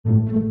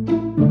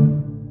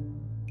Welcome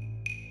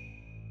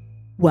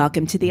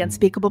to the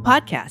Unspeakable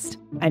Podcast.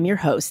 I'm your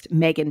host,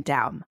 Meghan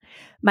Daum.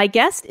 My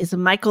guest is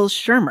Michael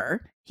Shermer.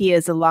 He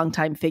is a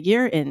longtime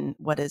figure in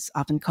what is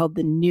often called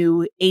the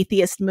new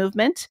atheist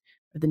movement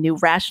or the new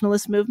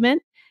rationalist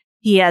movement.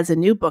 He has a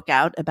new book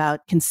out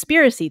about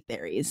conspiracy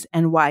theories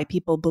and why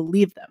people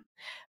believe them.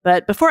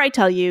 But before I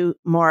tell you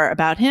more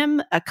about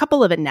him, a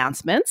couple of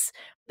announcements.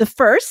 The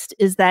first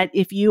is that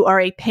if you are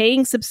a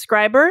paying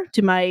subscriber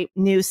to my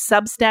new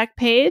Substack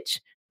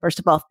page, first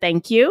of all,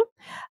 thank you.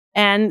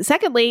 And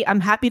secondly, I'm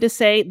happy to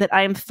say that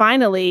I am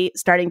finally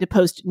starting to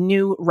post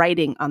new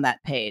writing on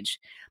that page.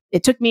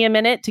 It took me a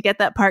minute to get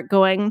that part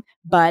going,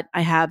 but I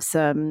have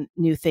some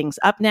new things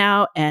up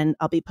now, and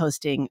I'll be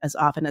posting as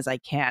often as I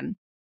can.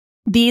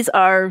 These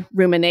are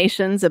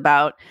ruminations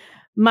about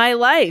my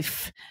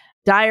life,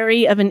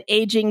 diary of an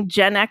aging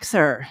Gen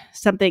Xer,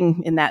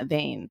 something in that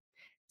vein.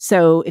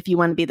 So if you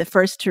want to be the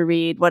first to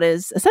read what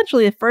is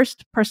essentially the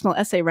first personal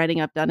essay writing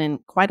I've done in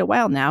quite a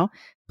while now,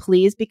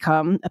 please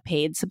become a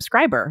paid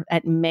subscriber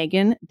at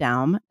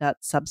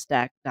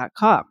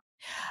meghandaum.substack.com.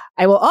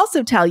 I will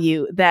also tell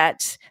you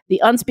that the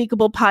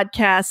Unspeakable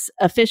Podcast's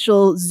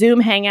official Zoom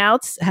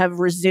Hangouts have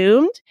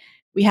resumed.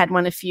 We had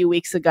one a few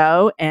weeks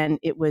ago, and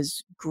it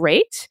was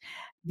great.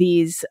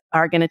 These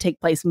are going to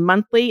take place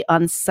monthly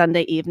on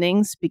Sunday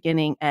evenings,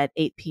 beginning at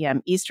 8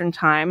 p.m. Eastern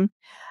Time.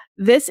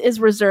 This is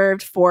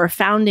reserved for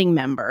founding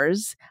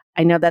members.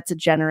 I know that's a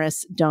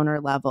generous donor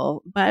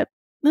level, but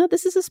no,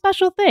 this is a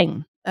special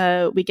thing.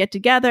 We get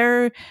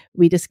together,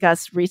 we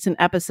discuss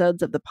recent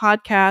episodes of the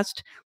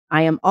podcast.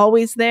 I am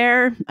always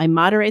there. I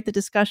moderate the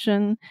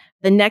discussion.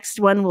 The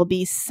next one will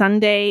be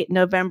Sunday,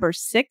 November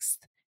 6th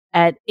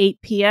at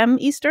 8 p.m.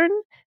 Eastern.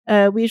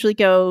 We usually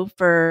go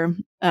for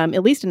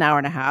at least an hour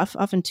and a half,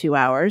 often 2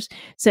 hours.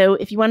 So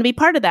if you want to be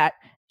part of that,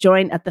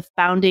 join at the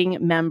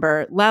founding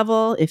member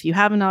level if you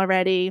haven't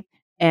already,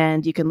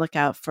 and you can look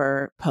out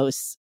for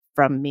posts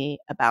from me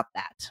about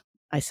that.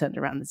 I send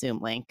around the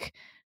Zoom link,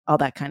 all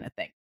that kind of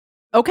thing.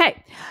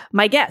 Okay,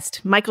 my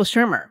guest, Michael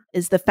Shermer,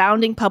 is the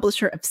founding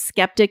publisher of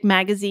Skeptic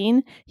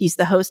magazine. He's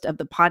the host of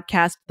the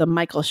podcast, The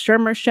Michael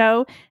Shermer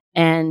Show,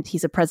 and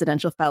he's a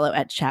presidential fellow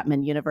at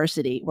Chapman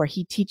University, where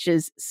he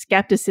teaches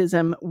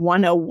Skepticism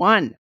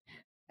 101.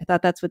 I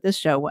thought that's what this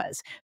show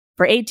was.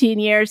 For 18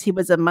 years, he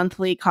was a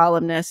monthly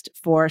columnist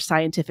for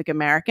Scientific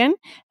American,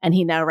 and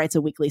he now writes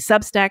a weekly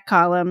Substack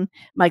column.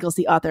 Michael's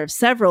the author of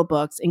several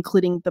books,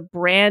 including the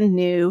brand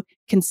new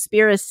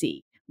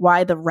Conspiracy: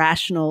 Why the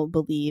Rational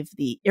Believe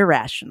the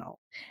Irrational.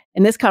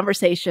 In this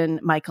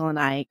conversation, Michael and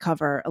I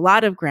cover a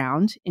lot of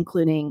ground,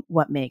 including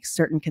what makes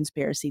certain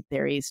conspiracy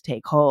theories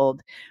take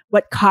hold,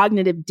 what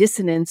cognitive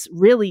dissonance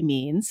really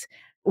means,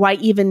 why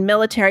even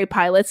military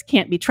pilots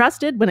can't be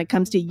trusted when it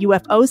comes to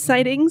UFO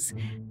sightings,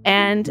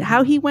 and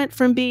how he went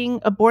from being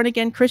a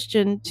born-again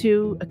Christian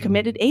to a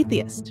committed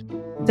atheist.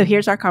 So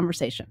here's our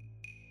conversation.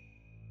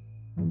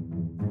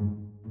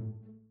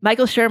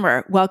 Michael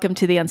Shermer, welcome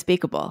to The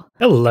Unspeakable.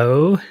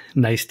 Hello.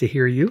 Nice to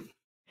hear you.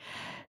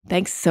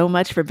 Thanks so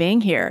much for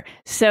being here.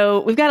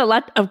 So we've got a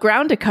lot of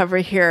ground to cover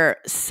here.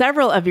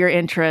 Several of your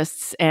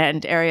interests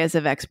and areas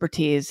of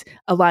expertise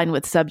align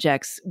with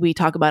subjects we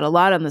talk about a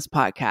lot on this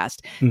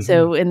podcast. Mm-hmm.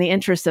 So in the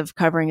interest of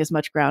covering as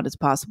much ground as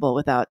possible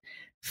without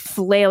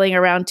flailing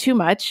around too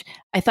much,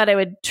 I thought I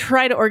would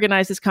try to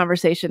organize this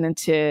conversation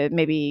into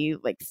maybe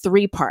like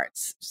 3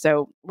 parts.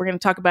 So we're going to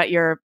talk about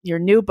your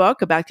new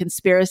book about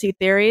conspiracy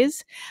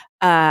theories,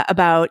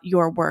 about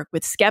your work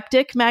with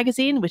Skeptic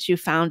magazine, which you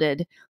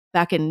founded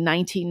back in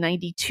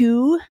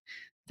 1992.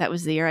 That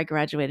was the year I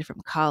graduated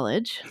from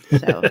college. So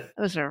that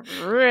was a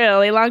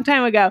really long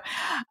time ago.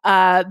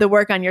 The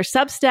work on your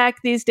Substack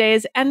these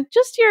days, and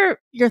just your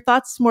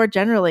thoughts more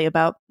generally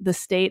about the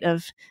state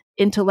of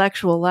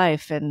intellectual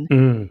life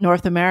in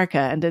North America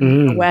and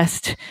in the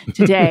West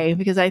today,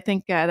 because I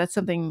think that's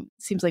something,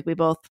 seems like we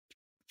both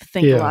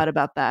think a lot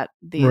about that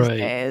these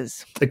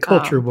days. The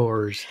culture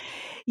wars.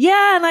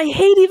 Yeah, and I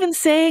hate even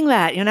saying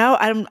that, you know.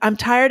 I'm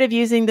tired of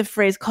using the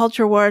phrase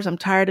culture wars. I'm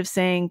tired of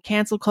saying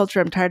cancel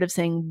culture. I'm tired of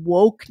saying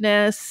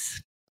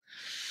wokeness.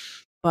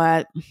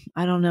 But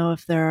I don't know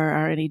if there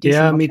are any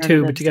decent alternatives. Me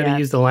too, but you got to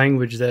use the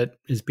language that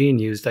is being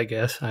used, I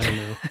guess. I don't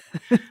know.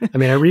 I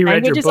mean, I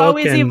reread your book. Language is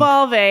always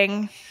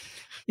evolving.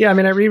 Yeah, I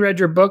mean, I reread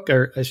your book,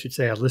 or I should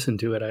say I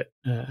listened to it.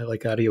 I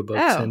like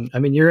audiobooks. And I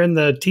mean, you're in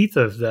the teeth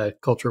of the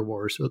culture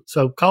war.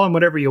 So call them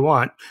whatever you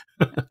want.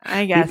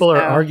 I guess people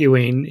are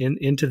arguing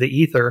into the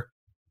ether,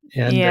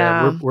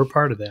 and we're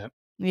part of that.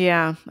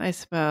 Yeah, I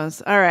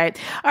suppose. All right.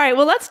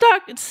 Well, let's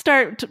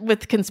start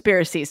with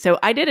conspiracy. So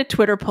I did a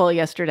Twitter poll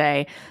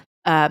yesterday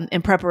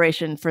in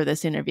preparation for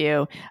this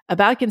interview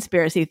about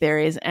conspiracy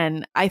theories,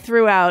 and I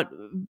threw out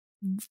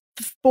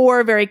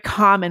 4 very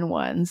common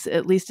ones,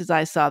 at least as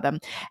I saw them.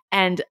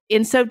 And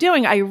in so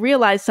doing, I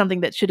realized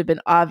something that should have been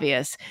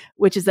obvious,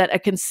 which is that a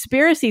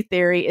conspiracy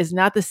theory is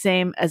not the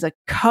same as a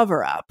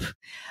cover-up.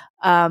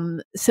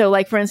 So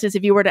like, for instance,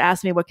 if you were to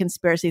ask me what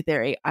conspiracy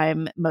theory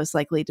I'm most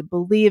likely to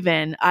believe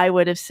in, I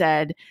would have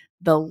said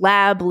the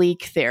lab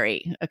leak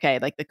theory, okay,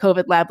 like the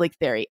COVID lab leak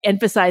theory,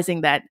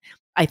 emphasizing that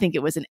I think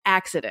it was an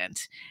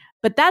accident.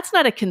 But that's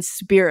not a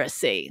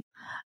conspiracy.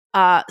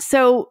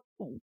 So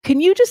can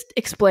you just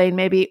explain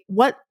maybe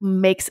what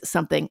makes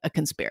something a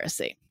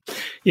conspiracy?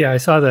 Yeah, I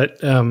saw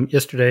that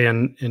yesterday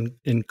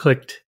and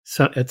clicked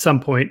at some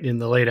point in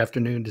the late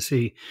afternoon to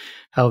see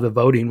how the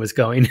voting was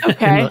going.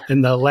 Okay.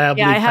 in the lab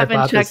leak I haven't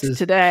hypothesis checked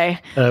today.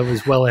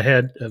 Was well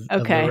ahead of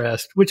the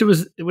rest,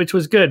 which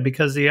was good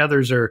because the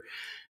others are,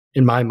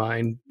 in my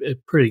mind,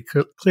 pretty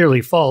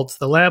clearly false.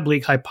 The lab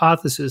leak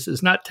hypothesis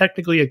is not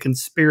technically a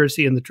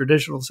conspiracy in the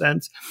traditional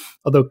sense,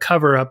 although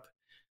cover-up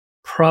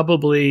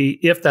probably,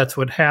 if that's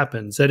what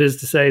happens. That is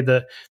to say,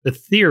 the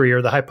theory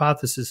or the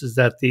hypothesis is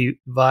that the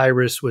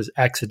virus was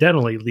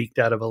accidentally leaked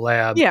out of a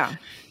lab. Yeah.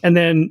 And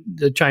then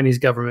the Chinese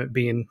government,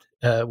 being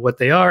what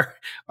they are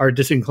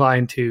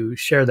disinclined to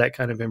share that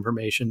kind of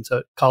information.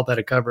 So call that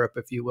a cover-up,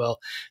 if you will.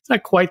 It's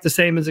not quite the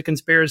same as a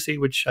conspiracy,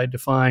 which I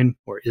define,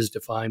 or is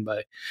defined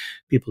by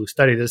people who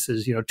study this,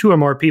 as, two or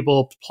more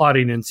people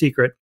plotting in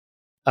secret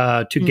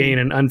to gain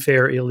an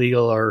unfair,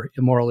 illegal, or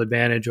immoral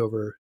advantage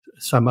over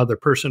some other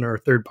person or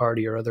third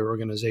party or other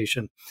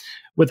organization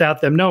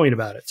without them knowing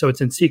about it. So it's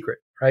in secret,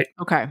 right?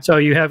 Okay. So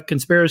you have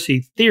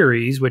conspiracy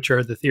theories, which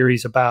are the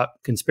theories about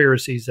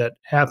conspiracies that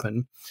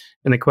happen.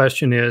 And the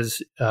question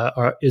is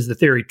the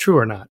theory true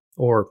or not?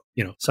 Or,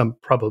 some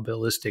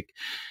probabilistic,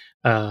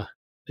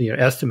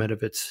 estimate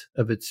of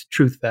its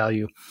truth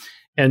value.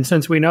 And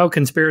since we know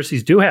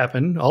conspiracies do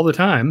happen all the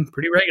time,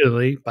 pretty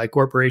regularly, by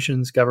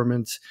corporations,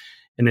 governments,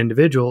 and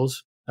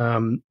individuals,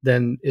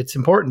 then it's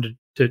important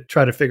to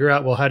try to figure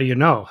out, well, how do you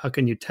know? How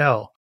can you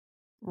tell?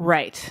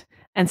 Right.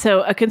 And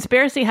so a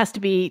conspiracy has to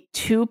be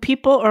two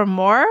people or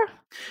more?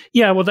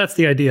 Yeah, well, that's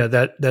the idea,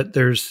 that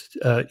there's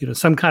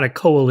some kind of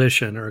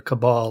coalition or a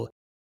cabal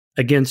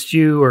against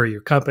you or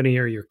your company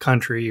or your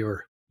country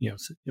or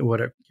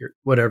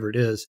whatever it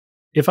is.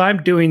 If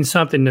I'm doing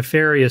something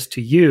nefarious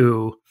to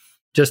you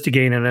just to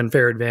gain an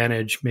unfair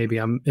advantage, maybe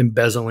I'm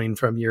embezzling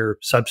from your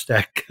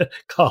Substack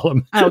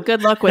column. Oh,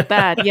 good luck with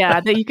that.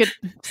 Yeah, that you could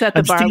set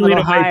the bar a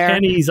little higher. My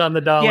pennies on the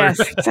dollar. Yes,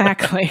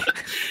 exactly.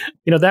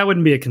 That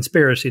wouldn't be a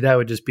conspiracy. That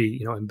would just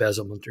be,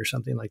 embezzlement or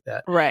something like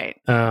that. Right.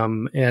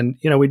 And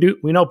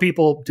we know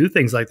people do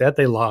things like that.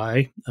 They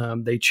lie,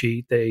 they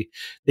cheat, they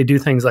do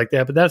things like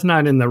that. But that's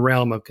not in the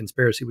realm of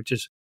conspiracy, which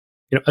is,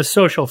 a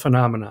social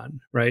phenomenon,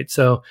 right?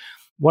 So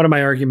one of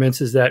my arguments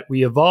is that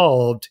we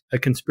evolved a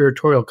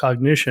conspiratorial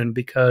cognition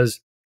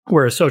because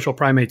we're a social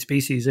primate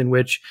species in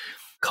which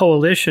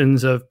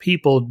coalitions of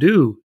people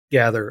do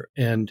gather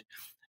and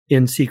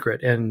in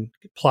secret and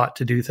plot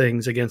to do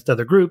things against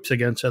other groups,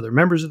 against other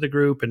members of the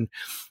group. And,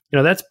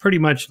 that's pretty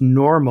much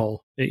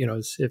normal.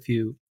 If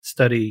you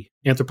study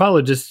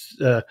anthropologists'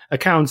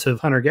 accounts of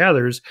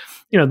hunter-gatherers,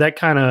 that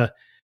kind of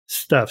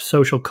stuff,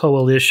 social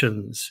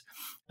coalitions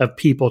of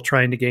people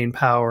trying to gain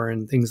power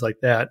and things like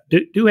that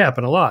do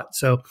happen a lot.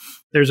 So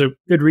there's a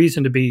good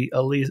reason to be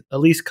at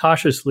least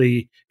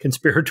cautiously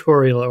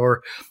conspiratorial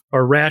or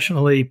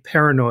rationally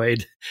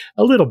paranoid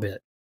a little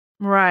bit.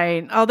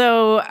 Right.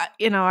 Although,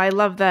 I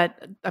love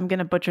that. I'm going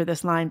to butcher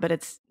this line, but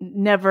it's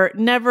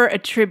never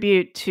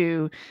attribute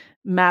to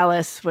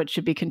malice what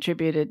should be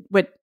contributed,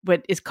 what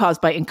is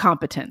caused by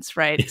incompetence,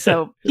 right? Yeah,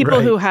 so people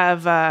who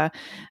have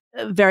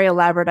very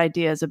elaborate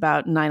ideas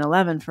about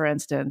 9/11, for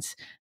instance,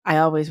 I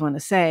always want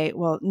to say,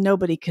 well,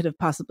 nobody could have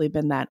possibly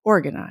been that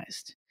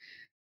organized.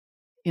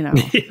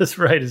 Yes,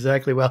 right,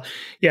 exactly. Well,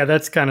 yeah,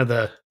 that's kind of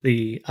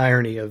the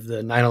irony of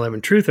the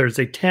 9/11 truthers.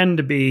 They tend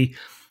to be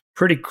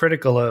pretty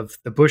critical of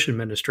the Bush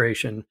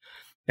administration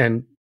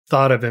and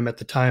thought of him at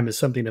the time as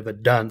something of a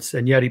dunce.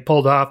 And yet he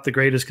pulled off the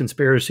greatest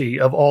conspiracy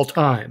of all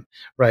time,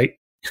 right?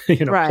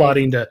 Right.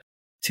 Plotting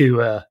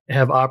to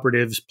have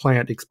operatives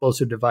plant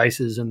explosive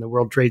devices in the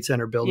World Trade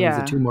Center buildings,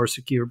 the two more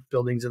secure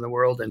buildings in the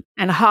world, and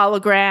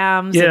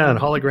holograms, and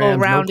holograms,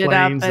 rounded no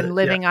planes, up and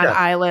living on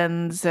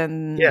islands,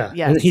 and yes.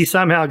 And he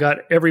somehow got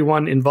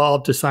everyone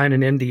involved to sign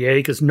an NDA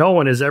because no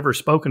one has ever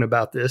spoken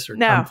about this or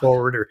come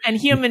forward. And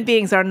human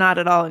beings are not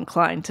at all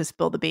inclined to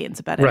spill the beans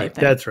about anything. Right,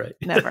 that's right.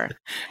 Never.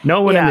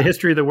 No one in the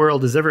history of the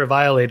world has ever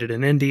violated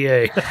an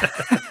NDA.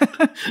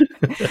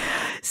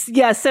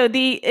 Yeah. So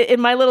in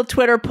my little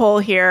Twitter poll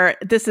here,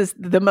 this is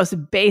the most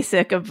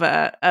basic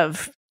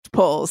of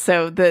polls.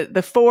 So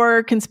the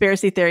four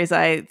conspiracy theories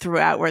I threw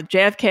out were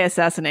JFK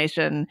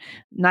assassination,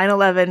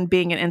 9/11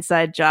 being an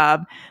inside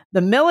job,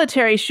 the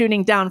military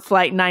shooting down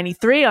Flight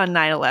 93 on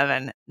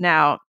 9/11.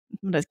 Now,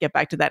 I'm going to get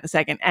back to that in a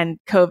second. And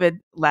COVID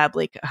lab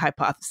leak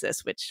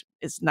hypothesis, which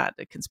is not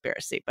a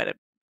conspiracy, but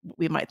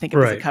we might think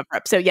of it as a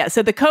cover-up. So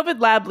so the COVID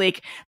lab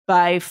leak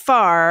by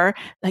far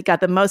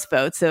got the most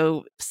votes.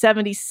 So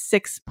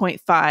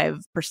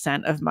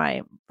 76.5% of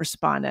my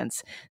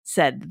respondents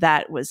said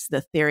that was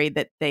the theory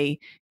that they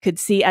could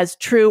see as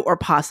true or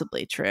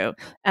possibly true.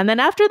 And then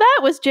after that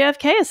was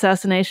JFK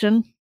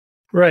assassination.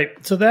 Right.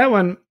 So that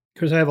one,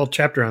 because I have a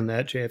chapter on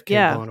that,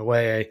 JFK going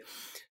away.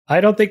 I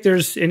don't think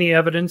there's any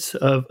evidence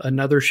of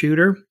another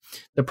shooter.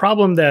 The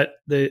problem that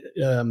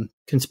the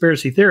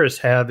conspiracy theorists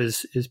have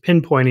is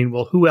pinpointing,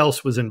 well, who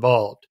else was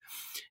involved?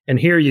 And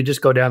here you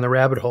just go down the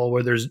rabbit hole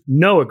where there's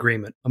no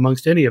agreement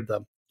amongst any of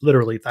them,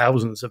 literally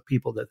thousands of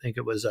people that think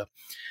it was a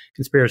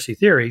conspiracy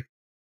theory.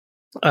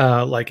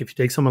 Like if you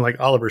take someone like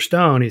Oliver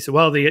Stone, he said,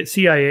 well, the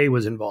CIA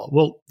was involved.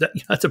 Well,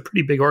 that's a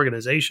pretty big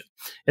organization.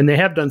 And they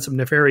have done some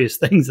nefarious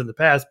things in the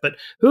past, but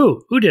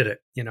who did it?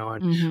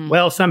 And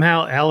well,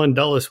 somehow Alan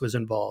Dulles was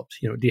involved.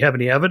 Do you have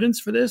any evidence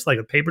for this? Like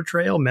a paper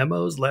trail,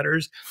 memos,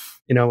 letters,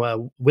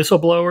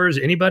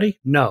 whistleblowers, anybody?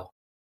 No.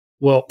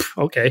 Well,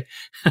 okay.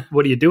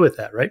 What do you do with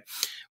that, right?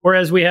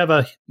 Whereas we have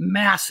a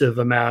massive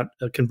amount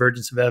of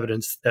convergence of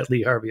evidence that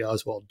Lee Harvey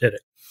Oswald did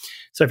it.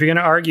 So if you're going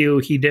to argue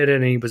he did it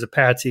and he was a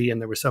patsy and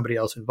there was somebody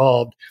else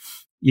involved,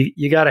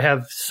 you got to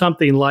have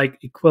something like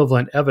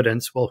equivalent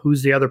evidence. Well,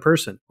 who's the other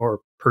person or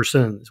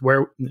persons?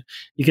 Where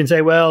you can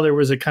say, well, there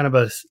was a kind of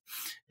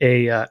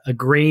a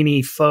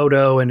grainy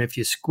photo, and if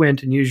you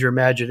squint and use your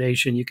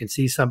imagination, you can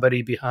see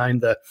somebody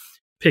behind the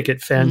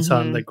picket fence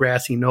on the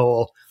grassy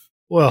knoll.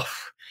 Well,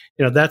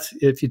 that's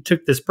if you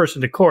took this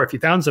person to court, if you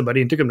found somebody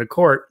and took them to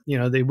court,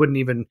 they wouldn't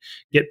even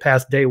get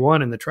past day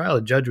one in the trial.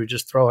 The judge would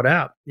just throw it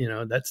out.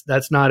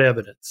 That's not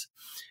evidence.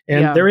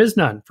 And there is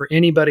none for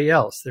anybody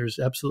else. There's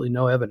absolutely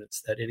no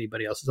evidence that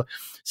anybody else is.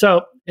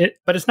 So,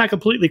 but it's not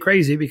completely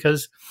crazy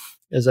because,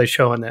 as I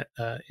show in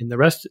the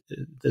rest,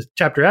 the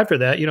chapter after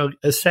that,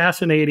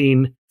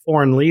 assassinating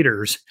foreign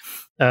leaders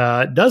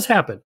does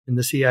happen. And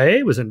the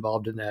CIA was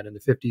involved in that in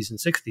the 50s and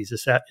 60s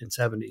and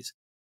 70s,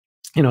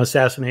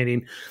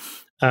 assassinating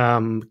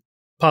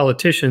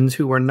politicians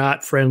who were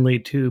not friendly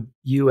to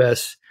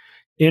U.S.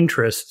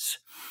 interests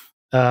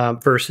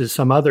versus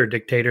some other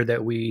dictator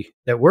that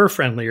were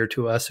friendlier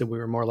to us and we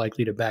were more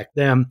likely to back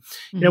them.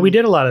 We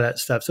did a lot of that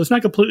stuff. So it's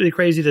not completely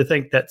crazy to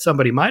think that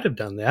somebody might have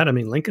done that. I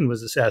mean, Lincoln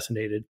was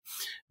assassinated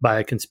by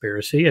a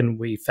conspiracy, and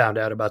we found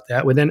out about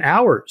that within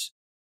hours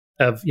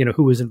of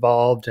who was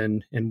involved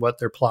and what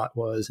their plot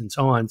was and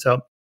so on.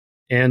 So,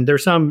 and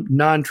there's some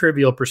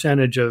non-trivial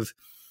percentage of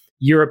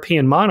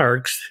European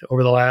monarchs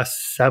over the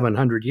last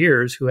 700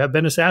 years who have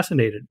been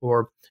assassinated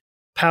or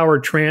power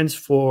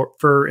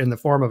transfer in the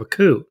form of a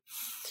coup.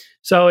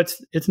 So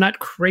it's not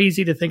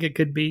crazy to think it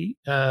could be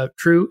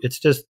true. It's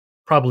just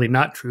probably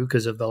not true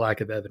because of the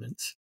lack of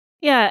evidence.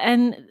 Yeah,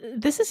 and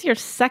this is your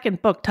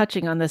second book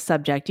touching on this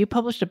subject. You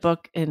published a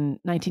book in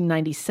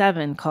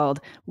 1997 called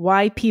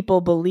Why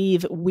People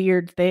Believe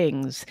Weird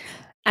Things.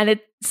 And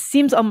it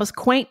seems almost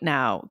quaint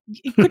now.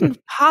 You couldn't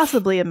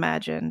possibly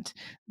imagine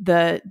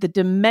the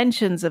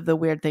dimensions of the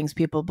weird things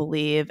people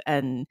believe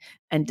and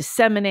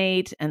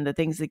disseminate, and the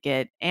things that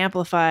get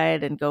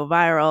amplified and go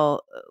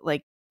viral.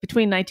 Like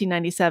between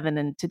 1997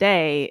 and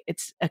today,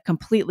 it's a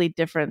completely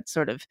different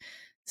sort of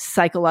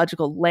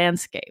psychological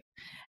landscape.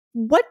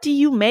 What do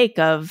you make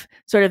of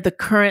sort of the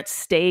current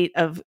state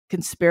of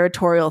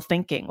conspiratorial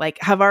thinking? Like,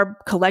 have our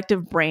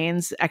collective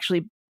brains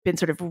actually been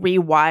sort of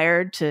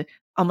rewired to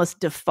almost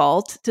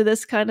default to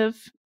this kind of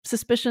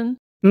suspicion?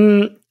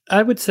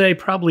 I would say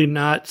probably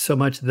not so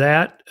much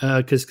that,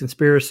 because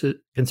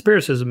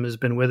conspiracism has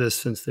been with us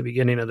since the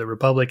beginning of the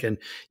Republic, and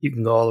you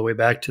can go all the way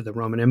back to the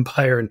Roman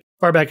Empire and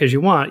far back as you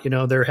want.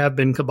 There have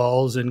been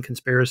cabals and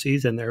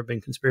conspiracies, and there have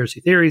been conspiracy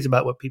theories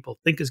about what people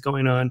think is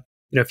going on.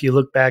 If you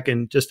look back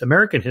in just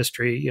American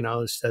history,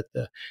 it's that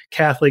the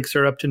Catholics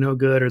are up to no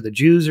good, or the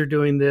Jews are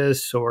doing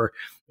this, or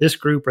this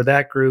group or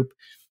that group.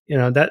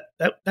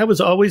 That was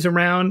always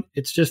around.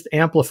 It's just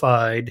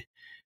amplified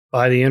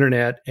by the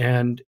internet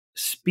and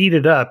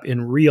speeded up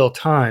in real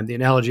time. The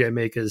analogy I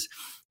make is,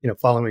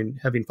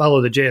 having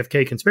followed the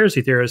JFK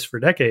conspiracy theorists for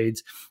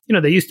decades,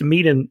 they used to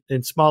meet in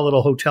small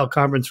little hotel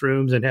conference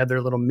rooms and have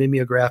their little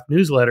mimeograph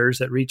newsletters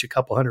that reach a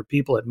couple hundred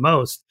people at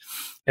most,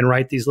 and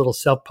write these little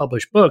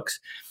self-published books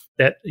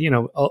that,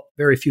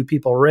 very few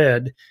people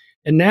read.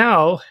 And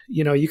now,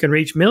 you can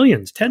reach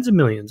millions, tens of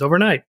millions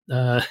overnight.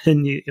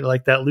 And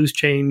like that Loose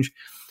Change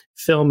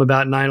film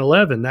about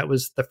 9/11, that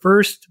was the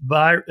first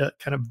kind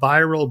of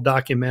viral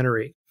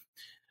documentary.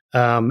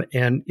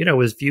 And, it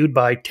was viewed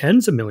by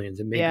tens of millions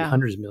and maybe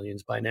hundreds of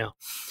millions by now.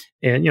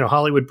 And,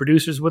 Hollywood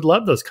producers would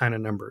love those kind of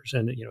numbers.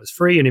 And, it's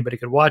free. Anybody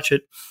could watch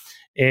it.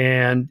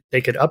 And they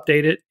could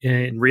update it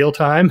in real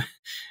time,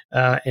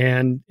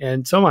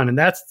 and so on. And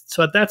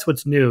that's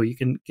what's new. You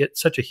can get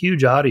such a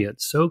huge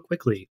audience so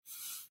quickly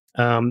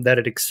that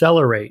it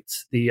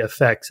accelerates the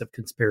effects of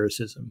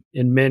conspiracism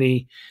in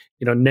many,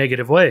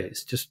 negative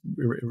ways. Just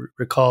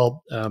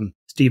recall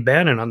Steve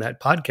Bannon on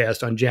that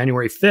podcast on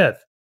January 5th,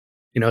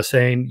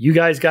 saying, you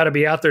guys got to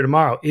be out there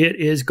tomorrow. It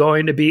is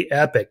going to be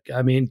epic.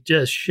 I mean,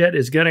 just shit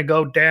is going to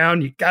go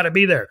down. You got to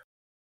be there.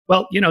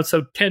 Well,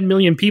 so 10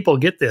 million people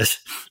get this,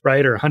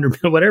 right? Or 100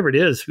 million, whatever it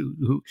is,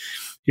 who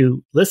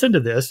listen to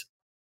this.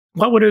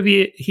 What would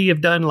he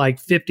have done like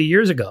 50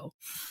 years ago,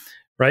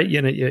 right?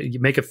 You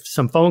make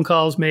some phone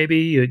calls, maybe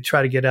you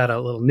try to get out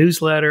a little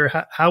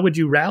newsletter. How would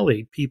you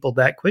rally people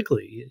that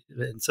quickly?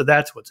 And so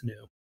that's what's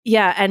new.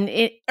 Yeah.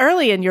 And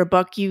early in your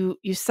book, you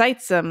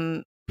cite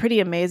some pretty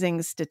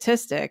amazing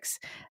statistics.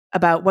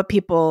 about what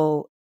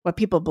people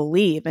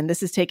believe. And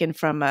this is taken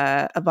from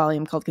a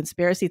volume called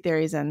Conspiracy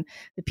Theories and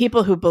the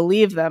people who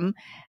believe them.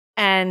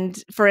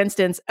 And for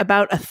instance,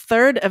 about a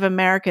third of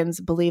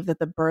Americans believe that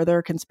the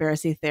birther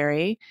conspiracy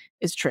theory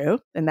is true.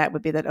 And that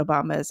would be that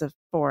Obama is a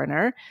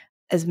foreigner.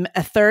 As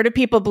a third of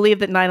people believe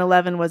that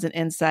 9/11 was an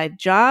inside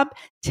job.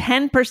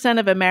 10%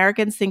 of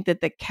Americans think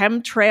that the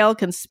chemtrail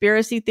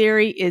conspiracy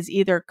theory is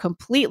either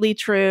completely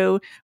true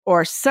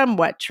or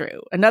somewhat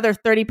true. Another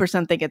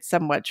 30% think it's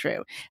somewhat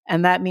true.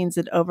 And that means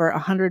that over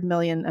 100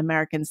 million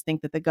Americans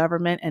think that the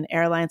government and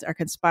airlines are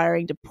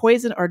conspiring to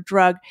poison or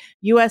drug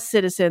U.S.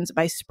 citizens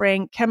by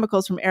spraying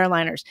chemicals from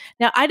airliners.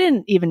 Now, I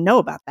didn't even know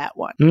about that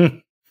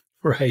one.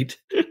 Right.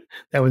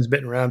 That one's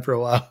been around for a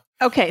while.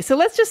 Okay, so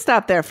let's just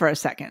stop there for a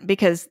second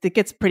because it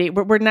gets pretty,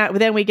 we're not,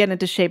 then we get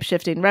into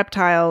shape-shifting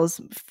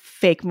reptiles,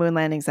 fake moon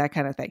landings, that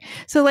kind of thing.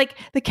 So like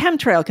the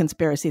chemtrail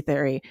conspiracy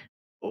theory,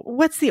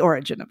 what's the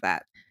origin of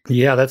that?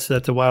 Yeah, that's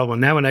a wild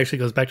one. That one actually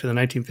goes back to the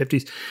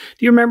 1950s. Do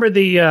you remember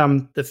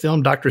the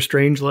film Dr.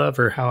 Strangelove,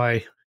 or how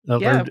I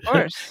learned of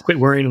course. quit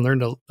worrying and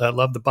learned to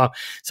love the bomb?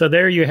 So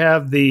there you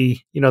have the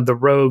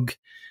rogue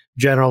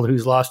general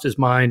who's lost his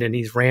mind, and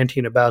he's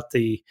ranting about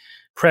the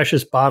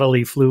precious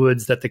bodily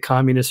fluids that the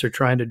communists are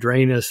trying to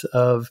drain us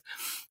of.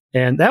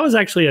 And that was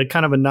actually a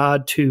kind of a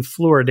nod to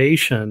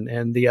fluoridation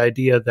and the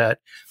idea that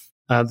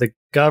the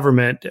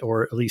government,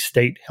 or at least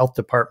state health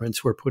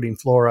departments, were putting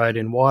fluoride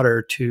in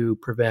water to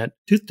prevent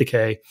tooth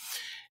decay.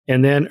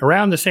 And then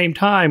around the same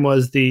time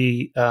was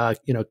the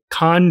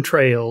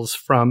contrails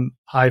from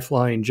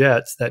high-flying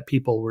jets that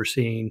people were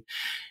seeing.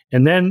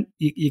 And then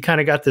you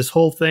kind of got this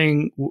whole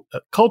thing,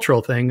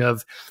 cultural thing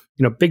of,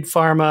 big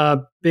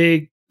pharma,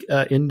 big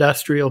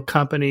industrial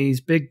companies,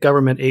 big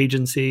government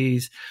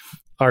agencies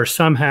are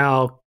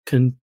somehow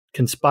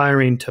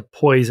conspiring to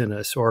poison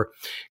us. Or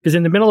because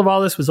in the middle of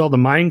all this was all the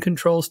mind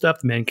control stuff,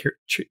 the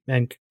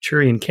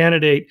Manchurian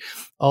Candidate,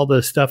 all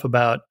the stuff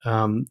about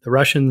the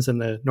Russians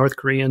and the North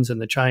Koreans and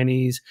the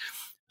Chinese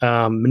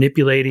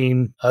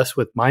manipulating us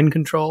with mind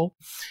control.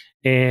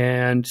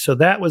 And so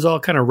that was all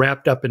kind of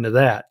wrapped up into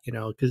that,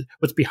 because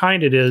what's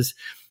behind it is,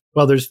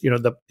 well, there's,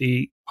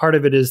 the part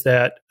of it is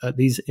that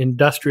these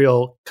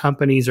industrial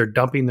companies are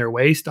dumping their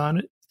waste on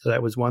it. So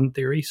that was one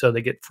theory. So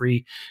they get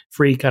free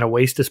kind of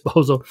waste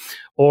disposal,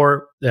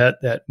 or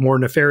that more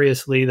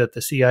nefariously that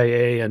the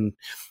CIA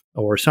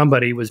or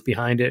somebody was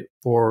behind it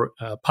for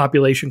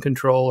population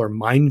control or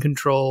mind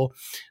control.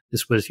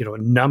 This was,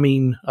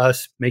 numbing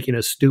us, making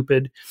us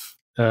stupid.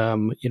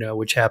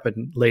 Which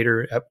happened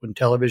later when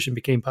television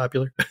became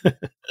popular.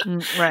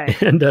 Right.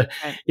 And right.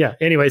 Yeah,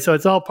 anyway, so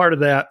it's all part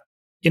of that.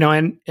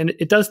 And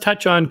it does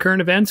touch on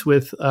current events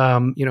with,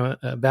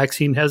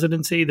 vaccine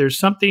hesitancy. There's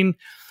something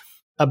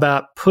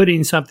about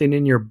putting something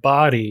in your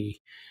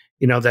body,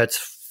 that's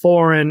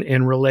foreign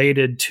and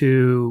related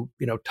to,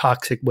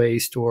 toxic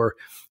waste or,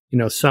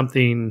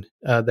 something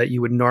that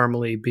you would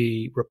normally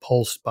be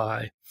repulsed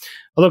by.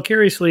 Although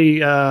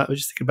curiously, I was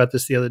just thinking about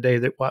this the other day,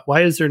 that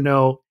why is there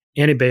no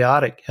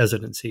antibiotic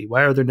hesitancy?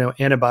 Why are there no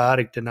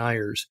antibiotic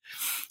deniers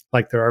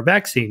like there are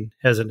vaccine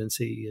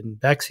hesitancy and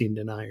vaccine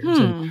deniers?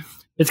 And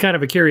it's kind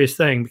of a curious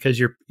thing because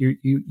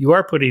you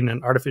are putting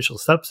an artificial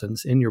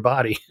substance in your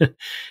body,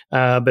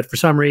 but for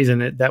some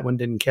reason that one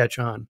didn't catch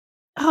on.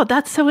 Oh,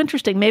 that's so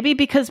interesting. Maybe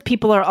because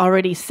people are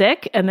already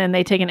sick and then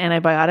they take an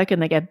antibiotic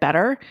and they get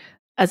better,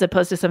 as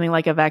opposed to something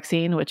like a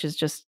vaccine, which is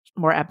just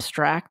more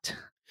abstract.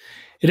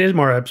 It is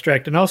more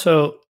abstract, and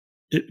also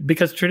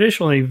because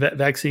traditionally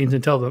vaccines,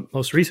 until the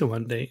most recent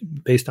one,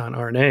 based on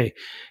RNA,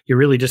 you're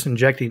really just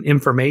injecting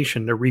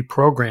information to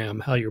reprogram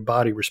how your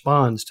body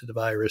responds to the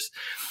virus.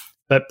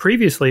 But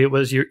previously, it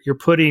was you're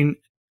putting,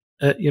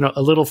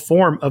 a little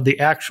form of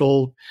the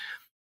actual,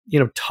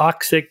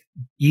 toxic,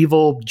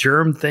 evil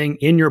germ thing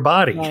in your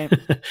body. Right.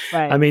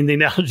 Right. I mean, the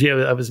analogy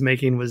I was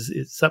making was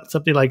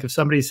something like if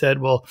somebody said,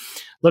 "Well,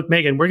 look,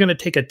 Meghan, we're going to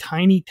take a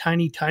tiny,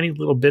 tiny, tiny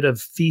little bit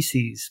of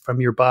feces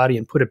from your body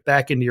and put it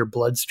back into your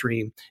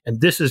bloodstream,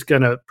 and this is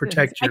going to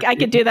protect you." I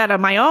could do that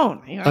on my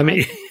own. I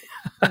mean,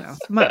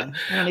 come on.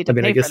 I don't need to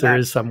pay I guess for there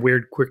that. is some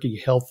weird, quirky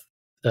health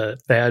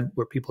fad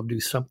where people do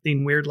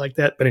something weird like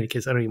that. But in any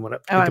case, I don't even want to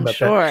think about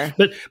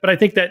that. But I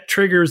think that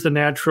triggers the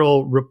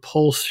natural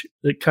repulse,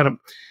 the kind of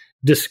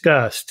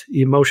disgust,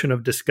 the emotion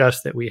of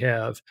disgust that we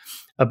have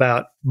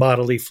about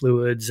bodily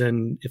fluids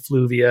and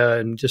effluvia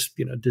and just,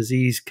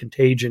 disease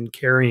contagion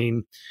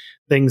carrying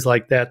things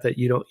like that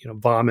you don't,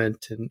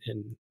 vomit and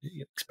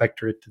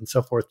expectorate and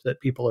so forth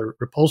that people are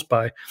repulsed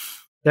by.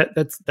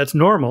 That's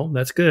normal.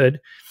 That's good.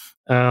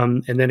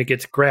 And then it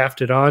gets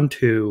grafted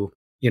onto,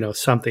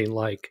 something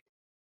like,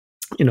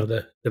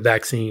 the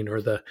vaccine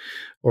or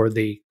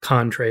the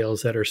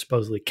contrails that are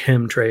supposedly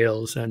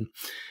chemtrails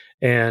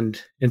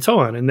and so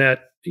on. And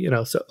that,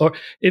 so, or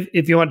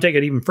if you want to take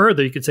it even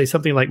further, you could say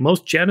something like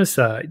most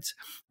genocides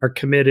are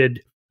committed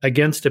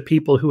against the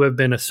people who have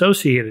been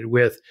associated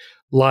with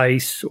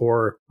lice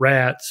or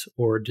rats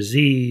or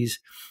disease.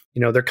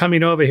 They're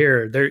coming over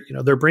here.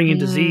 They're bringing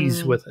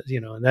disease with us,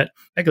 and that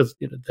goes,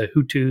 the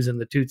Hutus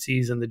and the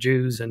Tutsis and the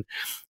Jews. And,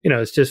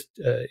 it's just,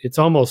 it's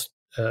almost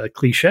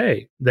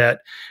cliche that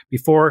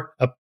before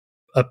a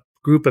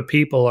group of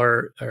people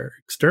are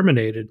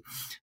exterminated,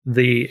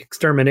 the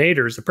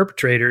exterminators, the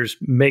perpetrators,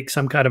 make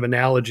some kind of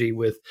analogy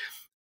with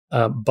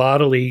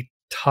bodily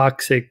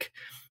toxic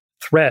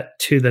threat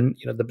to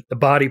the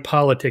body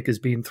politic is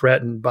being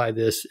threatened by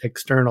this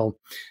external,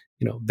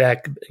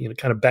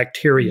 kind of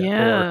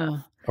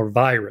bacteria or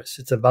virus.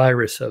 It's a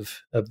virus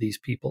of these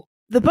people.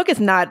 The book is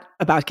not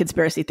about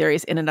conspiracy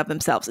theories in and of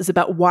themselves. It's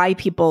about why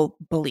people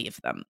believe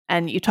them.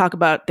 And you talk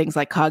about things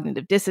like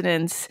cognitive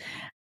dissonance.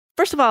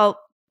 First of all,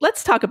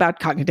 let's talk about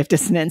cognitive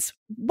dissonance.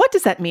 What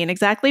does that mean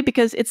exactly?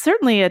 Because it's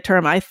certainly a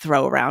term I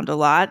throw around a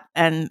lot.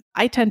 And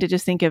I tend to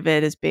just think of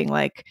it as being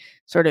like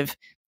sort of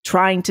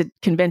trying to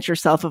convince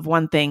yourself of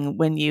one thing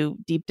when you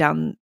deep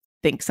down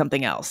think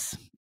something else.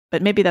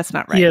 But maybe that's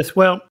not right. Yes.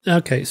 Well,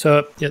 okay.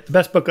 So the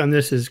best book on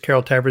this is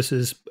Carol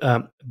Tavris's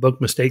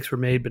book, Mistakes Were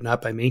Made, But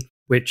Not by Me,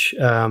 which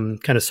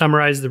kind of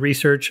summarized the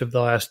research of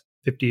the last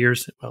 50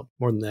 years. Well,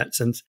 more than that,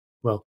 since,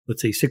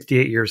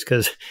 68 years,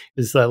 because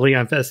it's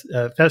Leon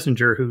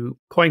Festinger who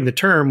coined the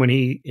term when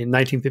he, in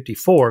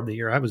 1954, the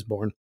year I was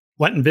born,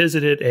 went and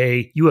visited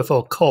a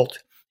UFO cult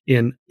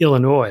in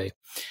Illinois,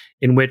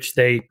 in which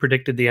they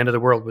predicted the end of the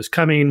world was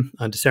coming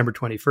on December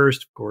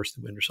 21st, of course,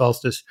 the winter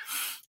solstice.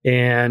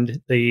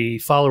 And the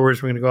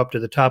followers were going to go up to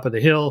the top of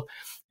the hill,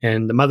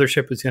 and the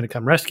mothership was going to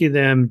come rescue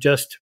them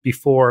just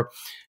before,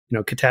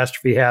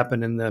 catastrophe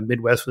happened and the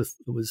Midwest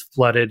was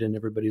flooded and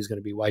everybody was going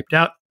to be wiped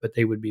out, but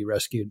they would be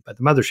rescued by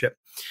the mothership.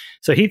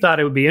 So he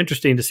thought it would be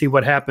interesting to see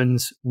what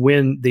happens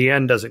when the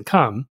end doesn't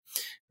come,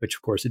 which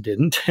of course it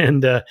didn't.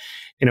 And,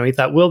 he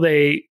thought, will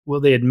they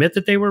admit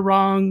that they were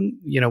wrong?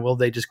 Will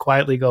they just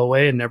quietly go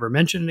away and never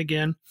mention it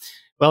again?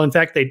 Well, in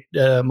fact,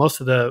 most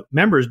of the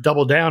members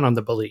doubled down on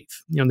the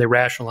belief. They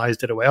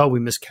rationalized it away. Oh, we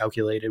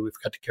miscalculated. We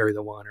forgot to carry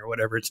the one, or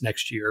whatever. It's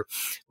next year,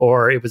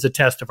 or it was a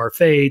test of our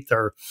faith,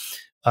 or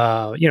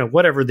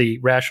whatever the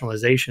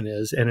rationalization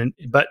is.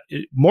 But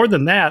more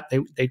than that,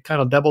 they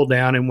kind of doubled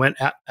down and went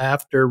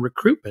after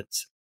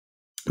recruitments.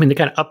 They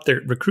kind of upped their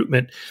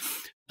recruitment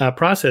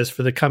process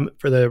for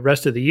the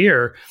rest of the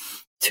year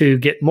to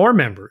get more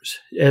members,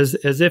 as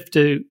if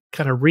to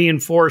kind of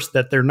reinforce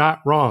that they're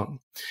not wrong.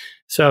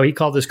 So he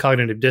called this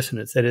cognitive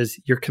dissonance. That is,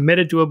 you're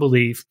committed to a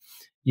belief,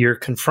 you're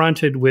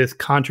confronted with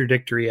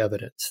contradictory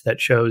evidence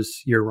that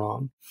shows you're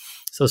wrong.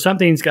 So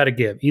something's got to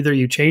give. Either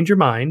you change your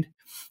mind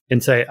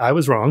and say, I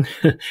was wrong,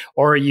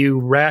 or you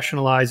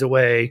rationalize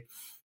away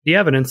the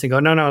evidence and go,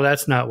 no,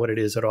 that's not what it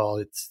is at all.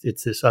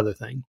 It's this other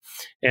thing.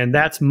 And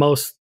that's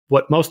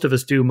what most of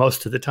us do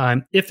most of the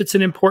time, if it's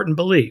an important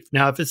belief.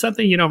 Now, if it's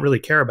something you don't really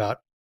care about,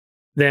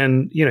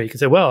 then, you can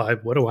say, well,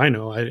 what do I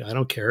know? I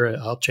don't care.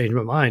 I'll change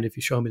my mind if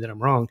you show me that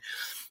I'm wrong.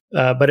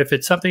 But if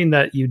it's something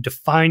that you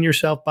define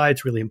yourself by,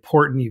 it's really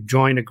important. You've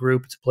joined a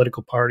group, it's a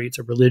political party, it's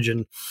a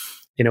religion,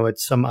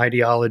 it's some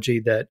ideology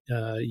that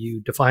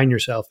you define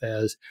yourself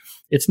as,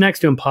 it's next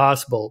to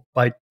impossible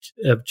by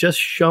just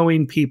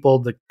showing people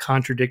the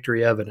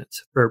contradictory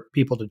evidence for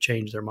people to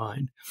change their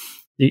mind.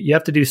 You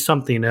have to do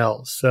something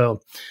else.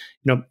 So,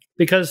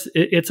 because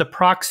it's a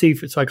proxy,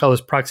 so I call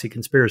this proxy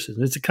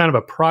conspiracism. It's a kind of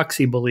a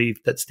proxy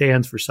belief that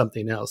stands for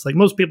something else. Like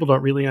most people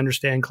don't really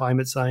understand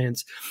climate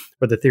science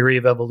or the theory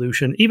of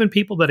evolution. Even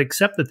people that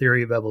accept the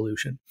theory of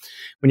evolution,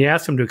 when you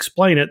ask them to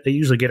explain it, they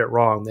usually get it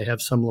wrong. They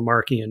have some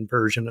Lamarckian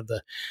version of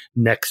the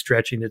neck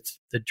stretching,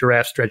 the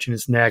giraffe stretching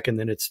its neck, and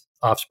then its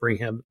offspring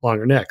have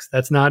longer necks.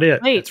 That's not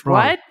it. Wait, that's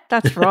wrong. What?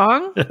 That's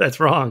wrong? That's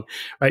wrong,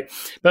 right?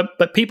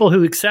 But people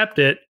who accept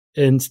it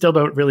and still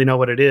don't really know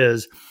what it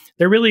is,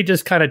 they're really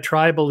just kind of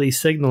tribally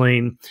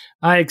signaling,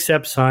 I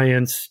accept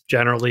science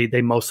generally.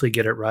 They mostly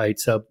get it right.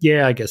 So,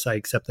 yeah, I guess I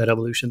accept that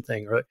evolution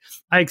thing. Or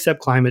I accept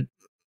climate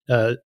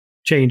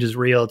change is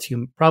real. It's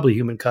probably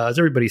human cause.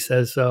 Everybody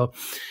says so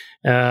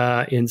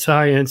in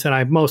science, and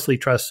I mostly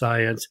trust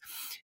science.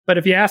 But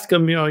if you ask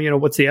them,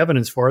 what's the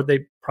evidence for it,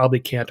 they probably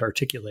can't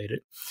articulate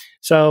it.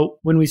 So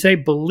when we say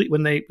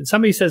when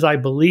somebody says, I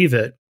believe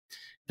it,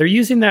 they're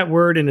using that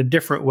word in a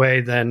different way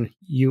than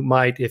you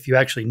might if you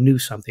actually knew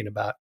something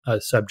about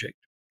a subject.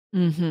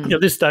 Mm-hmm.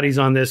 There's studies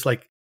on this,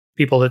 like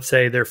people that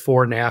say they're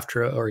for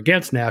NAFTA or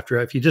against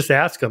NAFTA. If you just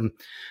ask them,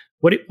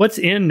 what's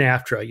in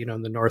NAFTA,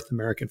 in the North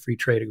American Free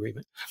Trade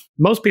Agreement,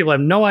 most people have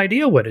no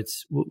idea what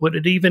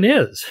it even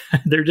is.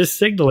 They're just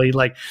signaling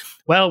like,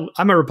 well,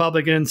 I'm a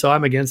Republican, so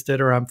I'm against it,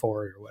 or I'm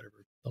for it, or whatever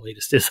the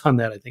latest is on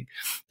that. I think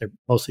they're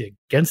mostly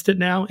against it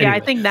now. Yeah, anyway.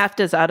 I think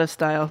NAFTA's out of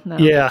style now.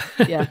 Yeah,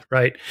 yeah,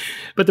 right.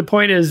 But the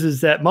point is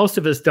that most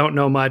of us don't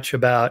know much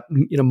about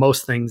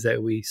most things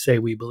that we say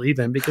we believe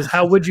in, because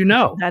how would you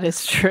know? That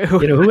is true.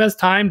 Who has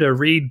time to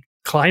read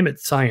climate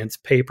science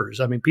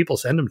papers? I mean, people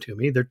send them to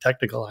me. They're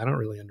technical. I don't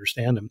really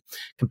understand them.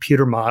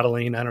 Computer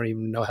modeling, I don't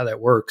even know how that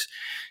works.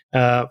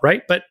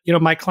 Right. But,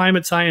 my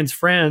climate science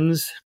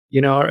friends,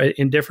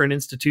 in different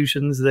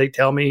institutions, they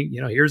tell me,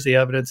 here's the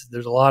evidence.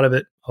 There's a lot of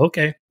it.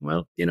 Okay.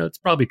 Well, it's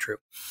probably true.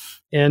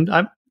 And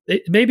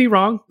it may be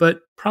wrong,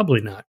 but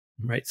probably not.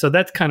 Right. So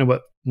that's kind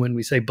of when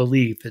we say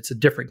belief, it's a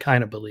different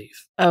kind of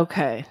belief.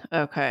 Okay.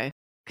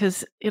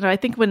 because, I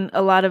think when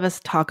a lot of us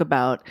talk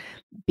about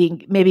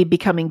maybe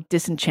becoming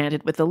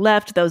disenchanted with the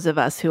left, those of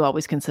us who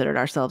always considered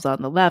ourselves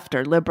on the left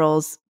or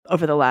liberals,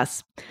 over the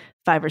last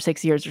 5 or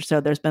 6 years or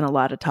so, there's been a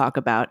lot of talk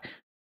about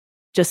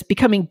just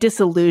becoming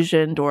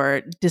disillusioned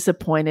or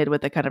disappointed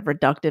with the kind of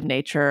reductive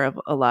nature of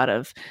a lot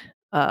of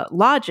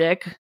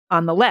logic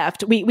on the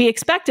left. We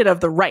expect it of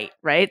the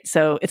right?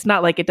 So it's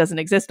not like it doesn't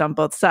exist on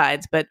both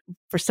sides, but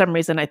for some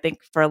reason, I think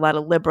for a lot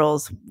of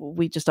liberals,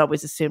 we just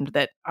always assumed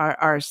that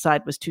our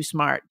side was too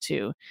smart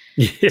to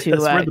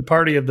we're the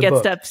party of the get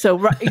book. stuff.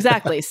 So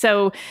exactly.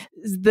 So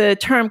the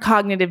term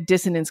cognitive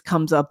dissonance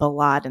comes up a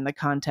lot in the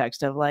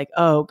context of like,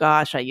 oh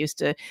gosh, I used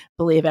to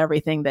believe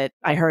everything that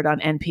I heard on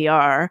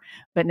NPR,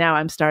 but now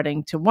I'm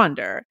starting to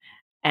wonder,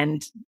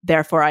 and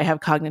therefore I have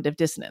cognitive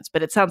dissonance.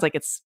 But it sounds like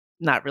it's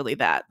not really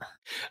that.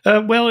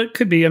 Well, it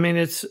could be. I mean,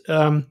 it's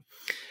the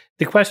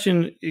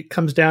question. It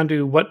comes down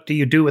to, what do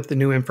you do with the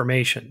new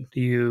information?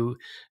 Do you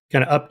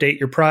kind of update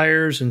your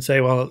priors and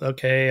say, well,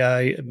 okay,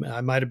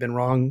 I might have been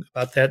wrong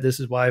about that. This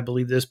is why I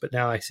believe this, but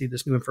now I see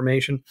this new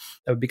information.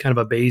 That would be kind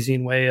of a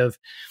Bayesian way of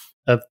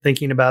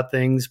thinking about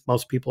things.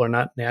 Most people are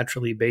not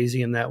naturally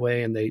Bayesian that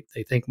way, and they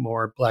think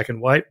more black and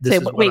white.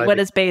 What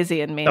does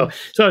Bayesian mean?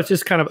 So it's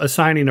just kind of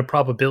assigning a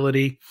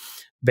probability.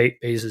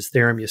 Bayes'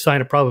 theorem, you assign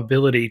a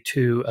probability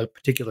to a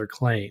particular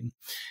claim.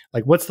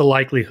 Like, what's the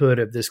likelihood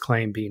of this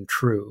claim being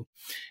true?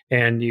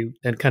 And you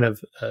then kind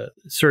of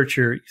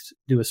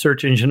do a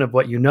search engine of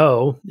what you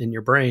know in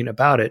your brain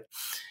about it,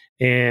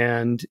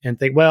 and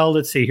think, well,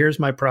 let's see, here's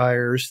my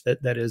priors.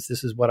 That is,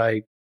 this is what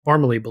I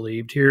formerly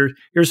believed. Here's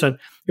some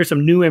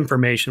new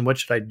information. What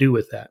should I do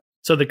with that?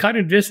 So the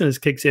cognitive dissonance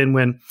kicks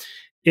in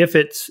if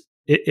it's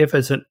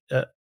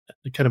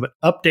kind of an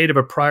update of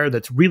a prior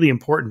that's really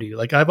important to you.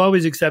 Like, I've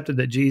always accepted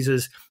that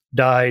Jesus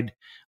died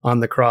on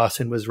the cross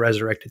and was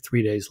resurrected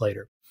 3 days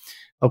later.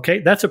 Okay,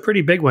 that's a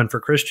pretty big one for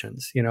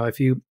Christians. If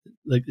you,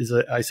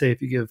 I say,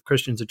 if you give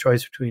Christians a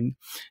choice between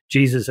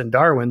Jesus and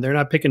Darwin, they're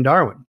not picking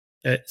Darwin.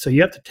 So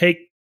you have to take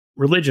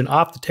religion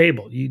off the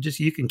table.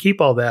 You can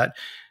keep all that,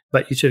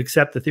 but you should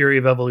accept the theory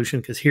of evolution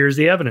because here's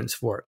the evidence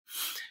for it.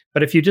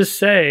 But if you just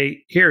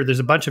say, there's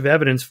a bunch of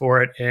evidence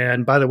for it,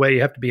 and by the way,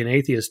 you have to be an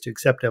atheist to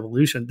accept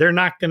evolution, they're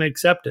not going to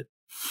accept it.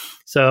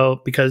 So,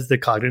 because the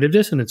cognitive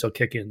dissonance will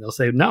kick in, they'll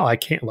say, "No, I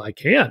can't. Well, I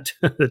can't.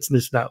 That's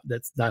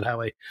not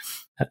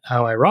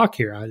how I rock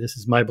here. This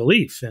is my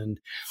belief." And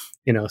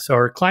so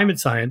our climate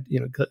science,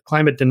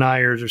 climate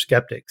deniers or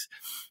skeptics,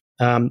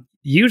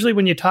 usually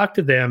when you talk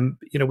to them,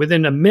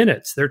 within a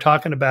minute, they're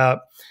talking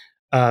about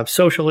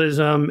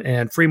socialism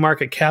and free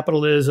market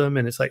capitalism.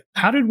 And it's like,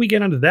 how did we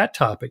get onto that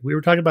topic? We were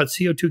talking about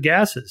CO2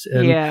 gases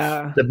and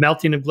the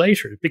melting of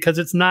glaciers, because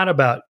it's not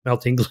about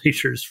melting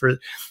glaciers for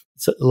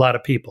a lot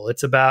of people.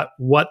 It's about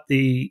what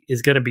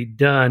is going to be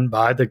done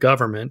by the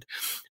government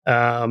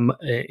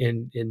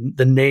in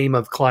the name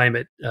of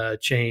climate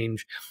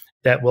change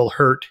that will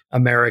hurt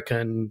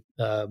American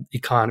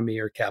economy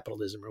or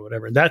capitalism or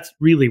whatever. That's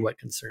really what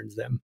concerns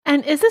them.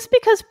 And is this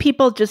because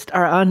people just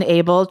are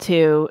unable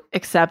to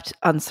accept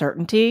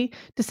uncertainty,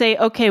 to say,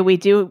 okay, we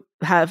do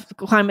have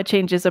climate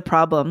change is a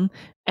problem,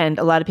 and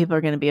a lot of people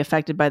are going to be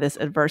affected by this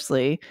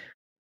adversely,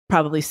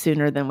 probably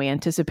sooner than we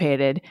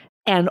anticipated.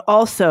 And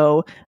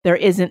also, there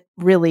isn't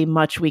really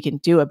much we can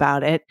do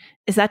about it.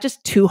 Is that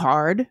just too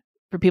hard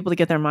for people to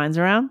get their minds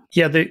around?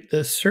 Yeah,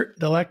 the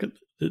lack of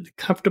the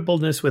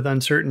comfortableness with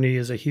uncertainty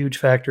is a huge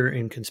factor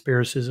in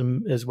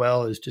conspiracism, as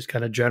well as just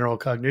kind of general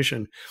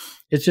cognition.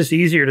 It's just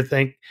easier to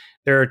think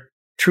there are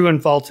true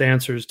and false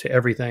answers to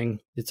everything.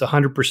 It's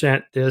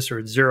 100% this or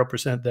it's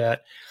 0% that.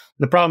 And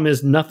the problem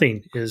is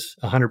nothing is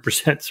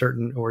 100%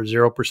 certain or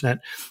 0%.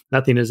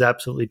 Nothing is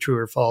absolutely true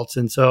or false.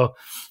 And so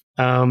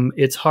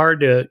it's hard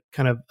to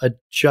kind of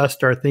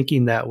adjust our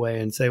thinking that way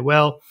and say,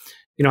 well,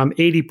 I'm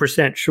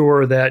 80%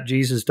 sure that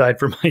Jesus died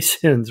for my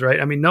sins, right?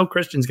 I mean, no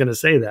Christian's going to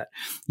say that.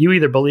 You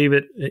either believe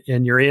it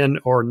and you're in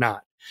or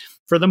not,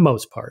 for the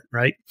most part,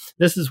 right?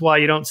 This is why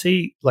you don't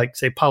see, like,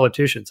 say,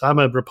 politicians. I'm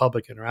a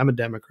Republican or I'm a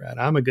Democrat.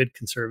 I'm a good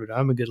conservative.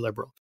 I'm a good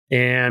liberal.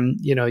 And,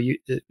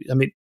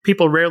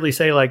 people rarely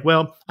say, like,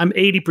 well, I'm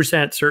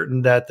 80%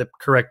 certain that the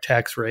correct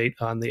tax rate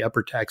on the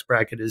upper tax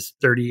bracket is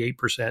 38%.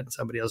 And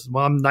somebody else says,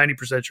 well, I'm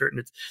 90% certain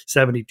it's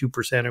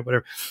 72% or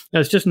whatever. No,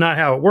 it's just not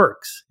how it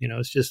works.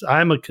 It's just,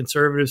 I'm a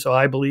conservative, so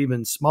I believe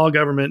in small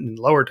government and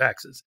lower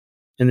taxes.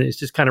 And it's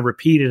just kind of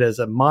repeated as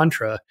a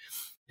mantra.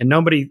 And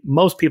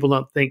most people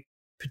don't think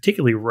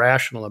particularly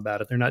rational about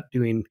it. They're not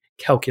doing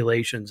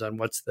calculations on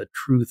what's the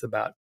truth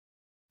about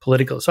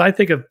political. So I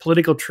think of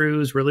political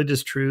truths,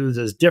 religious truths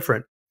as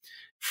different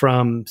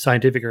from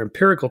scientific or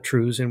empirical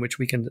truths in which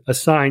we can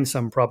assign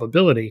some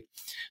probability.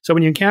 So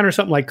when you encounter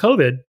something like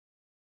COVID,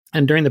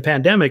 and during the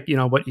pandemic,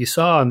 what you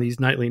saw on these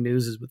nightly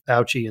news is with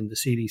Fauci and the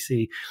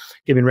CDC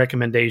giving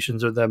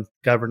recommendations, or the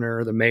governor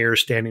or the mayor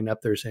standing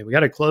up there saying, we got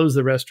to close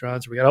the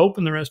restaurants, we got to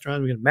open the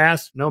restaurants, we got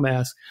mask, no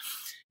mask.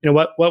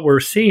 What we're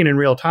seeing in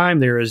real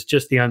time there is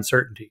just the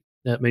uncertainty.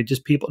 I mean,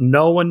 just people,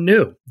 no one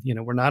knew.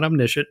 We're not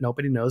omniscient.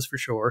 Nobody knows for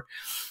sure.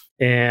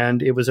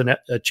 And it was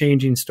a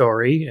changing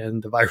story,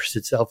 and the virus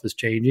itself is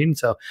changing.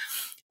 So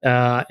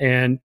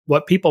And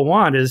what people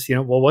want is,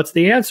 well, what's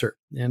the answer?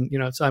 And,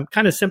 so I'm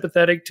kind of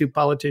sympathetic to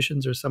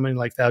politicians or somebody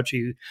like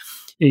Fauci.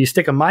 You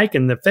stick a mic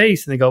in the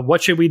face and they go,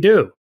 what should we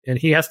do? And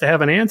he has to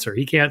have an answer.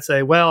 He can't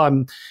say, well,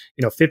 I'm,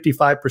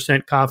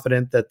 55%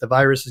 confident that the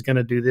virus is going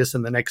to do this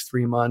in the next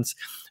 3 months,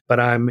 but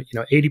I'm,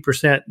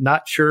 80%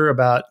 not sure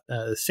about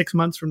 6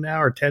 months from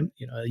now or 10,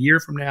 a year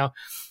from now.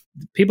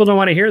 People don't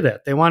want to hear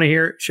that. They want to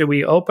hear, should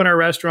we open our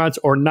restaurants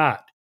or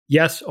not?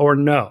 Yes or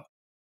no?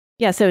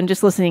 Yeah. So in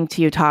just listening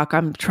to you talk,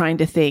 I'm trying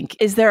to think,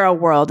 is there a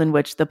world in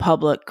which the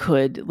public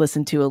could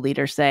listen to a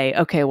leader say,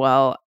 okay,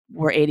 well,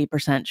 we're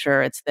 80%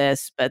 sure it's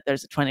this, but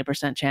there's a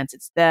 20% chance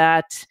it's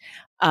that.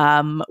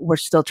 We're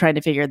still trying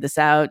to figure this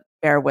out.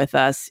 Bear with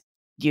us.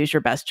 Use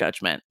your best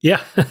judgment.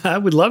 Yeah, I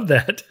would love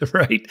that,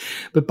 right?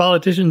 But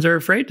politicians are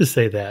afraid to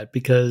say that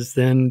because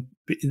then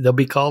they'll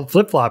be called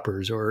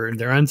flip-floppers or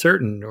they're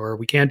uncertain or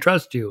we can't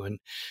trust you. And,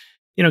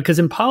 because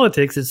in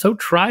politics, it's so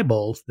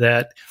tribal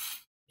that,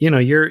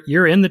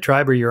 you're in the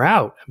tribe or you're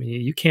out. I mean,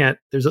 you can't,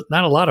 there's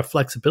not a lot of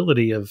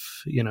flexibility of,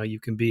 you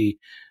can be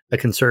a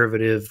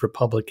conservative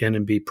Republican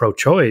and be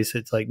pro-choice.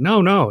 It's like,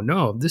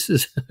 no,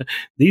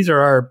 these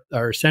are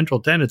our central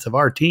tenets of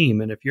our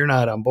team. And if you're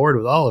not on board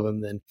with all of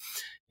them, then,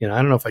 I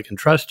don't know if I can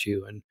trust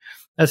you. And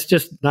that's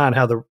just not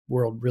how the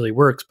world really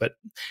works.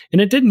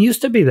 And it didn't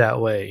used to be that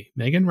way,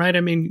 Meghan, right?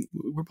 I mean,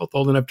 we're both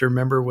old enough to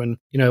remember when,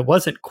 it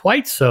wasn't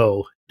quite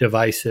so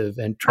divisive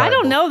and tribal. I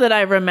don't know that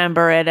I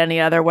remember it any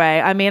other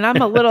way. I mean, I'm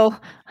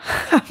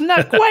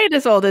not quite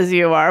as old as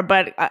you are,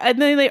 but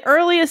the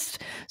earliest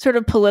sort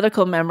of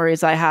political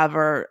memories I have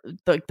are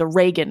the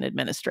Reagan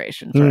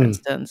administration, for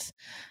instance.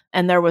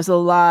 And there was a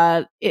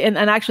lot, and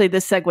actually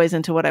this segues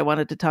into what I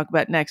wanted to talk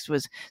about next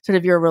was sort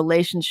of your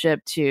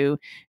relationship to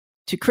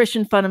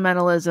Christian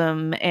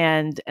fundamentalism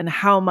and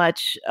how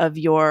much of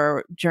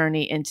your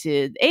journey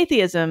into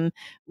atheism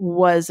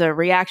was a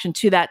reaction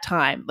to that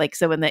time. Like,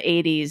 so in the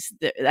 80s,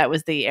 that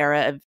was the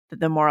era of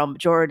the moral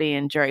majority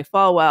and Jerry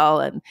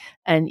Falwell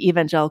and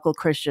evangelical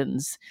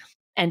Christians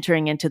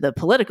entering into the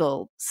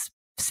political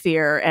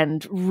sphere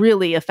and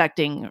really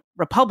affecting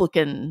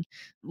Republican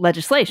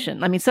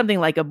legislation. I mean, something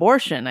like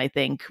abortion, I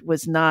think,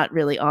 was not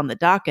really on the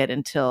docket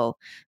until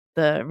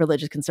the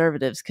religious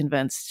conservatives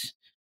convinced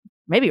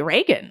maybe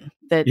Reagan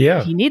that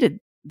he needed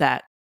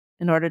that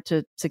in order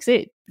to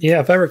succeed. Yeah,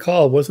 if I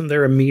recall, wasn't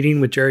there a meeting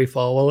with Jerry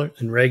Falwell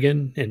and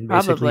Reagan and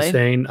basically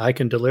saying, I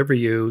can deliver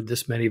you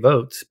this many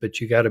votes, but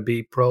you got to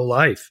be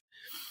pro-life?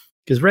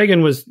 Because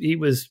Reagan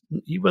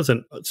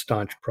wasn't a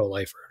staunch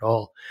pro-lifer at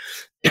all.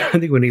 I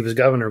think when he was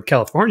governor of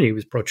California, he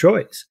was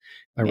pro-choice,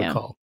 I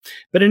recall.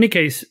 But in any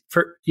case,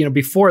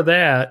 before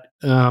that,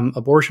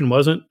 abortion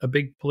wasn't a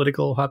big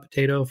political hot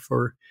potato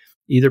for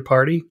either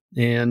party.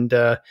 And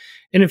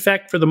in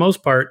fact, for the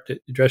most part, to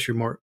address your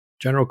more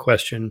general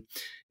question,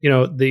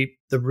 the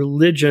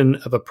religion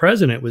of a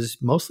president was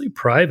mostly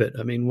private.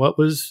 I mean, what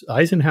was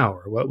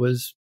Eisenhower? What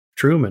was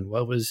Truman?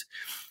 What was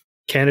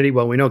Kennedy?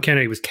 Well, we know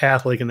Kennedy was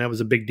Catholic, and that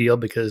was a big deal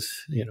because,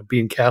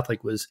 being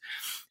Catholic was,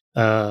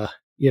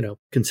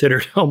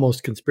 considered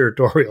almost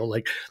conspiratorial.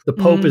 Like the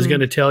Pope is going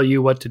to tell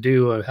you what to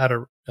do, how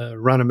to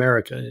run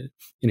America.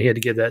 And he had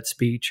to give that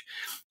speech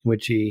in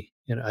which he,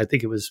 I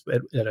think it was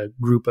at a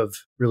group of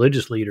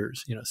religious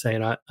leaders,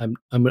 saying, I'm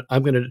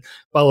going to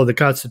follow the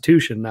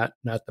Constitution, not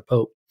the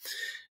Pope.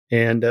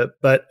 And,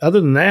 but other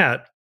than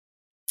that,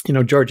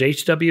 George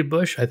H.W.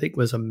 Bush, I think,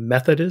 was a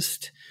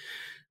Methodist.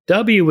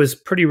 W was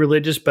pretty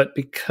religious, but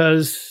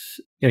because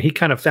he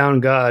kind of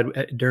found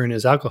God during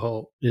his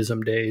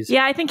alcoholism days.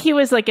 Yeah, I think he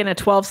was like in a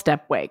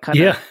 12-step way, kind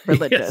of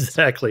religious. Yeah,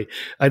 exactly.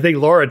 I think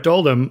Laura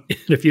told him,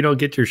 if you don't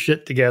get your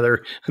shit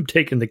together, I'm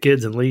taking the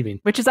kids and leaving.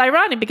 Which is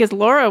ironic because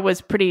Laura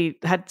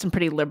had some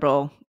pretty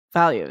liberal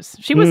values.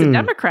 She was a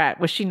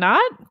Democrat, was she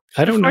not?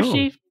 I don't know.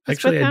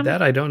 Actually,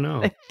 that I don't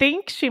know. I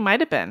think she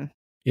might have been.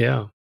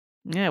 Yeah.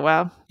 Yeah,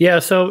 well. Yeah,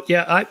 so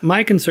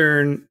my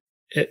concern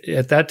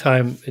at that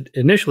time, it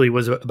initially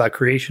was about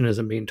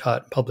creationism being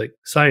taught in public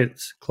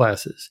science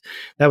classes.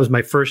 That was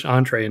my first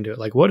entree into it.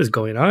 Like, what is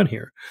going on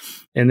here?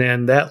 And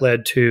then that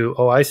led to,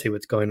 I see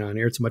what's going on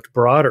here. It's a much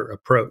broader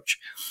approach,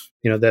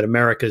 that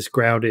America is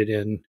grounded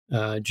in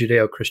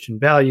Judeo-Christian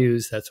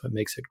values. That's what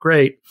makes it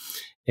great.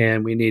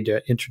 And we need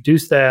to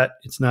introduce that.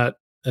 It's not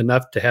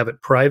enough to have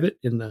it private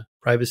in the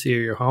privacy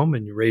of your home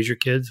and you raise your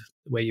kids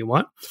the way you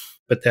want,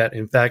 but that,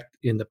 in fact,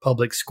 in the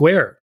public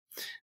square,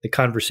 the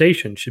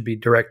conversation should be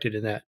directed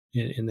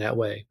in that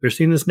way. We're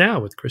seeing this now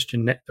with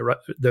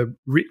the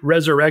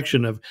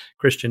resurrection of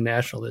Christian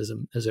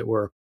nationalism, as it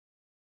were,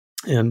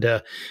 and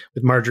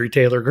with Marjorie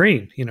Taylor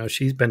Greene.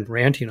 She's been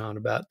ranting on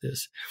about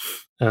this.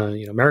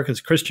 America's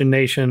a Christian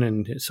nation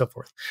and so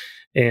forth.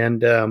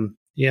 And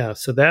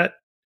so that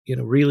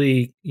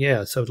really,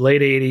 so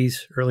late 80s,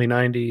 early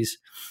 90s,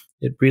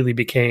 it really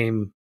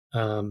became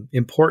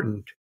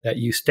important that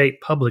you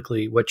state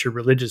publicly what your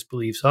religious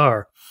beliefs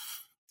are.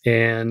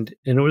 And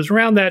it was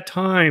around that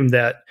time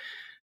that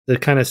the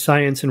kind of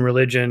science and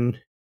religion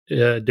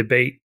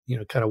debate,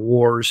 kind of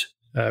wars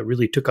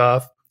really took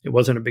off. It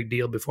wasn't a big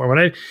deal before.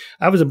 When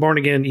I was a born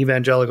again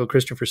evangelical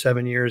Christian for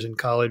 7 years in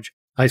college,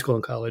 high school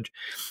and college.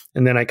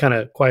 And then I kind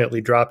of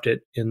quietly dropped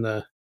it in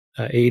the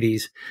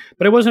 80s.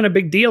 But it wasn't a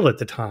big deal at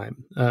the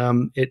time.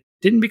 It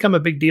didn't become a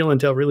big deal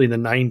until really the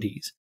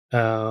 90s.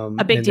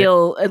 A big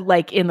deal,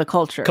 like in the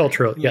culture.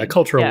 Cultural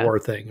war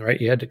thing, right?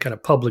 You had to kind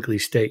of publicly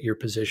state your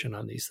position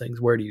on these things.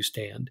 Where do you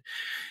stand?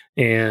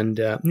 And,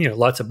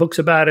 lots of books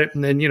about it.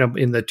 And then,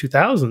 in the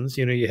 2000s,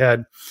 you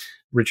had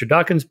Richard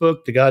Dawkins'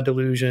 book, The God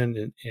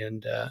Delusion,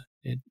 and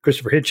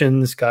Christopher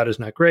Hitchens' God is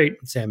Not Great,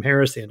 and Sam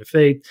Harris, The End of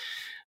Faith,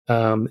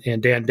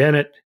 and Dan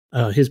Dennett,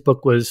 his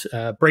book was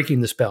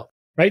Breaking the Spell.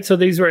 Right. So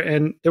these were,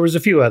 and there was a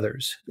few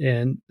others,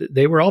 and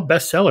they were all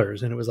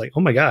bestsellers. And it was like,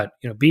 oh my God,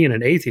 being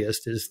an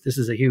atheist this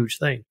is a huge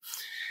thing.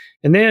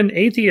 And then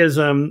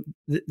atheism,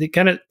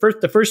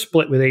 the first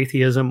split with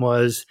atheism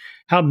was,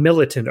 how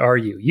militant are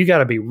you? You got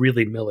to be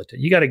really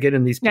militant. You got to get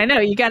in these. I know,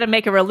 you got to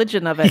make a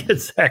religion of it.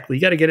 Exactly.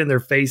 You got to get in their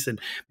face and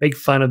make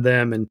fun of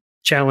them and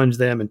challenge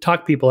them and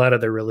talk people out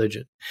of their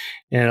religion.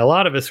 And a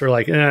lot of us were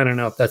like, I don't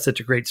know if that's such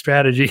a great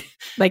strategy.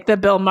 Like the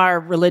Bill Maher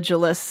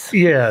Religulous.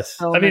 Yes.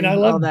 I mean, I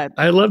love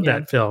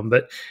that film,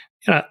 but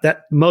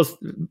that most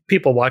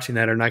people watching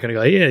that are not going to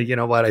go, yeah, you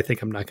know what? I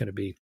think I'm not going to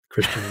be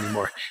Christian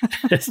anymore.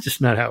 It's just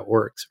not how it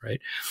works.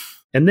 Right.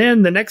 And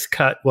then the next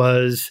cut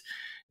was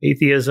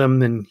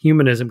atheism and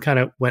humanism kind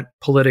of went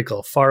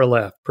political, far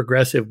left,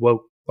 progressive,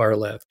 woke, far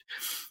left.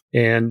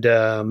 And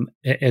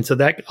so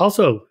that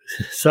also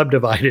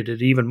subdivided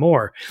it even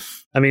more.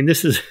 I mean,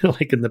 this is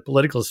like in the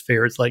political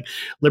sphere, it's like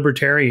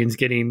libertarians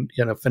getting,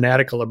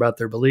 fanatical about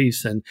their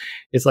beliefs. And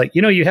it's like,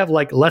 you have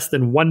like less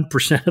than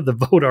 1% of the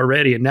vote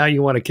already. And now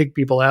you want to kick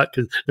people out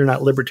because they're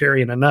not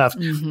libertarian enough.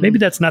 Mm-hmm. Maybe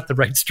that's not the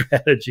right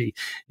strategy.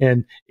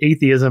 And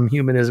atheism,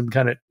 humanism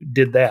kind of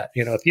did that.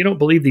 If you don't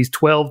believe these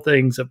 12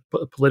 things of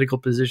political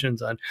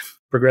positions on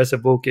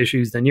progressive woke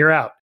issues, then you're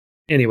out.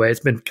 Anyway, it's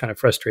been kind of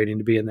frustrating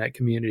to be in that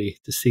community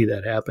to see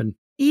that happen.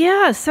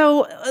 Yeah.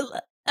 So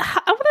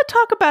I want to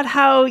talk about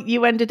how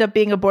you ended up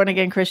being a born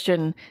again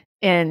Christian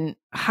in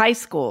high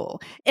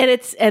school and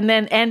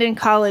in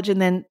college,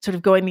 and then sort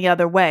of going the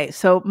other way.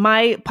 So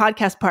my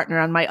podcast partner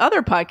on my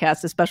other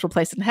podcast, A Special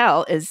Place in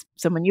Hell, is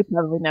someone you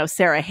probably know,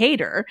 Sarah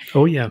Hayter.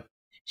 Oh, yeah.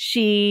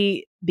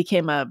 She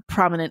became a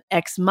prominent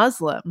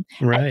ex-Muslim.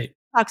 Right.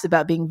 Talks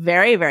about being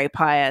very, very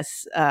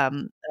pious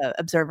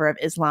observer of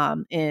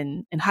Islam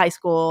in high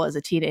school as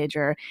a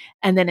teenager,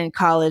 and then in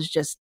college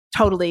just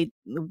totally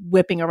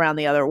whipping around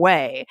the other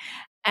way.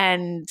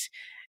 And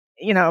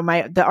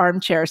the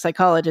armchair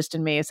psychologist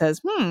in me says,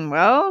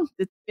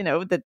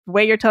 the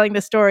way you're telling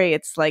the story,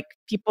 it's like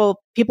people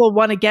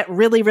want to get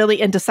really,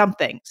 really into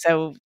something.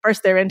 So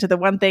first they're into the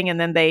one thing, and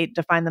then they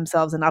define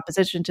themselves in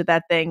opposition to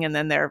that thing, and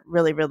then they're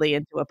really, really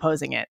into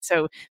opposing it.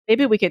 So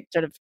maybe we could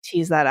sort of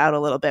tease that out a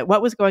little bit.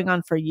 What was going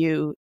on for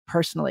you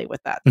personally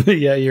with that?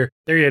 Yeah, you're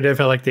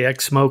definitely like the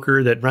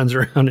ex-smoker that runs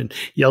around and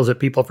yells at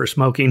people for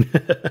smoking.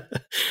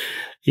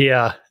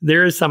 Yeah,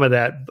 there is some of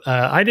that.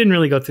 I didn't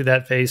really go through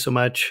that phase so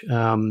much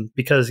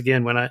because,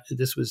 again,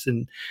 this was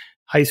in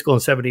high school in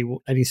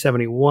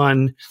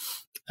 1971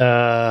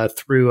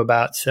 through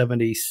about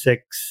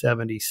 76,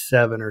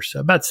 77 or so.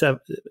 About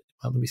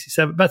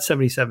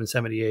 77,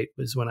 78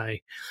 was when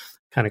I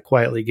kind of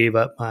quietly gave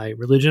up my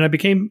religion. I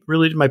became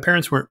religious. My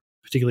parents weren't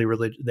particularly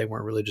religious. They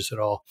weren't religious at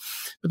all,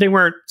 but they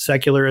weren't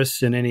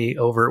secularists in any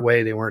overt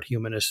way. They weren't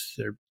humanists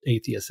or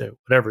atheists or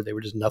whatever. They were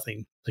just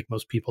nothing like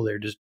most people. They're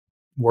just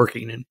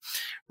working and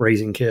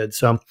raising kids.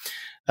 So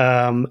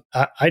I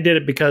did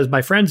it because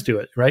my friends do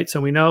it, right? So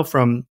we know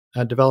from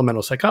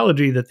developmental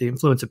psychology that the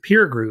influence of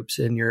peer groups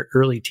in your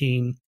early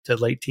teen to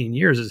late teen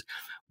years is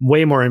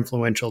way more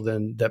influential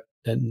than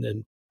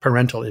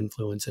parental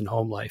influence in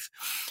home life.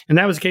 And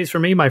that was the case for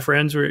me. My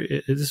friends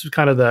this was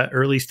kind of the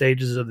early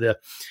stages of the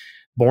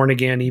born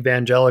again,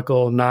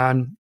 evangelical,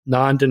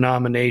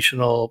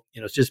 non-denominational,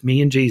 it's just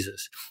me and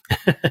Jesus.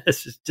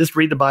 just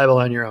read the Bible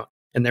on your own.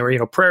 And there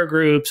were, prayer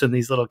groups and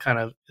these little kind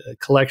of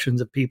collections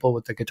of people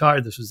with the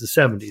guitar. This was the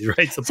 70s,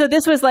 right? So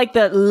this was like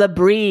the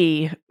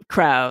Labrie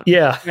crowd.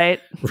 Yeah. Right?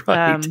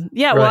 Right.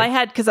 Yeah. Well, I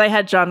had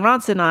John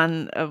Ronson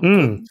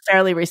on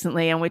fairly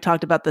recently, and we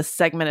talked about the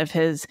segment of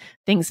his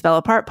Things Fell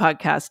Apart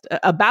podcast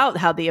about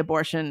how the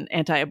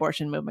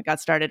anti-abortion movement got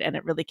started. And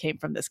it really came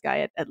from this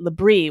guy at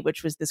Labrie,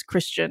 which was this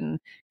Christian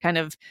kind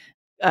of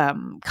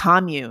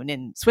commune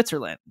in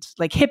Switzerland,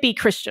 like hippie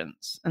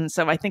Christians. And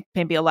so I think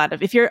maybe a lot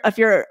of, if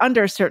you're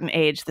under a certain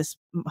age, this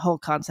whole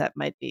concept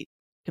might be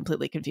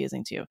completely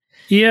confusing to you.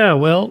 Yeah,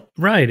 well,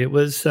 right. It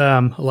was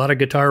a lot of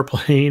guitar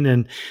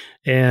playing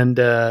and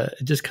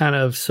just kind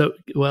of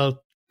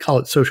call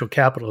it social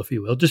capital, if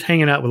you will, just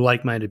hanging out with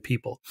like-minded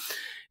people.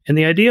 And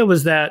the idea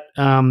was that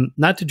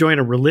not to join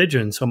a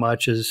religion so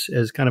much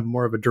as kind of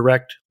more of a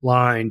direct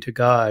line to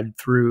God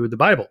through the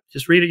Bible.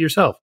 Just read it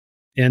yourself.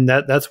 And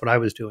that's what I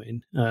was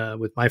doing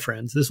with my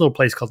friends. This little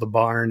place called The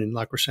Barn in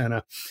La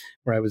Crescenta,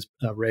 where I was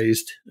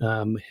raised,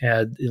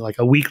 had like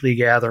a weekly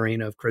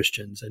gathering of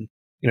Christians. And,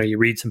 you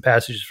read some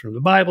passages from the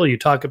Bible, you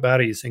talk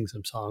about it, you sing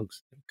some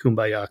songs,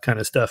 kumbaya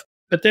kind of stuff.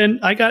 But then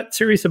I got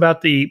serious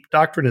about the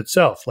doctrine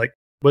itself. Like,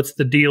 what's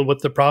the deal with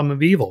the problem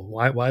of evil?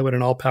 Why would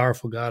an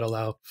all-powerful God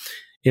allow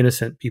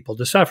innocent people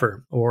to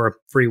suffer, or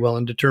free will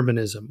and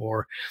determinism,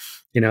 or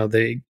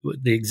the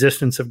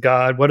existence of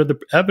God. What are the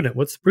evidence?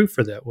 What's the proof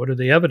for that? What are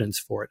the evidence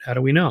for it? How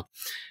do we know?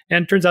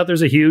 And it turns out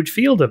there's a huge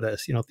field of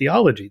this,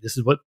 theology. This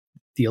is what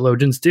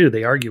theologians do.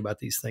 They argue about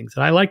these things.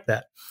 And I like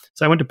that.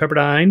 So I went to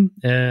Pepperdine,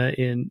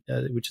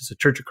 which is a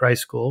Church of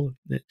Christ school.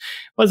 It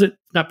wasn't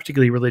not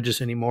particularly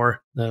religious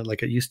anymore,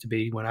 like it used to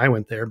be when I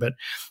went there. But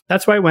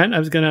that's why I went.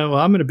 I'm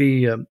going to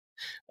be a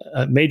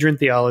major in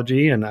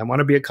theology, and I want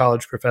to be a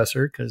college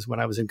professor, because when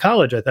I was in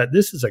college, I thought,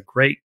 this is a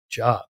great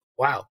job.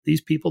 Wow, these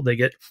people, they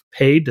get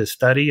paid to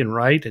study and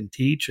write and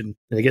teach, and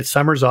they get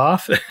summers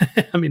off.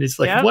 I mean, it's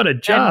like, what a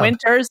job. And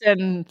winters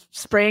and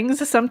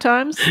springs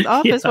sometimes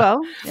off as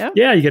well.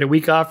 Yeah, you get a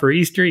week off for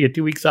Easter, you get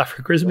 2 weeks off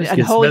for Christmas.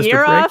 A whole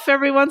year off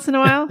every once in a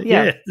while.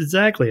 Yeah,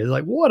 exactly. It's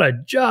like, what a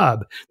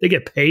job. They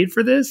get paid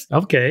for this?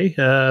 Okay,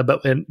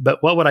 but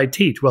what would I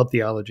teach? Well,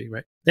 theology,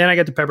 right? Then I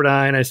got to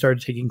Pepperdine, I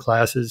started taking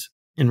classes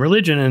in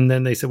religion, and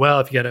then they said, well,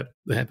 if you got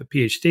to have a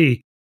PhD,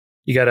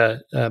 you got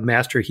to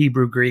master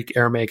Hebrew, Greek,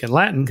 Aramaic, and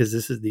Latin, because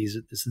this is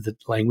the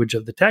language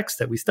of the text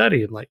that we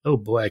study. I'm like, oh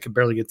boy, I can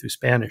barely get through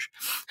Spanish.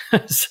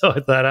 So I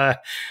thought, I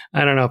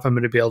don't know if I'm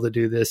going to be able to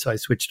do this. So I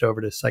switched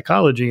over to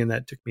psychology, and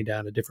that took me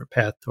down a different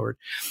path toward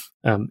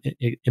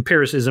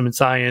empiricism and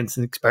science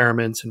and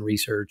experiments and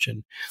research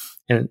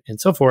and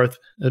so forth.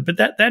 But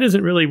that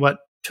isn't really what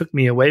took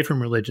me away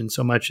from religion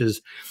so much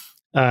as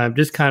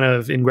just kind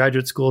of in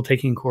graduate school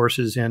taking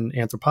courses in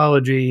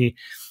anthropology,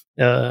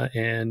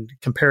 and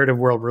comparative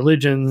world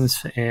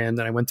religions. And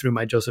then I went through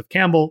my Joseph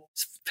Campbell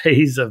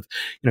phase of,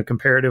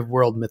 comparative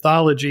world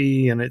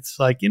mythology. And it's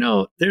like,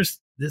 it's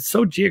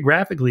so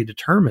geographically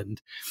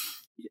determined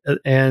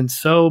and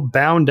so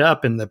bound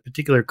up in the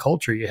particular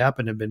culture you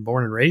happen to have been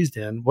born and raised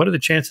in. What are the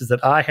chances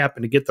that I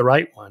happen to get the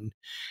right one?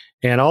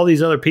 And all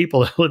these other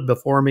people that lived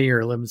before me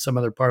or live in some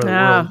other part of the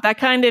world. That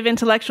kind of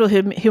intellectual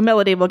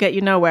humility will get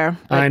you nowhere.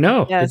 I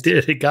know. Yes. It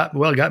did. It got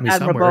me Admirable.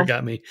 somewhere. It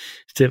got me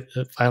to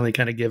finally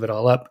kind of give it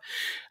all up.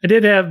 I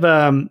did have,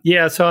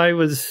 so I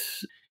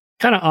was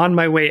kind of on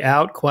my way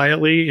out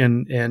quietly.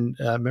 And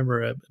I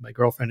remember my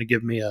girlfriend had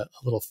given me a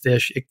little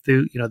fish,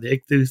 ichthu,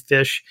 the ichthu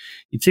fish.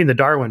 You've seen the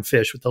Darwin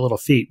fish with the little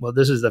feet. Well,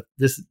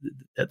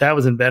 that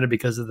was invented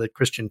because of the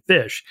Christian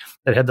fish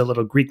that had the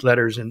little Greek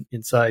letters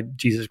inside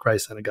Jesus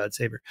Christ, Son of God,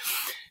 Savior.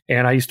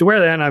 And I used to wear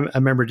that. And I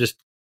remember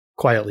just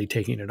quietly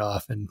taking it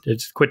off and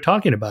just quit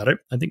talking about it.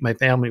 I think my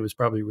family was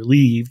probably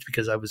relieved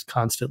because I was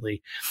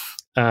constantly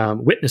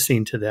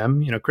witnessing to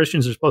them.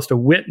 Christians are supposed to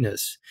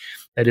witness.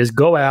 That is,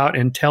 go out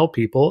and tell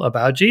people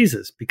about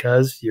Jesus,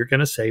 because you're going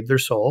to save their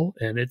soul,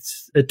 and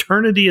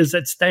eternity is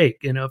at stake.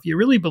 If you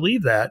really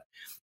believe that,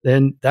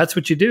 then that's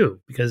what you do,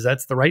 because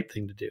that's the right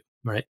thing to do,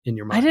 right? In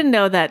your mind. I didn't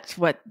know that's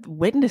what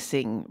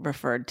witnessing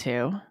referred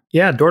to.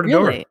 Yeah, door to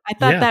door. I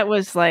thought that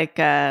was like,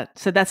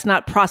 so that's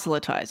not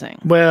proselytizing.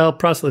 Well,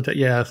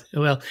 yeah.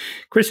 Well,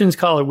 Christians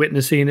call it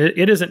witnessing.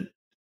 It isn't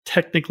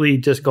technically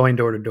just going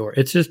door to door.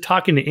 It's just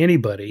talking to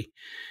anybody,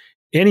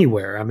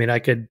 anywhere. I mean, I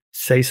could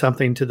say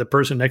something to the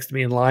person next to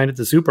me in line at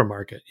the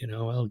supermarket,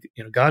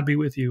 God be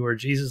with you, or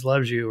Jesus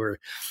loves you, or,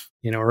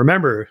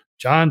 remember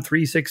John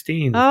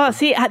 3:16. Oh,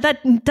 see,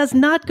 that does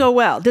not go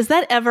well. Does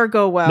that ever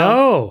go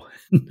well?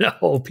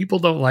 No, people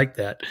don't like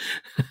that.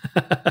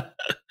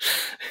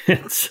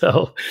 And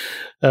so,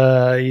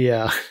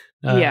 yeah.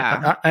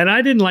 And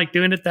I didn't like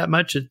doing it that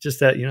much. It's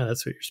just that,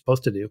 that's what you're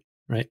supposed to do.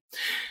 Right.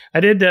 I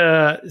did.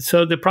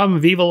 So the problem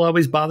of evil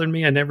always bothered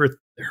me. I never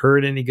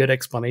heard any good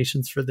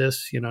explanations for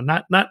this,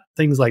 not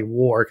things like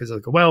war, because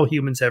like, well,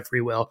 humans have free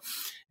will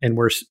and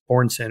we're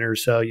born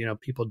sinners. So,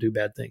 people do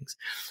bad things.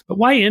 But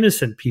why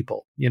innocent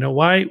people?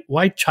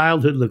 Why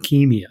childhood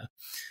leukemia?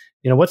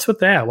 What's with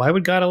that? Why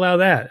would God allow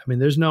that? I mean,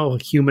 there's no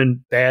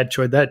human bad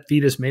choice. That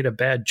fetus made a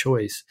bad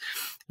choice,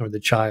 or the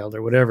child,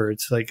 or whatever.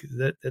 It's like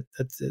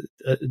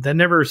that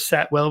never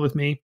sat well with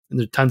me. And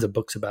there's tons of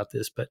books about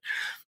this, but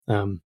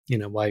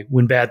why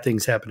when bad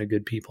things happen to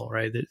good people,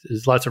 right?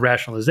 There's lots of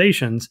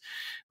rationalizations,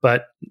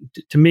 but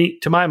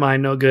to my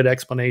mind, no good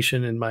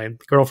explanation. And my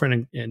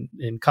girlfriend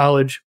in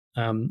college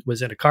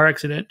was in a car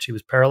accident. She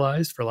was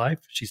paralyzed for life.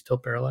 She's still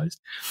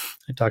paralyzed.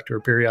 I talk to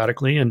her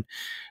periodically, and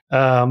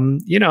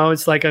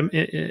it's like I'm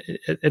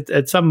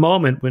at some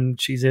moment when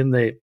she's in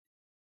the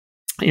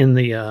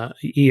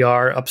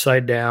ER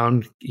upside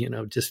down,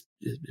 just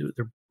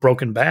they're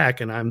broken back,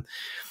 and I'm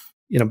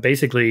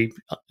basically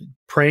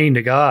praying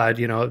to God,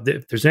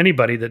 if there's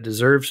anybody that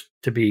deserves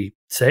to be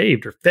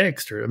saved or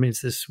fixed, or,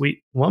 it's this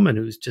sweet woman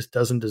who just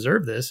doesn't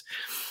deserve this,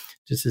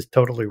 just this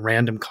totally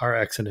random car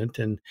accident.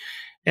 And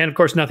of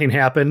course, nothing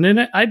happened.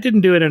 And I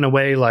didn't do it in a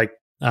way like,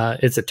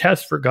 it's a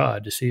test for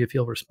God to see if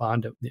he'll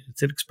respond to it.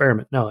 It's an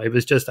experiment. No, it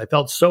was just, I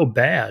felt so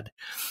bad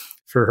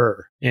for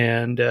her.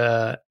 And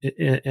I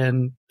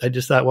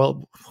just thought,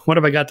 well, what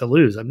have I got to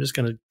lose? I'm just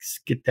going to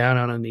get down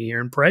on a knee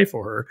here and pray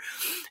for her.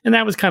 And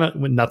that was kind of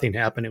when nothing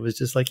happened. It was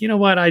just like,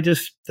 what? I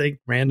just think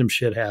random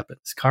shit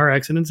happens. Car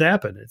accidents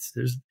happen.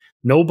 There's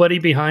nobody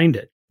behind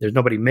it. There's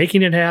nobody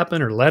making it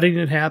happen or letting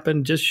it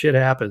happen. Just shit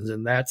happens.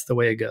 And that's the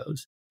way it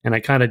goes. And I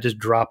kind of just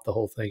dropped the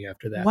whole thing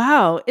after that.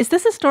 Wow. Is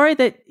this a story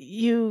that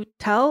you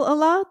tell a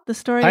lot? The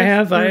story I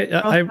have. your I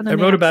girlfriend and the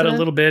wrote about it a accident?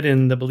 little bit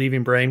in The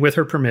Believing Brain with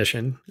her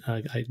permission.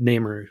 I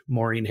name her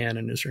Maureen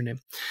Hannon is her name.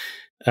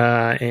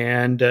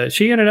 And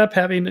she ended up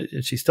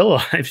she's still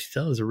alive. She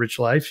still has a rich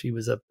life. She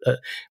was a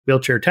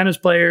wheelchair tennis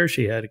player.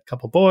 She had a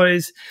couple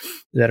boys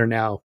that are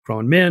now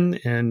grown men.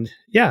 And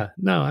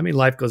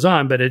life goes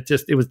on, but it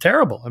was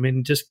terrible. I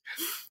mean, just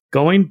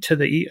going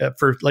to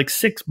for like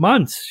 6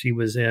 months, she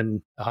was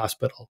in a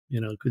hospital,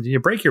 because you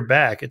break your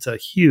back. It's a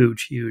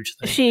huge, huge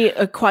thing. Is she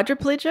a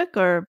quadriplegic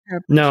or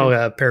paraplegic?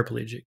 No,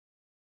 paraplegic.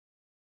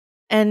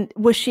 And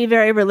was she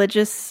very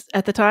religious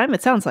at the time?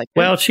 It sounds like it.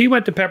 Well, she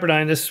went to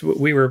Pepperdine.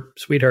 We were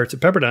sweethearts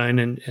at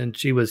Pepperdine, and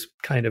she was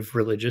kind of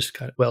religious.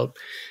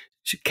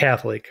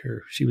 Catholic.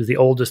 She was the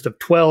oldest of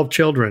 12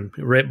 children,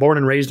 born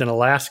and raised in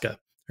Alaska.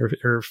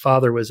 Her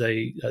father was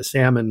a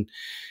salmon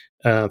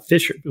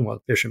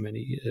fisherman,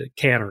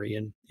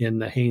 cannery in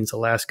the Haines,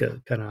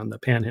 Alaska, kind of on the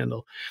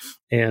panhandle.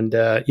 And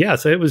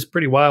so it was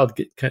pretty wild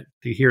to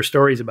hear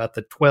stories about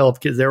the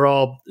 12 kids. They're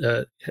all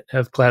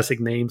have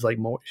classic names, like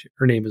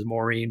her name is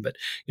Maureen, but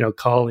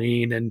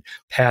Colleen and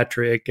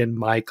Patrick and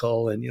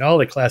Michael and all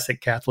the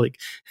classic Catholic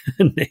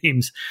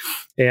names.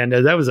 And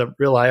that was a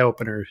real eye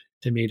opener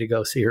to me to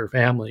go see her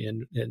family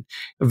and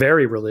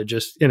very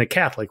religious in a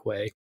Catholic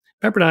way.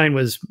 Pepperdine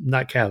was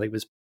not Catholic; it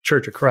was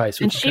Church of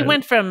Christ. And she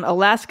went from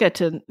Alaska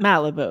to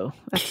Malibu.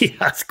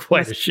 That's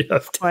quite a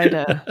shift. Quite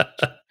a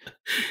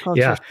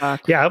culture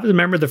shock. Yeah, I was a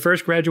member of the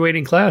first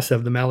graduating class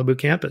of the Malibu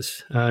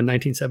campus,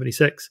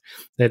 1976.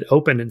 It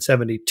opened in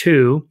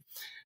 72.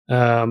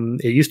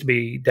 It used to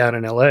be down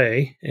in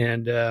LA.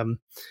 And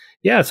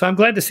so I'm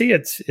glad to see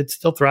it's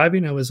still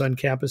thriving. I was on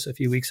campus a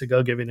few weeks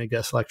ago giving a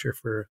guest lecture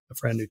for a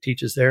friend who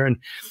teaches there.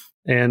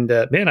 And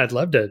man, I'd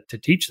love to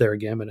teach there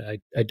again, but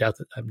I doubt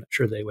that. I'm not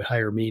sure they would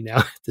hire me now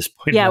at this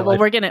point. Yeah, well,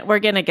 we're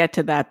gonna get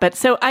to that. But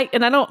so I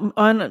don't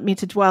want me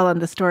to dwell on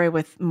the story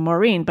with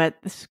Maureen, but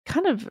it's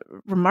kind of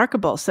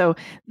remarkable. So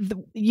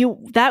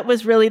that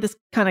was really this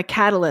kind of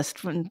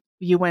catalyst when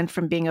you went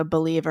from being a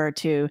believer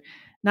to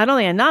not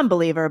only a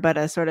non-believer, but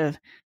a sort of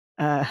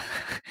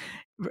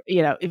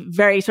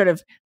very sort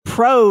of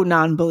pro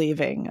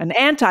non-believing, an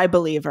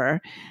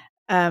anti-believer.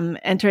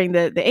 Entering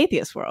the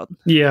atheist world.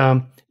 Yeah,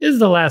 this is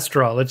the last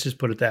straw. Let's just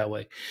put it that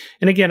way.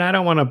 And again, I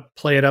don't want to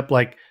play it up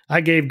like I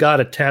gave God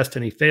a test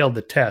and he failed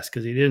the test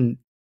because he didn't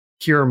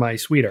cure my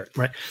sweetheart,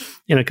 right?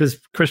 Because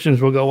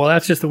Christians will go, well,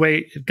 that's just the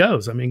way it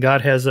goes. I mean,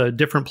 God has a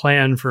different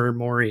plan for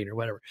Maureen or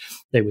whatever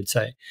they would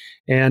say.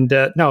 And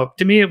no,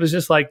 to me, it was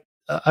just like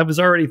I was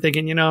already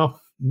thinking,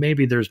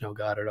 maybe there's no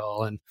God at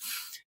all.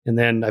 And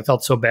then I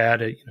felt so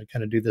bad, I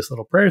kind of do this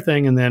little prayer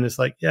thing. And then it's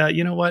like, yeah,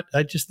 you know what?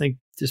 I just think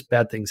just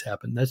bad things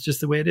happen. That's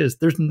just the way it is.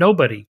 There's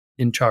nobody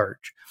in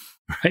charge,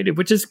 right?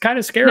 Which is kind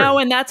of scary. No,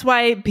 and that's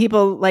why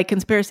people like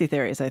conspiracy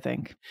theories, I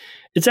think.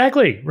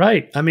 Exactly,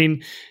 right. I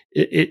mean,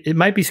 it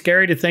might be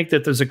scary to think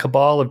that there's a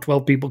cabal of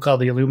 12 people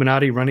called the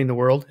Illuminati running the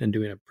world and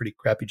doing a pretty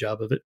crappy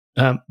job of it.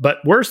 But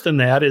worse than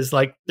that is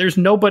like, there's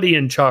nobody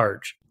in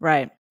charge.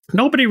 Right.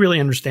 Nobody really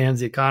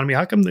understands the economy.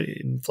 How come the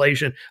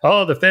inflation?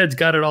 Oh, the Fed's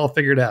got it all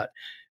figured out.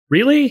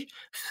 Really?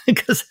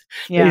 Because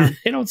they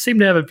don't seem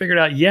to have it figured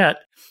out yet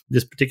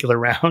this particular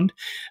round.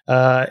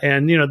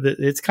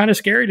 It's kind of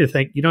scary to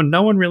think,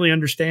 no one really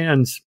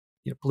understands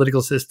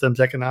political systems,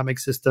 economic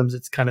systems.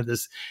 It's kind of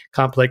this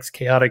complex,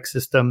 chaotic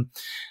system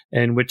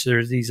in which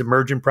there's these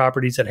emergent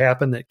properties that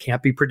happen that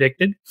can't be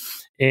predicted.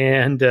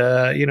 And,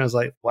 it's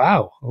like,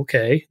 wow,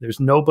 okay,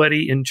 there's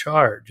nobody in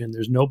charge and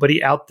there's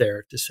nobody out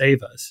there to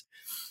save us.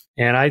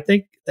 And I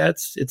think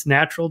it's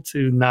natural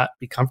to not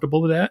be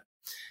comfortable with that.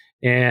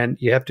 And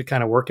you have to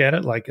kind of work at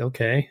it like,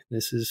 okay,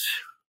 this is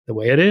the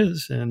way it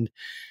is. And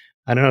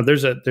I don't know,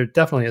 there's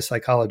definitely a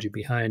psychology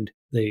behind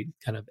the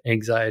kind of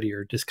anxiety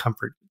or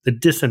discomfort, the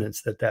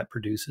dissonance that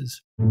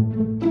produces.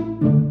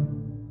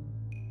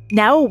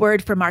 Now a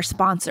word from our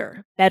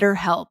sponsor,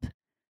 BetterHelp.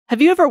 Have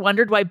you ever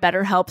wondered why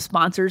BetterHelp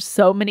sponsors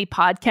so many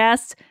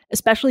podcasts,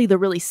 especially the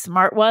really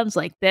smart ones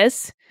like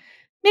this?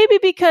 Maybe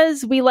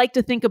because we like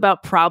to think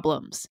about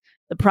problems,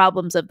 the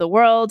problems of the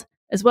world,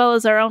 as well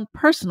as our own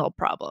personal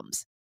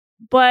problems.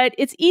 But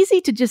it's easy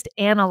to just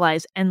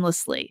analyze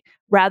endlessly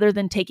rather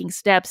than taking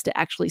steps to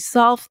actually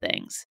solve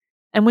things.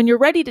 And when you're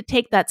ready to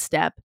take that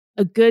step,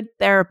 a good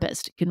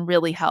therapist can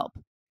really help.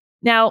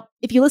 Now,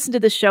 if you listen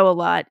to this show a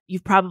lot,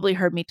 you've probably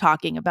heard me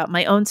talking about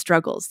my own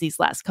struggles these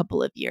last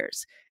couple of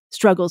years.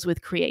 Struggles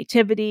with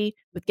creativity,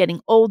 with getting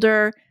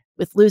older,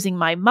 with losing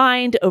my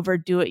mind over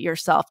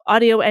do-it-yourself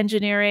audio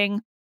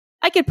engineering.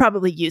 I could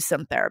probably use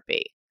some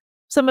therapy.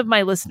 Some of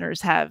my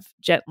listeners have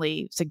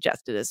gently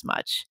suggested as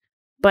much.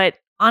 But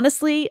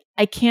honestly,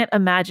 I can't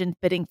imagine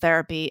fitting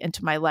therapy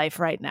into my life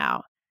right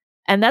now.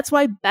 And that's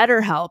why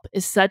BetterHelp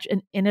is such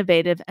an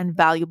innovative and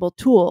valuable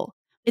tool.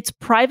 It's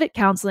private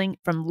counseling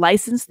from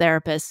licensed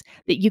therapists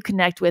that you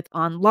connect with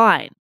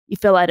online. You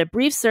fill out a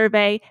brief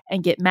survey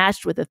and get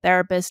matched with a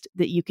therapist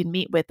that you can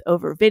meet with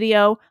over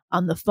video,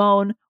 on the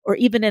phone, or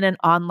even in an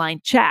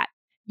online chat.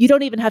 You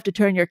don't even have to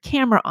turn your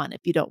camera on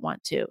if you don't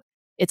want to.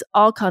 It's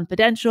all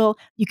confidential.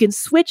 You can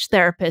switch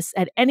therapists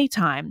at any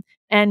time.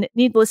 And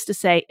needless to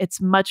say, it's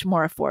much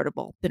more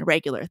affordable than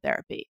regular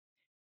therapy.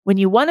 When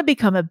you want to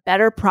become a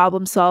better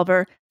problem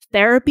solver,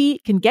 therapy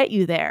can get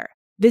you there.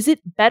 Visit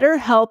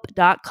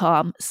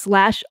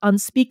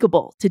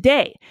betterhelp.com/unspeakable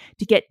today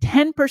to get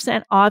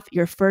 10% off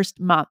your first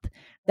month.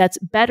 That's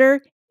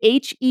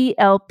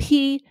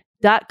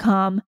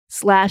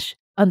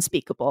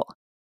betterhelp.com/unspeakable.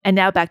 And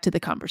now back to the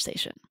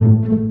conversation.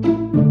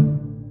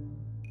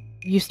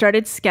 You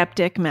started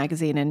Skeptic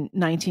magazine in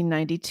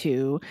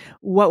 1992.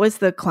 What was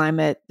the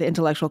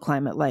intellectual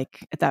climate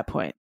like at that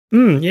point?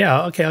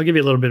 Yeah. Okay. I'll give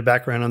you a little bit of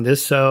background on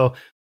this. So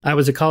I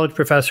was a college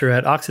professor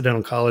at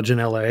Occidental College in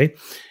LA,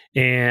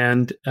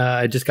 and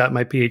I just got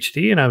my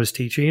PhD and I was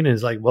teaching, and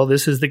it's like, well,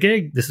 this is the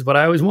gig. This is what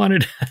I always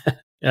wanted,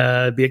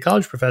 be a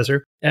college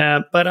professor.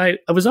 But I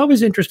was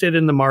always interested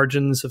in the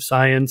margins of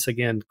science.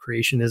 Again,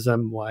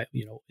 creationism,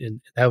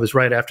 that was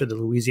right after the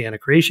Louisiana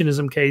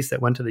creationism case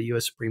that went to the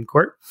U.S. Supreme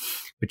Court,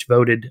 which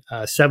voted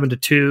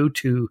 7-2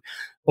 to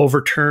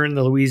overturn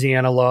the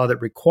Louisiana law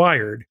that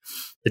required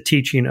the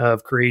teaching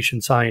of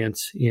creation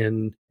science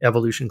in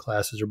evolution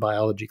classes or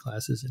biology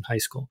classes in high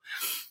school.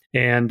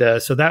 And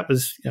so that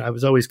was, I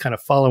was always kind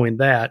of following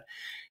that.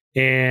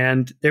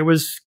 And there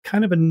was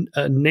kind of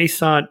a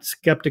nascent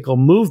skeptical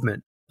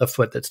movement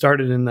afoot that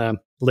started in the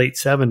late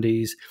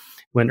 70s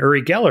when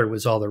Uri Geller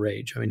was all the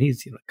rage. I mean,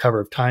 he's cover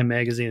of Time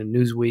magazine and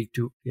Newsweek,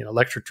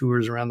 lecture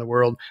tours around the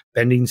world,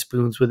 bending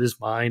spoons with his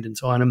mind and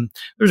so on. And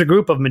there's a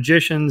group of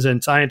magicians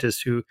and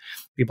scientists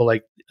people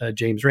like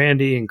James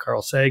Randi and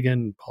Carl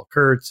Sagan, Paul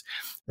Kurtz,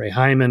 Ray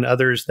Hyman,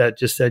 others that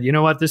just said, you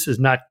know what, this is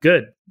not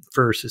good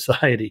for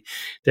society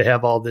to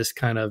have all this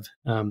kind of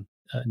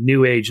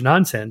new age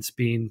nonsense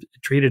being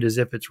treated as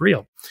if it's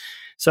real.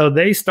 So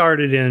they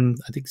started in,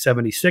 I think,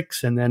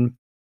 76. And then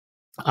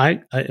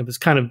I was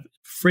kind of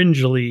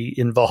fringely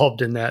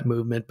involved in that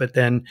movement. But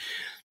then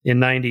in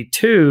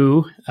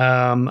 92,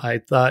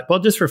 I thought, well,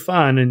 just for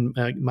fun in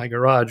my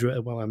garage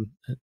while I'm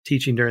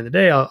teaching during the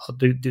day, I'll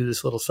do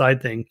this little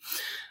side thing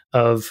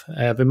of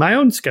having my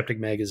own Skeptic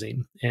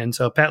magazine. And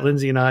so Pat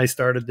Lindsay and I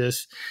started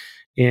this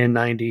in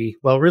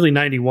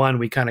 91.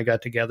 We kind of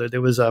got together.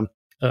 There was a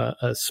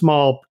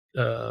small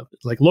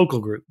local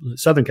group,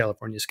 Southern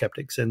California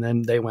Skeptics, and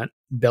then they went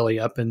belly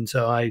up. And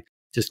so I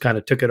just kind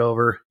of took it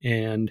over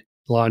and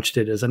launched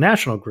it as a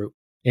national group.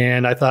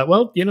 And I thought,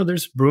 well,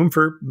 there's room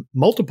for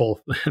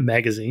multiple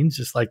magazines,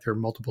 just like there are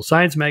multiple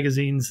science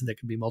magazines. There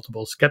can be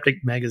multiple skeptic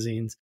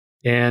magazines.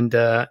 And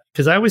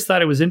because I always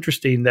thought it was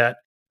interesting that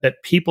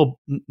people,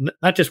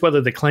 not just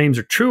whether the claims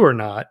are true or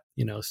not,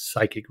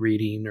 psychic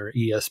reading or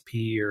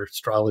ESP or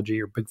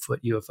astrology or Bigfoot,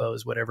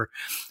 UFOs, whatever,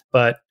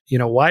 but,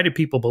 why do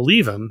people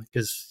believe them?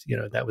 Because,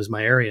 that was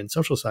my area in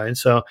social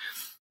science. So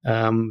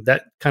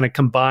that kind of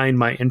combined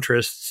my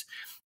interests.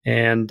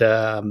 And,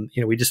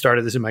 we just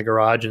started this in my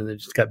garage, and it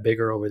just got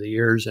bigger over the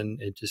years. And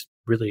it just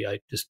really, I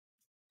just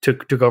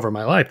took over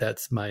my life.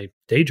 That's my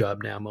day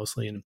job now,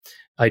 mostly. And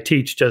I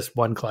teach just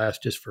one class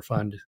just for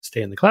fun to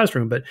stay in the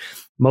classroom. But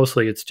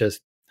mostly it's just,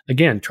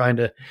 again, trying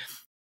to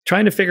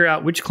figure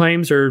out which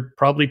claims are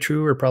probably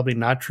true or probably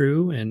not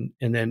true.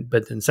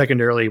 But then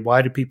secondarily,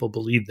 why do people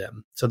believe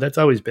them? So that's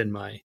always been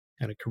my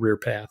kind of career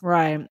path.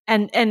 Right.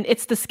 And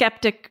it's the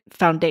Skeptic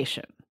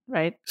Foundation,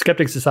 right?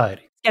 Skeptic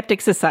Society.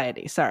 Skeptic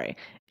Society, sorry.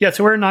 Yeah,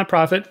 so we're a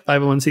nonprofit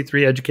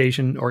 501c3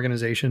 education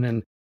organization,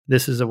 and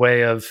this is a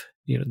way of,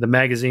 the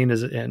magazine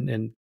is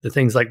and the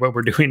things like what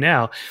we're doing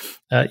now,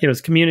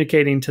 is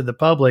communicating to the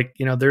public.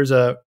 There's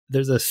a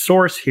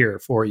source here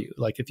for you.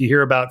 Like if you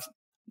hear about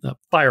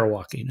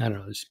firewalking, I don't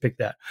know, just pick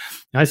that.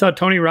 I saw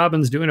Tony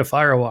Robbins doing a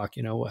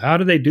firewalk. How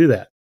do they do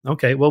that?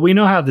 Okay, well, we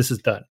know how this is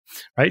done,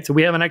 right? So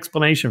we have an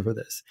explanation for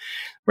this.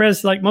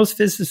 Whereas, like most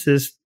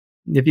physicists,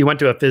 if you went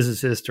to a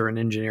physicist or an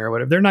engineer or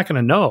whatever, they're not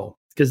going to know.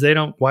 Because they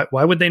don't. Why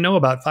would they know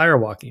about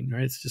firewalking?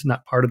 Right? It's just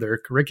not part of their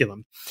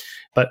curriculum.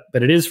 But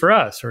it is for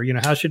us. Or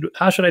how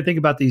should I think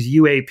about these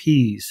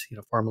UAPs?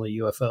 Formerly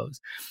UFOs.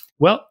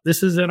 Well,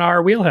 this is in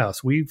our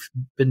wheelhouse. We've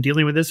been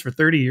dealing with this for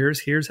 30 years.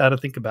 Here's how to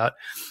think about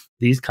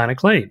these kind of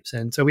claims.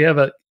 And so we have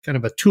a kind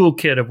of a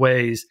toolkit of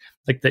ways,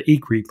 like the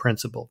ECRI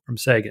principle from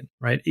Sagan.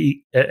 Right?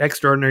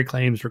 Extraordinary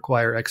claims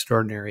require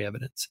extraordinary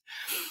evidence.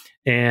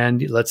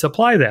 And let's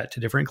apply that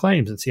to different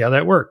claims and see how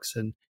that works.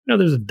 And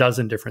there's a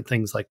dozen different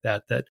things like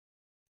that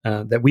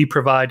we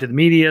provide to the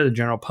media, the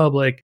general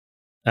public,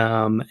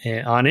 on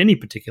any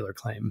particular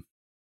claim.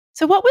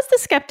 So what was the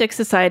Skeptic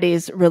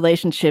Society's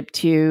relationship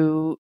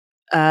to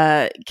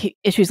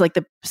issues like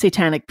the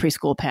satanic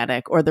preschool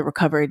panic or the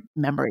recovered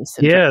memory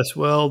syndrome? Yes,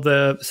 well,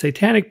 the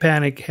satanic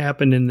panic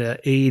happened in the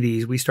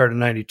 80s. We started in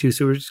 92,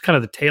 so we're just kind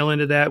of the tail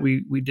end of that.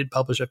 We did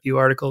publish a few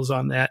articles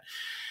on that.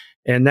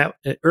 And that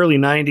early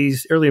and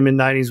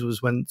mid-90s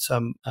was when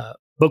some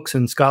books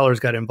and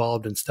scholars got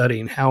involved in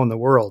studying how in the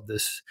world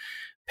this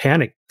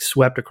panic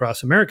swept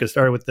across America. It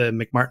started with the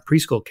McMartin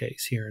preschool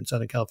case here in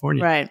Southern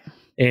California. Right.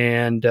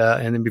 And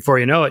then before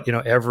you know it,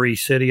 every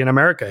city in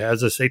America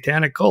has a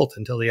satanic cult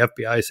until the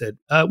FBI said,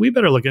 we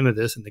better look into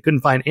this. And they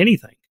couldn't find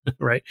anything,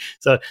 right?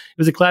 So it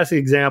was a classic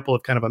example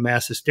of kind of a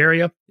mass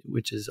hysteria,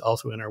 which is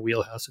also in our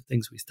wheelhouse of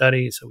things we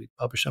study. So we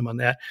published some on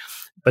that.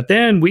 But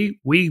then we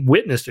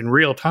witnessed in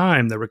real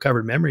time the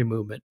recovered memory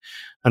movement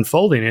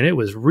unfolding. And it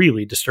was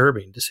really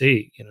disturbing to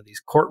see,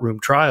 these courtroom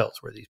trials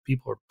where these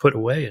people are put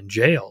away in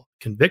jail,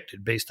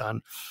 convicted based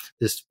on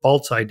this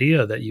false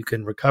idea that you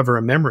can recover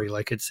a memory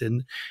like it's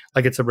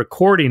a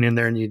recording in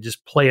there and you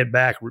just play it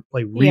back,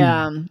 play read.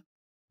 Yeah.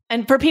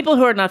 And for people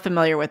who are not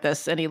familiar with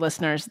this, any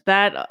listeners,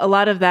 that a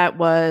lot of that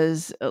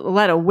was a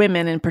lot of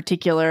women in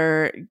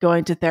particular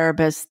going to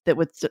therapists that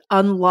would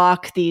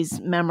unlock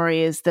these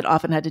memories that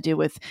often had to do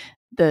with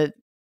the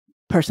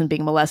person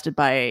being molested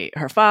by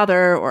her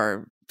father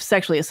or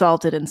sexually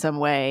assaulted in some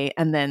way.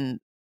 And then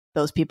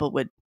those people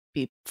would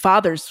be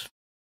fathers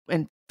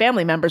and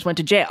family members went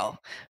to jail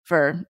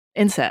for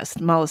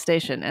incest,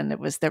 molestation. And there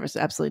was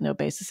absolutely no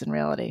basis in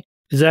reality.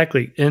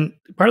 Exactly. And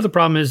part of the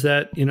problem is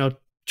that,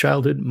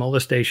 childhood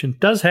molestation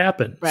does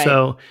happen. Right.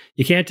 So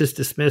you can't just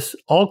dismiss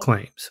all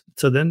claims.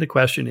 So then the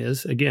question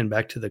is, again,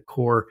 back to the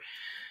core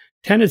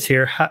tenets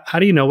here, how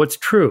do you know what's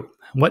true?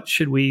 What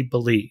should we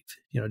believe?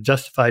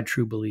 Justified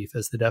true belief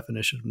as the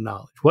definition of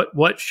knowledge.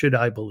 What should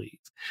I believe?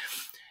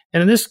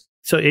 And in this,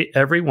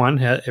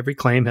 every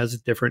claim has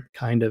a different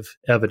kind of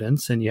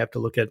evidence, and you have to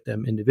look at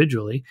them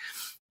individually.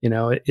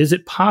 Is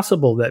it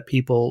possible that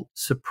people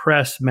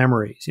suppress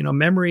memories?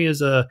 Memory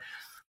is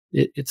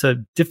it's a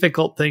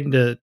difficult thing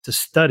to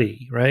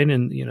study, right?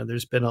 And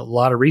there's been a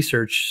lot of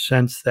research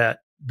since that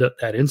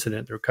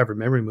incident, the recovered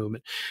memory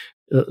movement,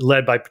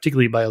 led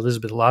particularly by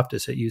Elizabeth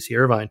Loftus at UC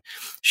Irvine,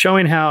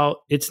 showing how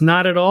it's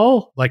not at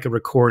all like a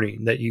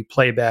recording that you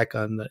play back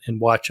and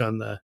watch on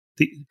the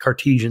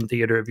Cartesian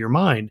theater of your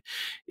mind.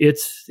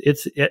 It's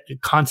a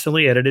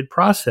constantly edited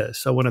process.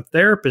 So when a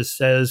therapist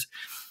says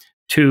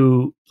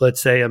to,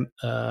 let's say,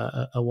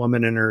 a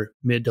woman in her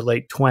mid to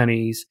late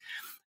 20s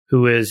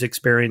who is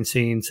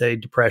experiencing, say,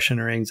 depression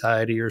or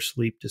anxiety or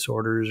sleep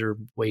disorders or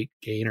weight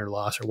gain or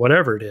loss or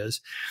whatever it is,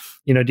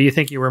 do you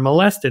think you were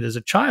molested as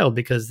a child?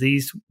 Because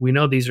we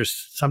know these are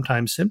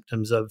sometimes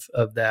symptoms of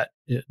that.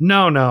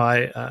 No,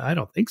 I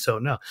don't think so.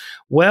 No.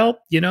 Well,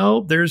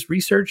 there's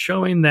research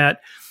showing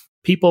that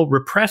people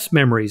repress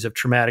memories of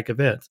traumatic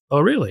events. Oh,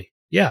 really?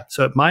 Yeah.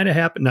 So it might have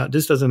happened. Now,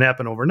 this doesn't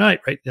happen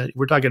overnight, right?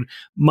 We're talking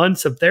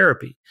months of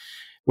therapy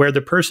where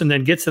the person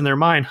then gets in their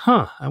mind,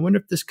 I wonder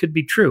if this could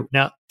be true.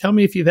 Now, tell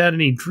me if you've had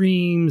any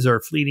dreams or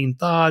fleeting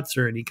thoughts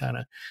or any kind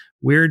of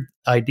weird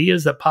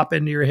ideas that pop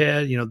into your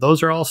head.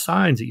 Those are all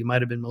signs that you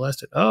might have been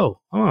molested. Oh,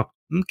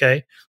 okay.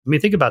 Let me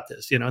think about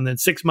this, and then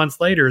 6 months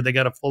later, they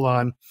got a full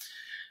on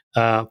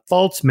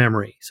false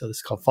memory. So this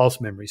is called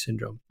false memory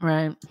syndrome.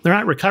 Right. They're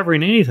not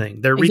recovering anything.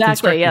 They're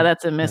reconstructing. Yeah,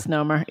 that's a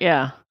misnomer.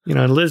 Yeah.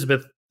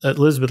 Elizabeth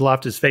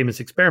Loftus' famous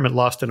experiment,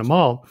 Lost in a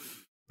Mall.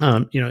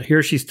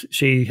 Here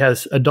she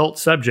has adult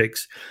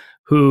subjects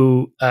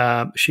who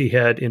she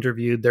had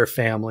interviewed their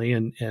family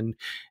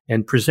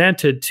and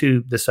presented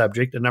to the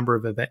subject a number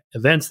of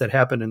events that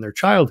happened in their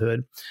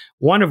childhood,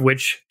 one of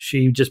which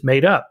she just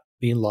made up,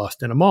 being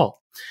lost in a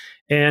mall.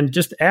 And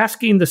just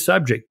asking the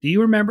subject, do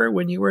you remember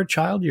when you were a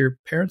child, your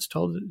parents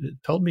told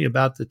me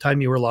about the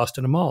time you were lost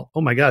in a mall?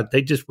 Oh my God,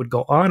 they just would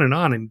go on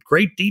in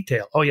great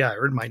detail. Oh yeah, I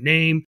heard my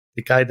name.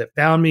 The guy that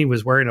found me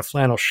was wearing a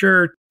flannel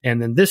shirt. And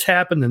then this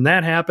happened and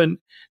that happened.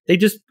 They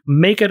just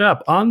make it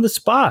up on the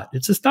spot.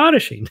 It's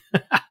astonishing,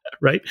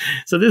 right?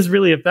 So this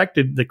really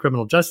affected the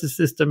criminal justice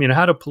system.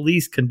 How do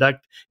police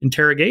conduct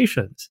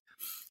interrogations?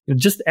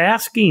 Just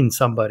asking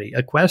somebody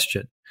a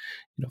question.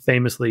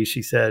 Famously,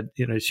 she said,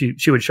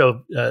 she would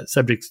show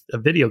subjects a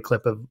video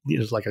clip of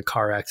like a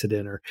car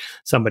accident or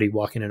somebody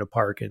walking in a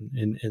park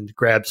and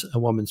grabs a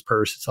woman's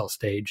purse. It's all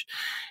staged.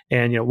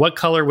 And, what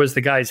color was the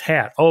guy's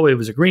hat? Oh, it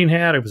was a green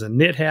hat. It was a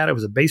knit hat. It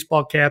was a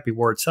baseball cap. He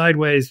wore it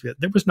sideways.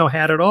 There was no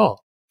hat at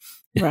all.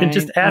 Right. And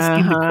just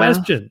asking the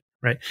question.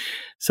 Right.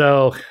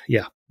 So,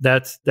 yeah,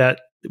 that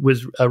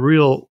was a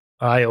real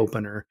eye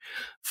opener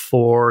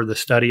for the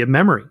study of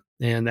memory.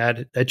 And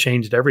that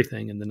changed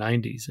everything in the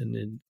 90s and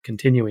then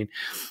continuing,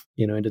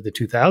 into the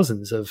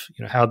 2000s of,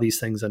 how these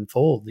things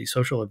unfold, these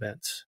social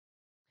events.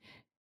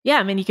 Yeah.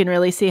 I mean, you can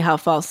really see how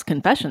false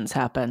confessions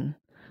happen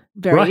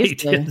very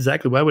easily. Right.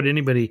 Exactly. Why would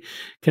anybody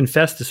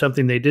confess to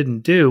something they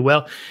didn't do?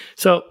 Well,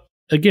 so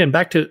again,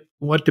 back to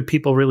what do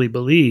people really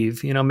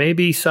believe?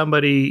 Maybe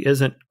somebody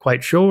isn't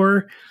quite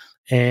sure.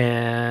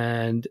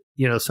 And,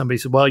 somebody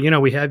said, well,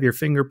 we have your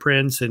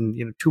fingerprints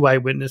and, 2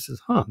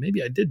 eyewitnesses.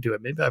 Maybe I did do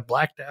it. Maybe I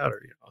blacked out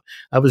or,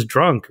 I was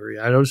drunk or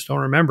I just don't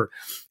remember.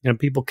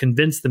 People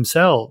convince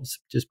themselves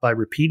just by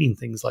repeating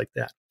things like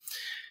that.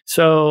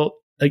 So,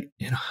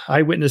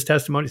 eyewitness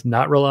testimony is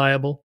not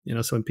reliable.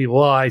 So when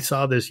people, I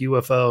saw this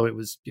UFO, it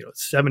was,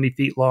 70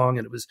 feet long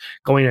and it was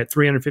going at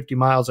 350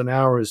 miles an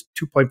hour, it was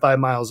 2.5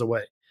 miles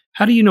away.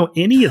 How do you know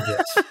any of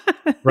this?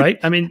 Right?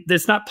 I mean,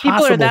 it's not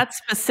possible. People are that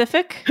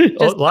specific?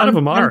 A lot of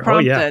them are. Oh,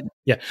 yeah.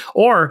 Yeah.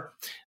 Or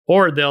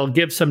they'll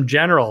give some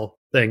general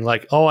thing,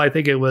 like, oh, I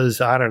think it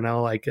was, I don't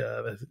know, like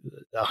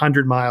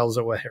 100 miles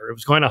away, or it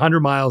was going 100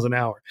 miles an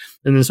hour.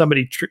 And then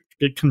somebody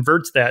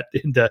converts that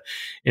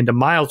into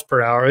miles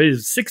per hour. It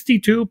is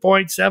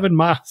 62.7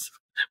 miles.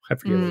 I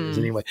forget what it is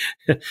anyway.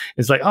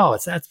 It's like, oh,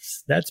 it's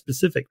that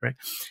specific, right?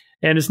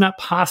 And it's not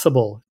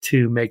possible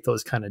to make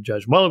those kind of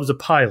judgments. Well, it was a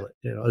pilot,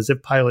 as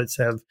if pilots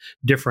have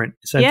different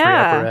sensory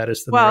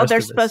apparatus than the rest they're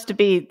of us. Supposed to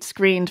be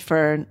screened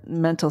for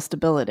mental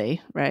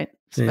stability, right?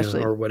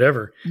 Especially or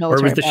whatever. Or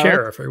it was the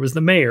sheriff, or it was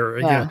the mayor.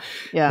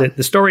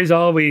 The stories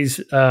always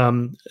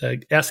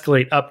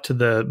escalate up to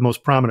the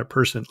most prominent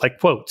person, like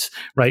quotes,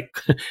 right?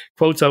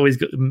 Quotes always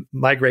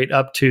migrate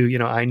up to,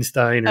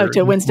 Einstein or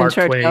to Winston Mark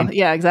Churchill. Twain.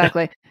 Yeah,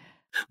 exactly.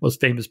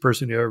 Most famous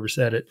person who ever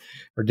said it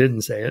or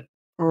didn't say it.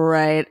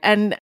 Right.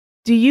 And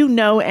do you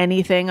know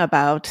anything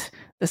about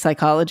the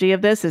psychology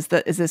of this? Is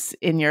this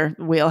in your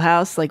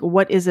wheelhouse? Like,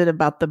 what is it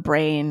about the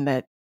brain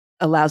that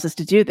allows us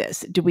to do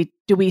this? Do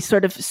we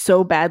sort of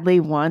so badly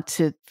want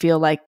to feel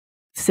like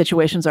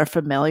situations are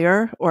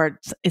familiar, or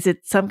is it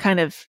some kind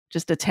of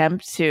just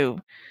attempt to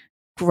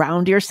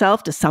ground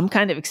yourself to some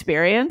kind of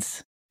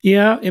experience?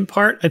 Yeah, in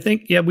part, I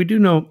think, we do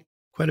know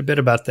quite a bit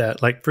about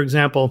that. Like, for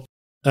example,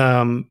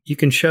 you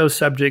can show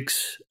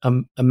subjects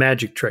a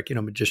magic trick.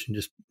 A magician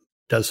just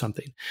does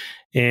something,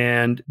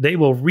 and they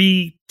will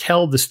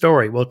retell the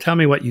story. Well, tell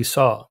me what you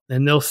saw,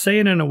 and they'll say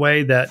it in a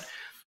way that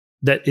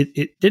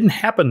it didn't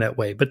happen that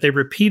way, but they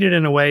repeat it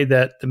in a way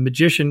that the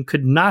magician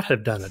could not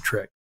have done a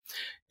trick.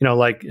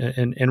 Like,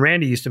 and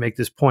Randy used to make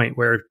this point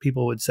where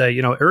people would say,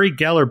 Uri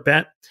Geller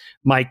bent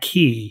my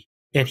key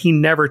and he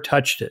never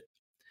touched it.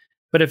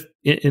 But if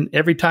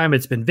every time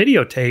it's been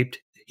videotaped,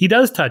 he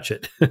does touch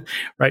it,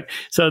 right?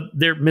 So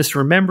they're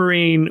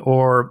misremembering,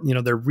 or,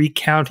 they're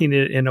recounting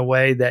it in a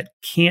way that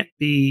can't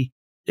be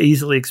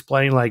easily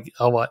explained, like,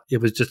 oh,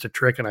 it was just a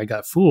trick and I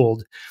got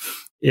fooled.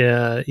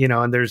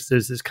 And there's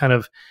this kind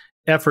of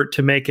effort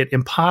to make it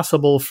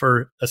impossible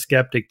for a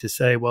skeptic to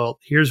say, well,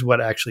 here's what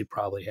actually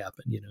probably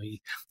happened.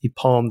 He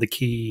palmed the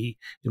key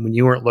and when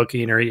you weren't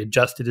looking, or he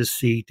adjusted his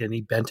seat and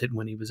he bent it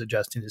when he was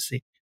adjusting his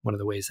seat. One of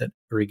the ways that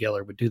Uri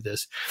Geller would do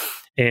this.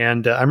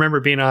 And I remember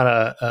being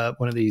on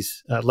one of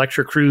these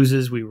lecture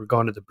cruises. We were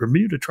going to the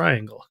Bermuda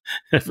Triangle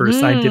for a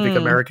Scientific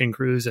American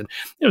cruise, and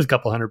it was a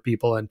couple hundred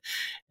people.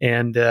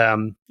 And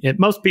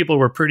most people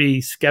were pretty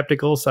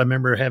skeptical. So I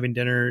remember having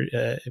dinner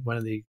at one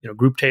of the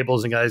group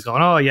tables, and guys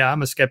going, "Oh yeah,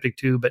 I'm a skeptic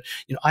too, but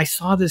I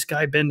saw this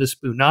guy bend a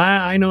spoon. Now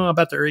I know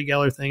about the Uri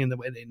Geller thing and the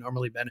way they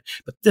normally bend it,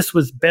 but this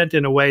was bent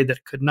in a way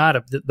that could not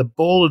have. The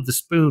bowl of the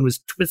spoon was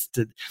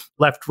twisted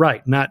left,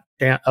 right, not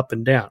down, up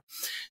and down."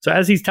 So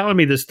as he's telling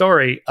me the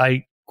story,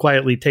 I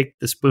quietly take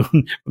the spoon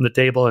from the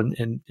table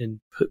and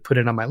put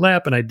it on my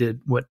lap, and I did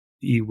what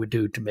you would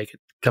do to make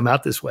it come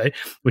out this way,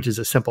 which is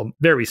a simple,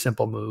 very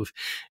simple move.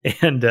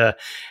 And then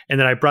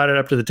I brought it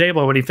up to the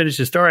table. And when he finished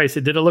his story, I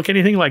said, "Did it look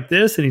anything like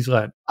this?" And he's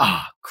like,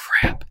 "Oh,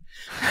 crap."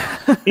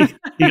 he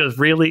goes,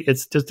 "Really?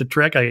 It's just a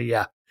trick?" I go,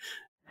 "Yeah."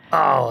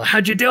 "Oh,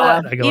 how'd you do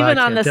it?" I go, even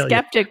on the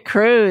Skeptic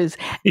cruise.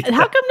 Yeah.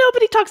 How come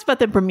nobody talks about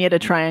the Bermuda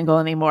Triangle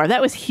anymore?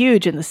 That was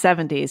huge in the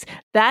 70s.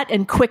 That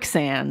and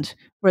quicksand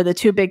were the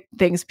two big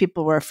things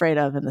people were afraid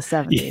of in the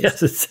 70s.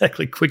 Yes,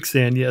 exactly.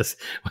 Quicksand, yes.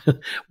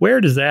 Where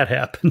does that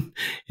happen?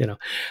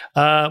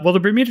 Well, the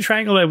Bermuda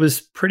Triangle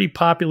was pretty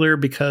popular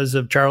because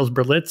of Charles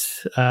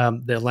Berlitz,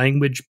 the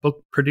language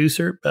book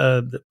producer,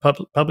 the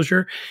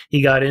publisher.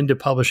 He got into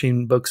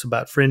publishing books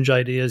about fringe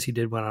ideas. He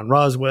did one on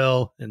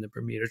Roswell and the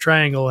Bermuda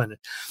Triangle and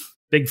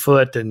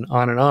Bigfoot and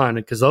on,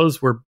 because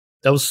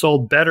those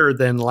sold better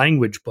than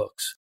language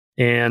books.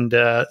 And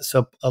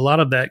so a lot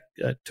of that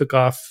took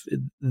off.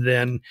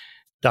 Then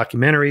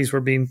documentaries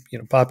were being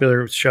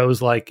popular.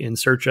 Shows like In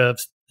Search of,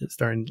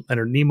 starring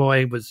Leonard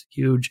Nimoy, was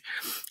huge.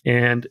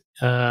 And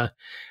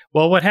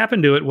what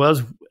happened to it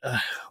was,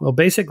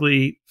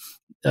 basically,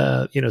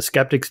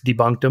 skeptics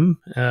debunked them.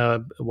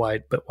 Why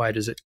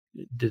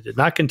did it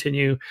not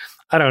continue?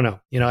 I don't know.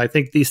 I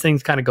think these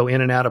things kind of go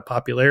in and out of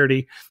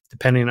popularity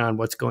depending on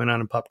what's going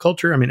on in pop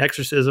culture. I mean,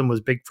 exorcism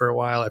was big for a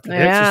while after The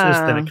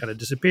Exorcist, then it kind of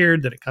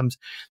disappeared. Then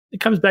it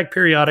comes back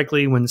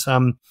periodically when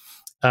some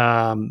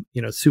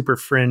super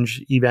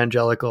fringe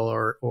evangelical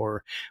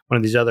or one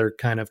of these other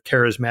kind of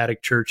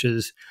charismatic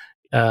churches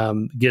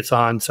gets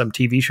on some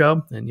TV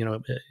show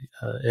and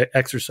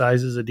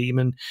exorcises a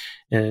demon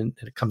and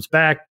it comes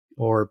back.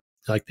 Or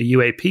like the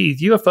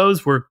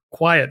UFOs were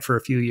quiet for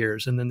a few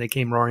years and then they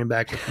came roaring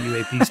back with the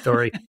UAP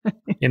story.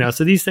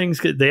 So these things,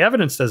 the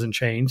evidence doesn't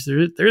change.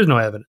 There is no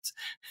evidence.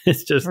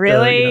 It's just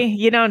really.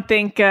 You don't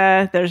think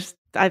there's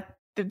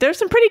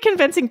some pretty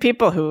convincing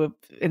people who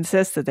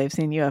insist that they've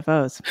seen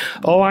UFOs.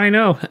 Oh, I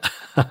know.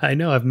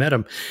 I've met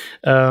them.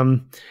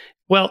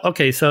 Well,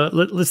 okay, so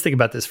let's think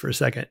about this for a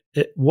second.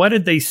 What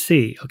did they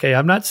see? Okay,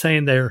 I'm not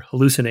saying they're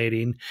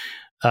hallucinating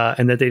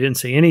and that they didn't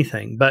see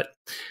anything, but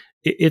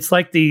it's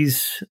like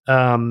these.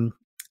 Remember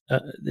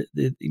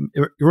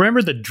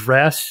the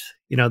dress?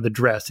 the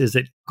dress? Is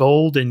it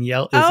gold and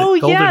yellow? Is oh,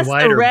 it gold yes, and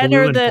white the or red blue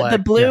or and black? the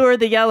blue or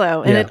the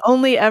yellow. And Yeah. it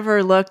only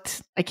ever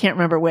looked, I can't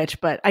remember which,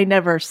 but I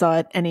never saw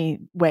it any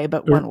way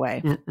but one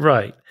way.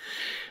 Right.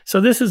 So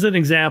this is an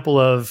example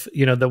of,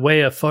 the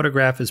way a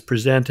photograph is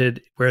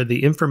presented where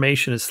the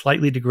information is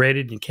slightly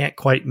degraded and you can't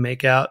quite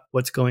make out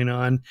what's going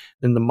on,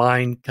 then the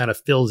mind kind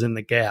of fills in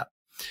the gap.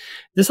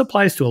 This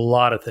applies to a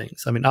lot of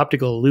things. I mean,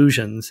 optical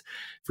illusions,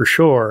 for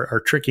sure,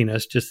 are tricking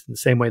us just in the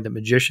same way that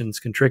magicians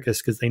can trick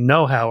us because they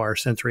know how our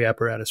sensory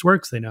apparatus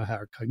works, they know how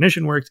our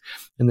cognition works,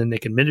 and then they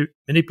can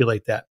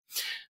manipulate that.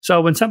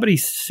 So when somebody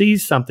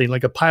sees something,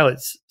 like a pilot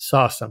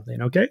saw something,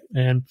 okay,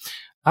 and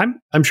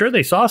I'm sure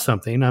they saw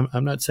something.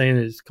 I'm not saying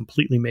it's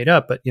completely made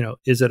up, but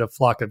is it a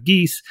flock of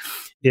geese?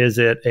 Is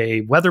it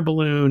a weather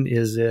balloon?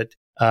 Is it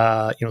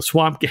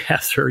swamp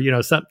gas or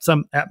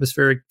some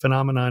atmospheric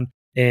phenomenon?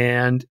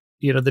 And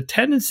the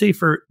tendency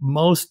for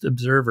most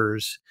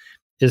observers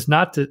is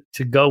not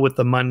to go with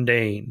the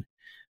mundane,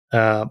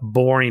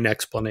 boring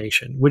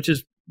explanation, which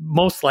is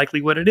most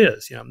likely what it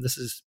is. This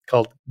is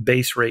called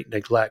base rate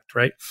neglect,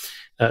 right?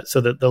 So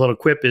the little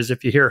quip is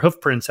if you hear hoof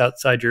prints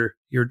outside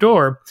your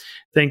door,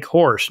 think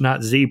horse,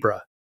 not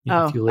zebra.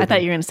 I thought you were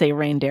going to say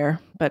reindeer,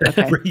 but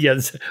okay.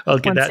 Yes, I'll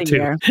get that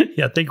too.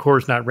 Yeah, think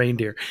horse, not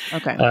reindeer.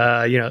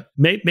 Okay.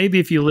 Maybe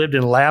if you lived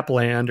in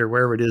Lapland or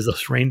wherever it is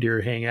those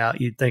reindeer hang out,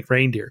 you'd think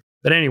reindeer.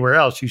 But anywhere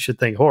else, you should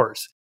think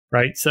horse,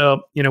 right?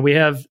 So, we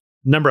have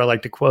number I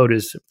like to quote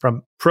is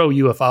from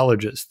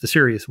pro-ufologists, the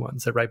serious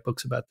ones that write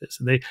books about this.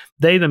 And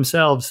they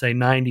themselves say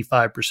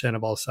 95%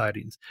 of all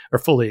sightings are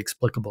fully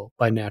explicable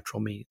by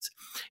natural means.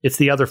 It's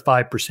the other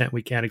 5%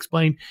 we can't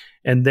explain.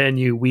 And then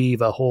you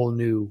weave a whole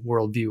new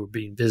worldview. We're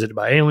being visited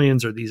by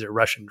aliens, or these are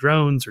Russian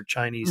drones or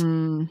Chinese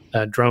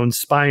drones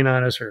spying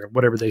on us, or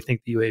whatever they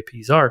think the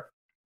UAPs are.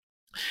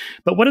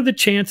 But what are the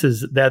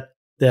chances that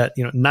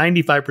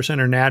 95%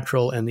 are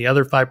natural and the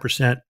other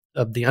 5%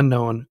 of the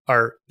unknown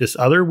are this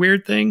other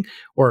weird thing,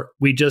 or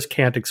we just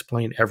can't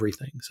explain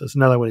everything? So it's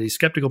another one of these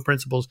skeptical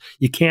principles.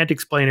 You can't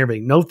explain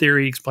everything. No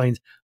theory explains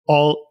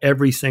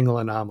every single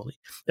anomaly.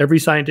 Every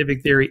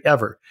scientific theory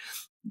ever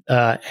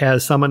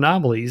has some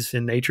anomalies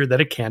in nature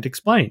that it can't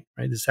explain,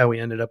 right? This is how we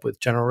ended up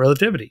with general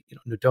relativity.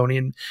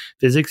 Newtonian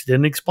physics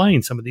didn't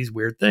explain some of these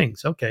weird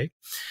things. Okay.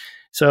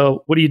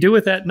 So what do you do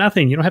with that?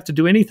 Nothing. You don't have to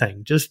do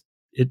anything. Just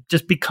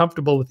be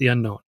comfortable with the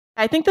unknown.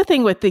 I think the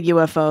thing with the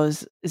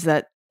UFOs is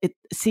that it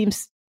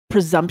seems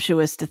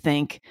presumptuous to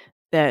think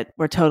that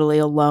we're totally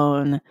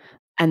alone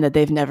and that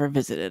they've never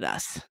visited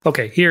us.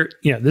 Okay, here,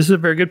 this is a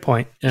very good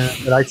point.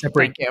 But I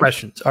separate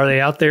questions. Are they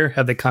out there?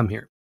 Have they come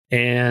here?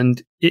 And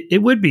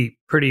it would be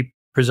pretty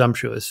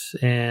presumptuous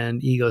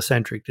and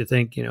egocentric to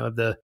think, of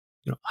the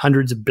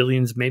hundreds of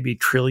billions, maybe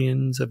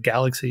trillions of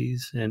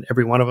galaxies, and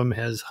every one of them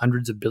has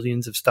hundreds of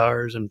billions of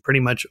stars, and pretty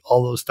much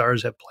all those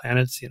stars have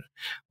planets.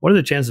 What are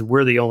the chances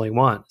we're the only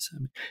ones?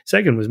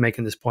 Sagan was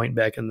making this point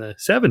back in the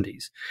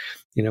 70s.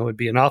 It would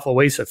be an awful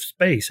waste of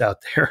space out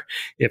there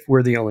if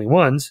we're the only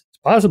ones. It's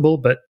possible,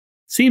 but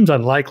seems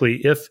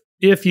unlikely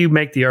if you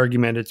make the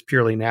argument it's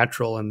purely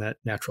natural and that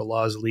natural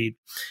laws lead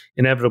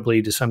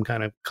inevitably to some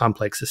kind of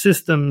complex of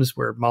systems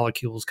where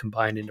molecules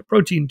combine into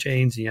protein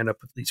chains and you end up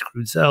with these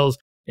crude cells.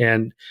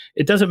 And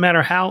it doesn't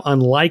matter how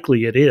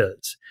unlikely it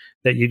is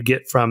that you'd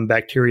get from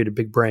bacteria to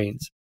big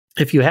brains.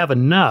 If you have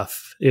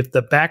enough, if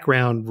the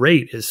background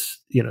rate is,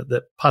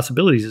 the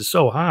possibilities is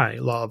so high,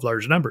 law of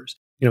large numbers,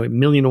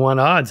 1,000,000 to 1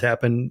 odds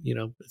happen,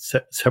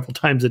 several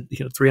times,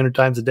 300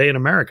 times a day in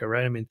America,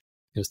 right? I mean,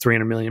 there's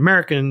 300 million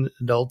American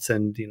adults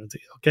and,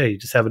 you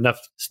just have enough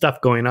stuff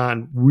going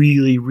on,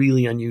 really,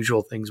 really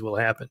unusual things will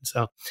happen.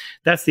 So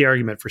that's the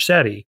argument for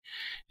SETI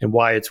and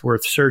why it's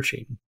worth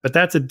searching. But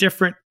that's a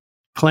different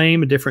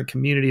claim, a different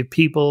community of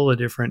people, a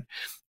different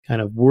kind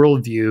of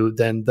worldview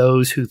than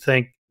those who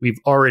think we've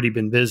already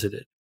been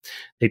visited.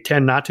 They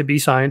tend not to be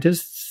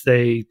scientists.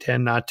 They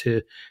tend not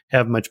to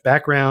have much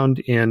background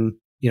in,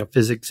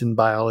 physics and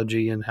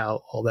biology and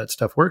how all that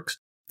stuff works.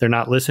 They're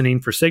not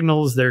listening for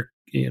signals.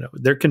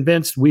 They're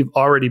convinced we've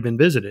already been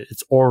visited.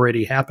 It's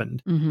already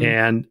happened.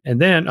 Mm-hmm.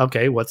 And then,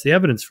 okay, what's the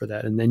evidence for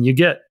that? And then you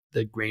get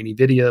the grainy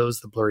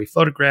videos, the blurry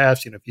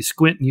photographs. If you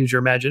squint and use your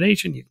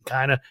imagination, you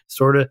can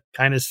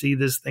kind of see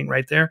this thing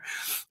right there.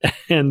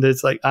 And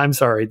it's like, I'm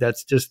sorry,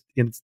 that's just,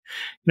 in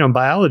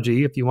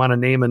biology, if you want to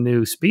name a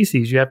new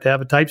species, you have to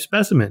have a type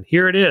specimen.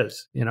 Here it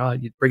is.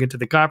 You bring it to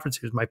the conference.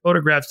 Here's my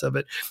photographs of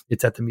it.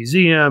 It's at the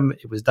museum.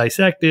 It was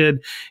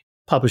dissected,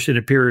 published in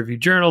a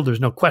peer-reviewed journal.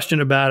 There's no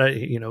question about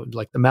it.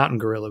 Like the mountain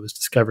gorilla was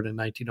discovered in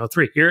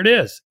 1903. Here it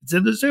is. It's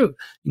in the zoo.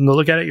 You can go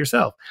look at it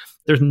yourself.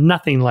 There's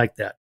nothing like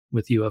that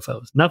with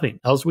UFOs.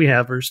 Nothing else we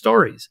have are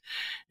stories.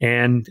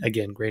 And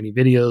again, grainy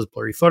videos,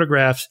 blurry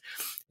photographs.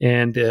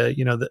 And,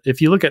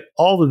 if you look at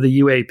all of the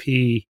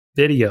UAP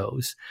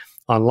videos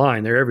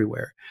online, they're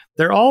everywhere.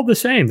 They're all the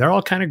same. They're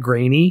all kind of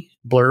grainy,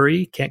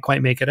 blurry, can't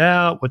quite make it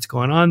out. What's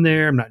going on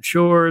there? I'm not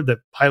sure. The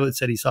pilot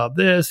said he saw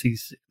this.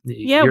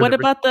 What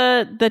about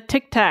the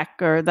Tic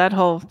Tac or that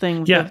whole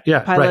thing?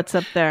 The pilots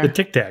right. Up there. The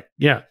Tic Tac.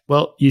 Yeah.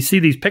 Well, you see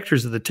these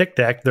pictures of the Tic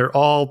Tac. They're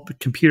all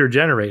computer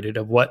generated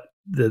of what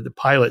the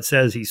pilot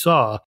says he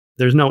saw,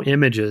 there's no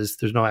images,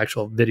 there's no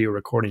actual video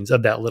recordings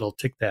of that little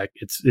tic tac.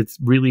 It's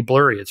really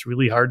blurry. It's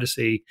really hard to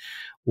see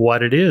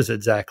what it is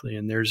exactly.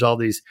 And there's all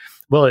these,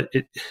 well,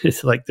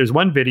 it's like there's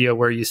one video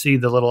where you see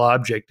the little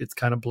object. It's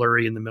kind of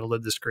blurry in the middle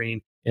of the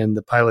screen, and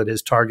the pilot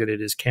has targeted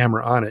his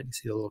camera on it. You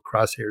see the little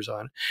crosshairs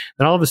on it.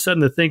 And all of a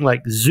sudden the thing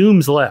like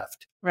zooms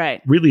left.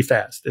 Right. Really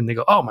fast. And they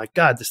go, oh my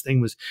God, this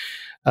thing was,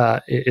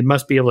 it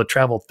must be able to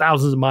travel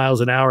thousands of miles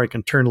an hour. It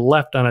can turn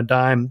left on a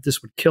dime.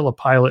 This would kill a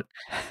pilot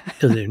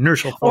because the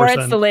inertial force. Or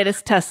it's the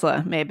latest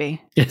Tesla,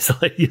 maybe. It's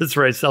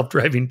right.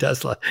 Self-driving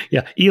Tesla.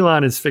 Yeah.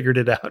 Elon has figured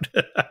it out.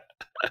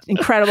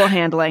 Incredible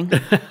handling.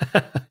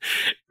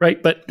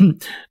 Right. But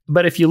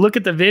if you look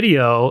at the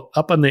video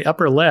up on the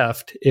upper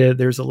left,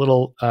 there's a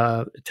little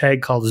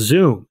tag called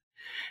zoom.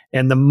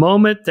 And the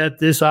moment that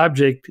this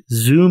object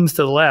zooms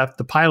to the left,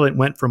 the pilot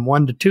went from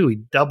 1 to 2. He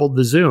doubled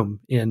the zoom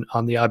in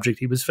on the object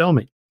he was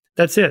filming.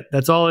 That's it.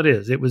 That's all it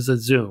is. It was a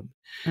zoom.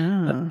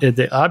 Oh.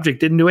 The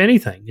object didn't do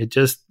anything.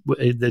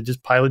 The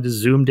pilot just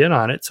zoomed in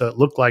on it. So it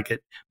looked like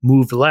it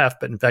moved left,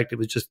 but in fact, it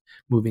was just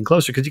moving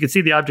closer because you could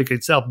see the object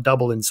itself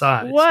double in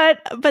size. What?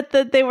 But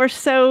they were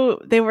so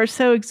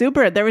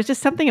exuberant. There was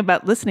just something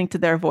about listening to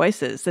their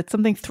voices. It's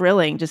something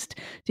thrilling just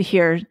to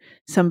hear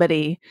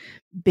somebody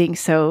being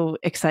so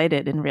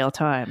excited in real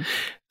time.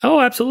 Oh,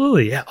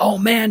 absolutely. Yeah. Oh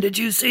man, did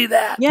you see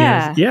that?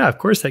 Yeah. Yeah. Of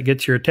course that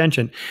gets your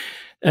attention.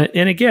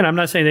 And again, I'm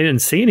not saying they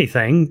didn't see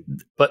anything,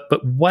 but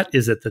what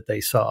is it that they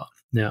saw?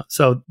 Now,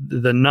 so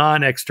the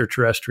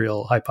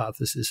non-extraterrestrial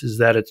hypothesis is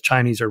that it's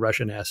Chinese or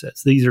Russian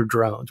assets. These are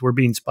drones. We're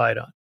being spied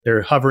on.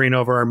 They're hovering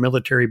over our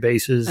military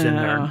bases and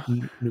our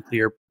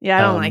nuclear Yeah,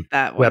 I don't like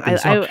that one.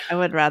 weapons. I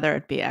would rather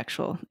it be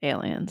actual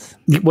aliens.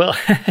 Well,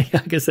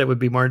 I guess that would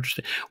be more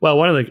interesting. Well,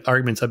 one of the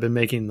arguments I've been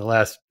making the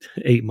last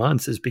 8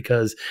 months is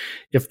because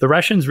if the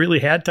Russians really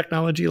had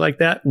technology like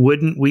that,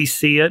 wouldn't we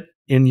see it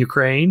in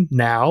Ukraine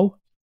now?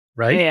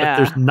 Right? Yeah.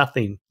 But there's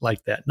nothing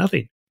like that.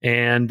 Nothing.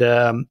 And,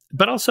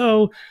 but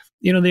also,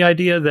 the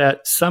idea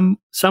that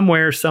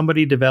somewhere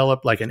somebody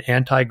developed like an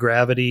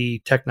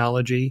anti-gravity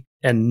technology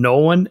and no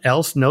one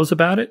else knows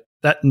about it,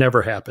 that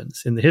never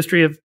happens. In the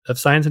history of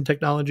science and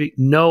technology,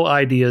 no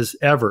ideas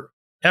ever,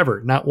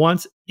 not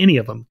once, any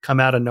of them come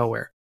out of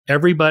nowhere.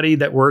 Everybody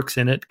that works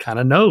in it kind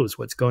of knows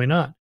what's going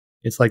on.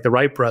 It's like the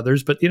Wright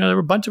brothers, but there were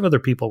a bunch of other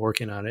people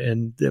working on it.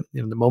 And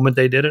the moment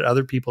they did it,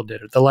 other people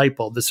did it. The light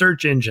bulb, the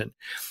search engine.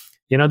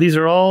 These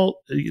are all,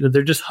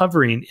 they're just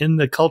hovering in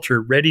the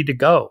culture, ready to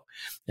go.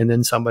 And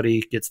then somebody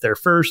gets there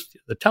first,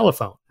 the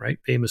telephone, right?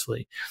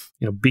 Famously,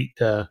 beat,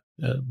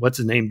 what's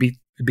his name?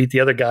 Beat the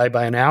other guy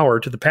by an hour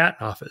to the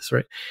patent office,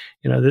 right?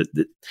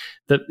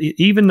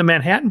 Even the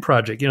Manhattan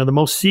Project, the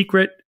most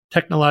secret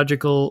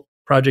technological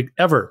project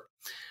ever.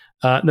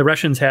 The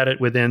Russians had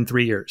it within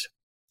 3 years.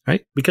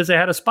 Right? Because they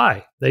had a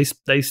spy. They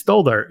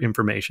stole their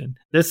information.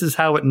 This is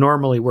how it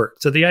normally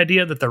works. So the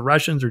idea that the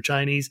Russians or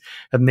Chinese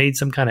have made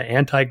some kind of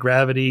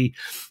anti-gravity,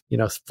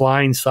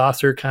 flying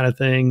saucer kind of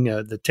thing,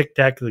 the tic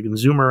tac that can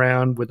zoom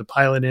around with the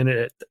pilot in it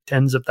at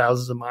tens of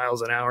thousands of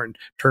miles an hour and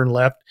turn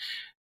left.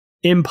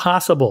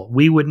 Impossible.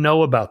 We would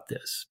know about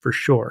this for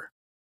sure.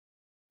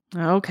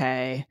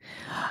 Okay.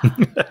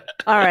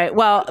 All right.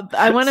 Well,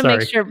 I want to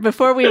make sure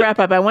before we wrap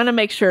up, I want to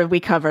make sure we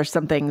cover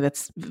something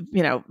that's,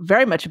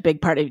 very much a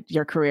big part of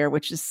your career,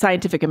 which is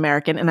Scientific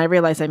American. And I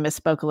realize I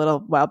misspoke a little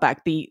while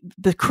back. The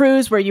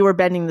cruise where you were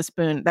bending the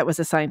spoon, that was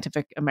a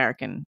Scientific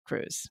American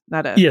cruise,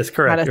 not a yes,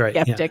 correct, not a right,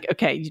 Skeptic. Yeah.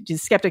 Okay,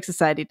 Skeptic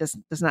Society does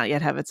not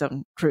yet have its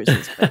own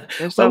cruises.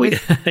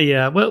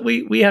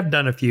 We have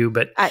done a few,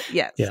 but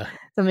yes. Yeah.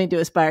 Something to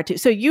aspire to.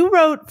 So you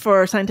wrote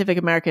for Scientific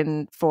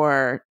American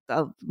for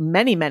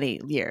many, many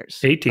years.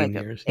 18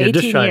 years. 18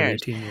 just shy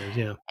years. of 18 years,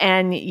 yeah.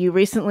 And you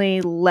recently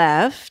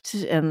left,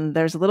 and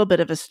there's a little bit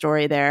of a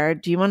story there.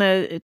 Do you want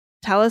to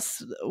tell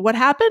us what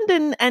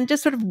happened and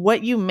just sort of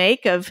what you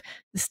make of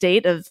the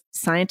state of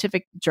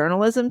scientific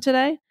journalism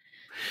today?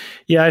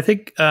 Yeah, I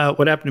think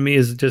what happened to me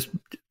is just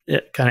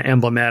kind of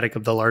emblematic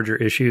of the larger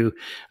issue.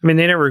 I mean,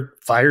 they never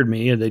fired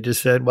me, and they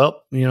just said,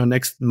 well,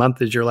 next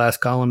month is your last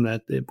column,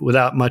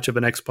 without much of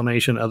an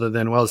explanation other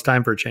than, well, it's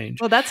time for a change.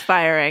 Well, that's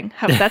firing.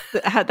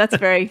 That's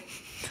very...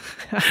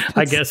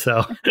 I guess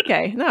so.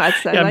 Okay. No,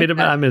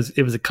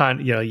 it was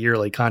a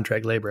yearly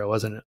contract labor. I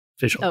wasn't an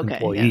official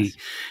employee.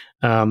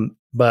 Yes.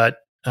 But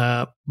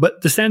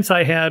the sense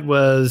I had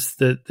was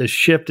that the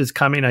shift is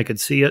coming. I could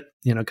see it,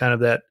 kind of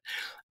that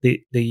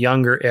the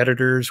younger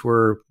editors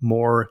were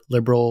more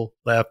liberal,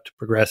 left,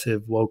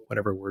 progressive, woke,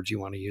 whatever words you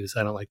want to use.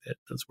 I don't like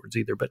those words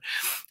either. But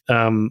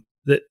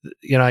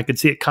I could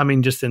see it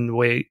coming just in the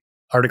way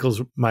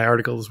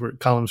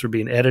columns were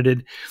being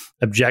edited,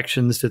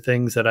 objections to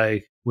things that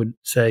I would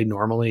say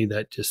normally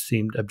that just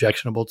seemed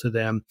objectionable to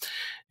them.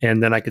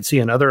 And then I could see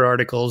in other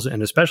articles,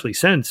 and especially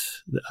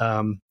since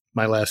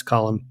my last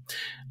column,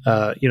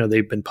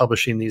 they've been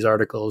publishing these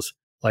articles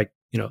like,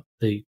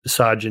 the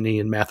misogyny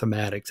in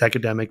mathematics.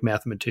 Academic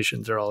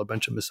mathematicians are all a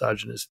bunch of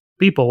misogynist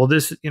people. Well,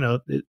 this,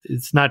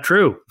 it's not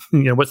true.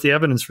 What's the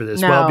evidence for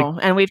this? No,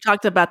 and we've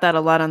talked about that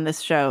a lot on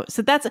this show.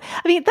 So that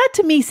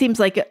to me seems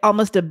like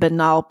almost a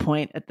banal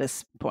point at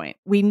this point.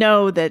 We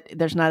know that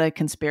there's not a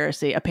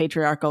conspiracy, a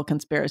patriarchal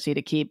conspiracy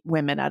to keep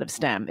women out of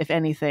STEM. If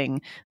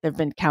anything, there have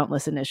been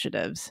countless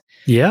initiatives.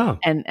 Yeah.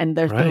 And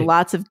there's been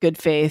lots of good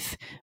faith,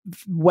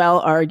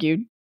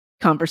 well-argued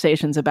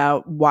conversations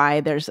about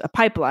why there's a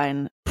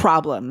pipeline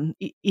problem,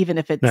 even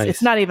if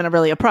it's not even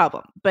really a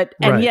problem. But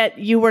and yet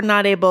you were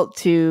not able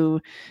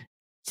to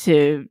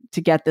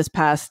get this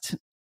past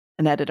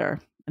an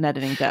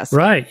editing desk.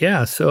 Right.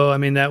 Yeah. So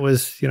that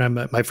was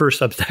my first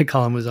Substack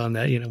column was on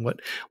that.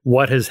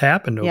 What has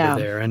happened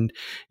over there, and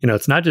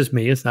it's not just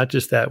me. It's not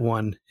just that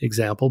one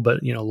example,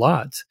 but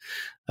lots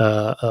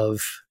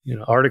of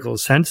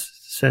articles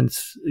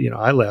since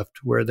I left,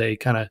 where they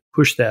kind of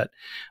pushed that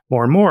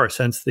more and more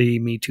since the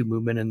Me Too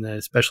movement and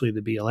especially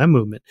the BLM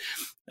movement.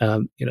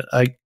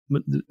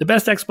 The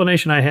best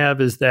explanation I have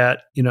is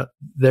that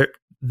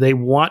they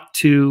want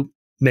to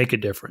make a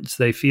difference.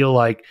 They feel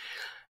like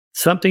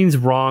something's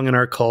wrong in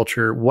our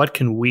culture. What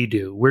can we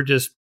do? We're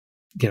just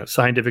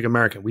Scientific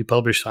American. We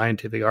publish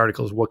scientific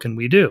articles. What can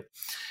we do?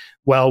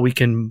 Well, we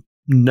can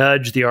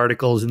nudge the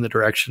articles in the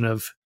direction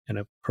of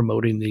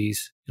promoting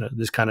these,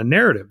 this kind of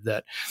narrative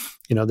that,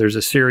 there's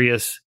a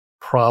serious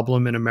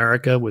problem in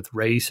America with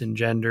race and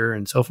gender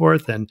and so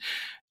forth. And,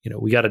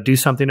 we got to do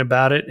something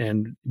about it.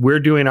 And we're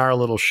doing our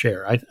little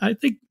share. I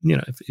think,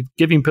 if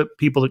giving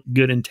people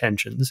good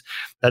intentions,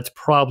 that's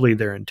probably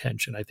their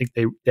intention. I think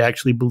they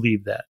actually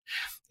believe that.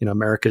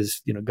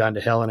 America's, gone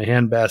to hell in a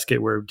handbasket.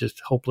 We're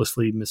just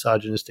hopelessly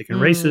misogynistic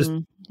and racist,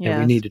 and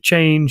we need to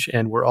change.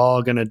 And we're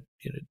all going to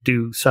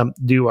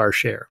do our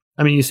share.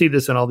 You see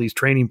this in all these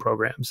training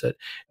programs that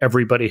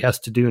everybody has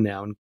to do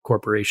now in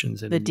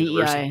corporations and the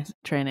DEI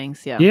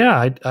trainings. Yeah.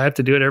 Yeah. I have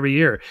to do it every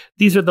year.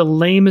 These are the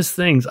lamest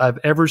things I've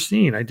ever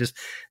seen. It's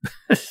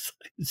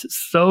just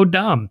so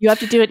dumb. You have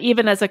to do it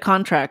even as a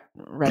contract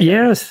writer.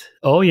 Yes.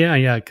 Oh, yeah.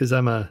 Yeah. Because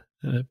I'm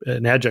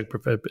an adjunct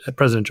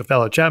presidential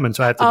fellow at Chapman,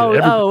 so I have to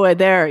do it.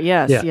 There.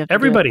 Yes. Yeah.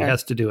 Everybody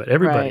has to do it.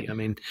 Everybody.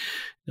 Right.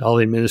 All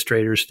the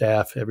administrators,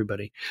 staff,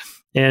 everybody.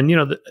 And,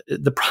 of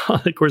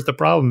course, the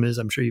problem is,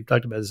 I'm sure you've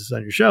talked about this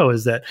on your show,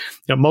 is that,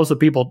 most of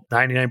the people,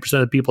 99%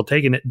 of the people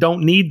taking it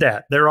don't need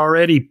that. They're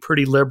already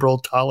pretty liberal,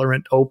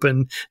 tolerant,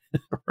 open,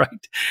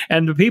 right?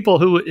 And the people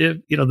who,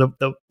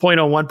 the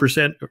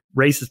 0.01%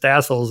 racist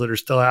assholes that are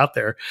still out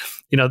there,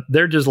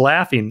 they're just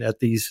laughing at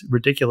these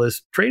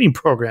ridiculous training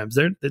programs.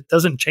 It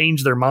doesn't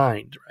change their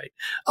mind, right?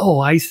 Oh,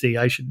 I see.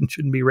 I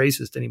shouldn't be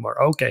racist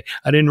anymore. Okay.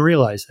 I didn't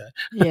realize that.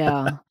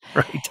 Yeah.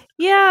 Right.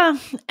 Yeah.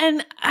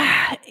 And,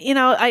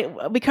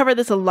 we cover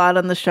this a lot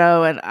on the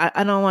show, and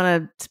I don't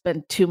want to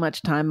spend too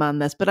much time on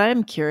this, but I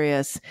am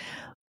curious,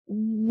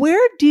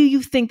 where do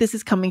you think this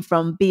is coming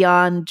from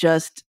beyond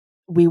just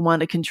we want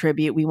to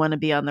contribute, we want to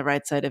be on the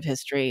right side of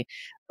history?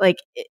 Like,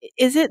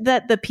 is it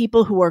that the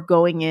people who are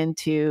going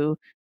into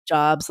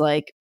jobs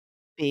like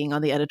being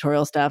on the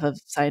editorial staff of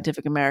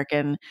Scientific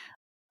American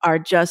are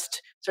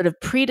just sort of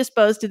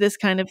predisposed to this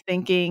kind of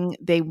thinking?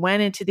 They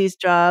went into these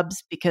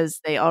jobs because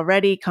they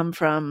already come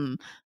from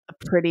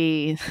a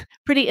pretty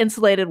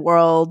insulated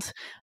world.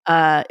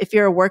 If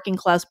you're a working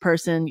class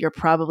person, you're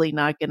probably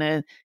not going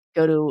to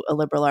go to a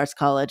liberal arts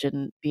college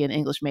and be an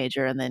English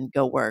major and then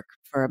go work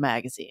for a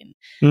magazine.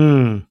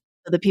 So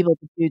the people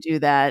who do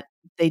that,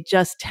 they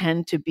just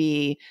tend to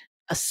be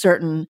a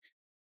certain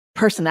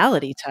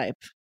personality type,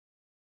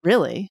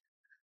 really.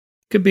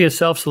 Could be a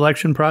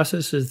self-selection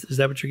process. Is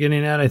that what you're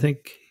getting at? I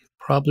think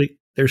probably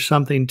there's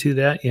something to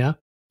that. Yeah.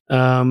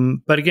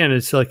 But again,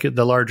 it's like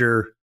the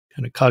larger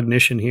kind of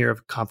cognition here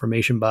of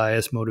confirmation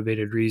bias,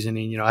 motivated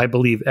reasoning. I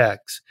believe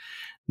X.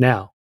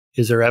 Now,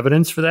 is there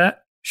evidence for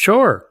that?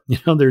 Sure.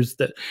 There's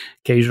the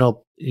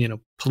occasional,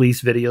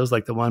 police videos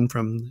like the one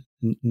from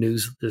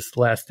news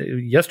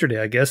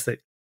yesterday, I guess, that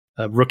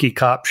a rookie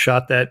cop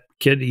shot that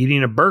kid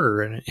eating a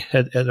burger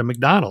at a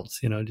McDonald's,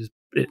 just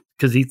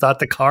because he thought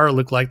the car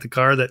looked like the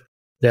car that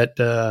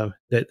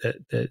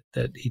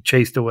he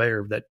chased away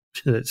or that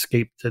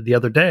escaped the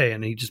other day,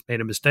 and he just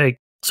made a mistake.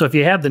 So if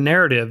you have the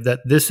narrative that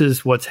this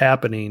is what's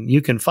happening,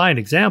 you can find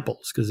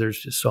examples because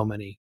there's just so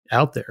many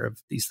out there of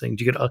these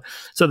things. You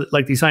could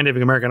like these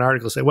Scientific American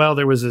articles say, well,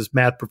 there was this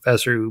math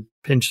professor who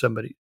pinched some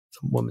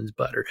woman's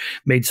butt or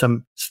made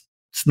some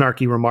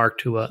snarky remark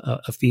to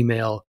a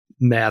female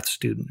math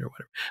student or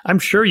whatever. I'm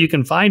sure you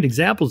can find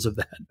examples of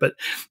that, but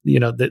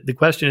the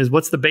question is,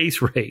 what's the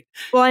base rate?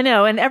 Well, I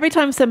know. And every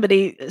time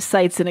somebody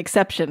cites an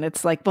exception,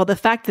 it's like, well, the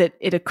fact that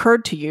it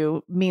occurred to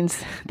you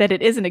means that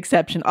it is an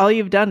exception. All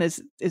you've done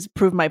is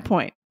prove my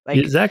point. Like,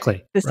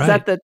 exactly. This is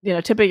at the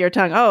tip of your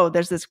tongue. Oh,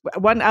 there's this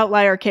one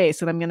outlier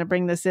case, and I'm going to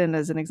bring this in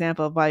as an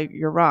example of why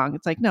you're wrong.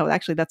 It's like, no,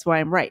 actually, that's why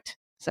I'm right.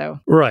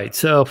 So right.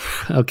 So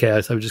okay,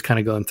 so I was just kind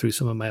of going through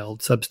some of my old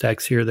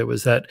Substacks here. There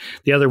was the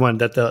other one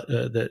that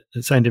the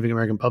Scientific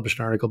American published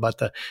an article about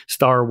the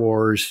Star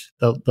Wars.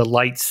 The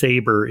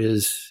lightsaber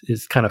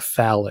is kind of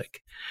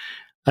phallic.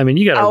 I mean,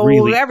 you got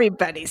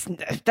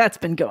to that's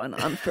been going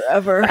on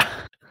forever.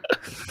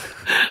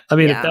 I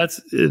mean,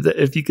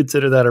 if you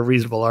consider that a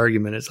reasonable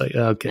argument, it's like,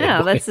 okay.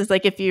 Yeah, that's just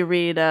like if you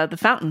read The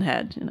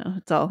Fountainhead,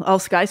 it's all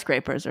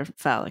skyscrapers are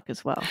phallic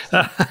as well.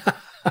 So.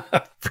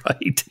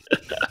 Right.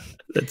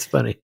 That's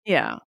funny.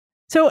 Yeah.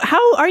 So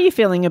how are you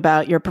feeling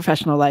about your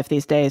professional life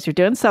these days? You're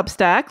doing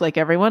Substack like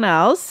everyone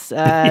else.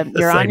 Yes,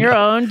 you're on your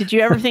own. Did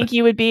you ever think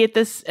you would be at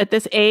this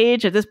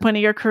age, at this point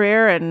of your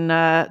career, and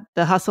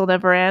the hustle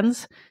never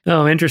ends?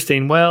 Oh,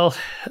 interesting. Well,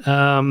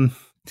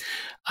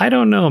 I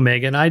don't know,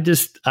 Meghan.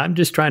 I'm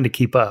just trying to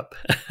keep up.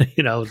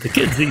 The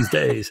kids these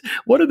days.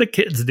 What are the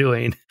kids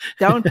doing?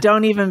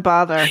 Don't even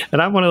bother.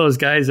 And I'm one of those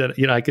guys that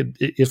I could,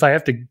 if I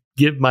have to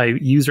give my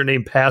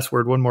username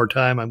password one more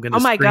time, I'm going to.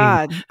 Oh my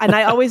God! And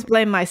I always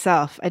blame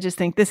myself. I just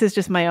think this is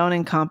just my own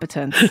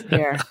incompetence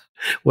here.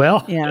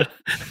 Well, yeah.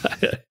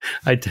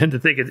 I tend to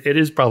think it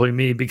is probably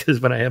me,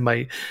 because when I have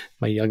my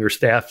younger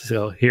staff,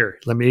 so here,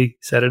 let me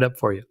set it up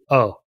for you.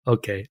 Oh,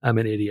 okay, I'm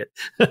an idiot.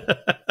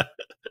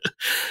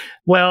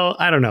 Well,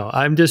 I don't know.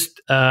 I'm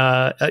just,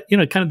 kind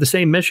of the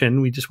same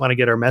mission. We just want to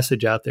get our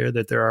message out there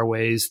that there are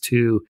ways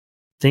to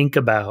think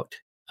about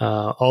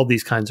all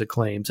these kinds of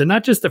claims, and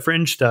not just the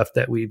fringe stuff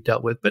that we've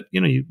dealt with, but,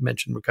 you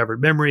mentioned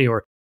recovered memory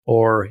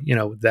or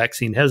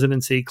vaccine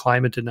hesitancy,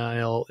 climate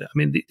denial. I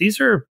mean, these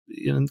are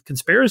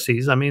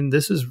conspiracies. I mean,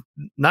 this is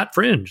not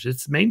fringe.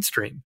 It's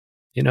mainstream.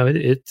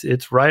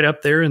 It's right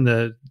up there in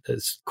the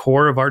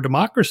core of our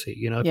democracy.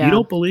 If you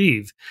don't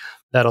believe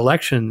that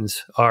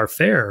elections are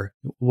fair,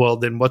 well,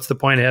 then what's the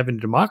point of having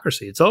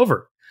democracy? It's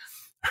over.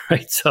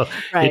 Right. So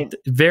it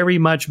very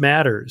much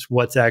matters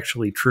what's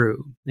actually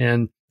true.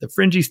 And the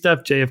fringy stuff,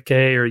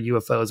 JFK or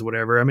UFOs,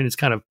 whatever, I mean, it's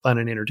kind of fun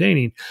and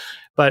entertaining,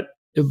 but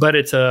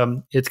it's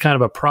kind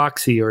of a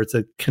proxy, or it's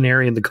a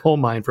canary in the coal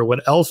mine for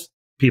what else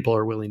people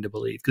are willing to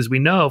believe. Because we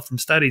know from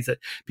studies that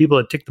people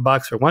that tick the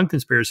box for one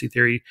conspiracy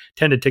theory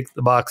tend to tick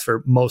the box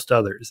for most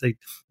others.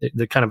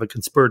 They're kind of a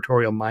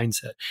conspiratorial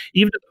mindset,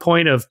 even to the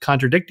point of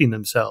contradicting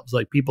themselves.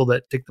 Like people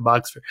that tick the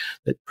box for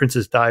that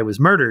Princess Di was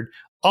murdered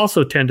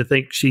also tend to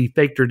think she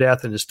faked her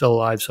death and is still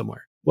alive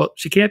somewhere. Well,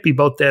 she can't be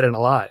both dead and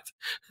alive,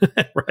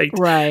 right?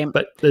 Right.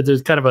 But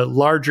there's kind of a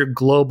larger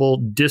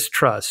global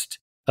distrust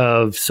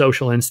of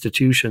social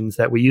institutions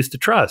that we used to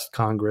trust,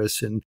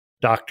 Congress and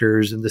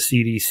doctors and the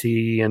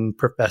CDC and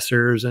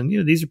professors. And,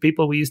 these are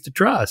people we used to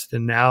trust,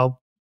 and now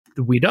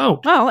we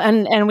don't. Well,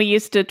 and we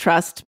used to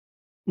trust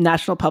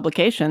national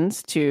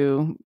publications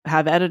to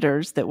have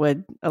editors that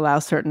would allow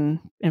certain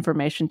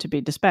information to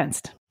be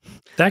dispensed.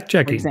 Fact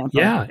checking.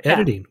 Yeah.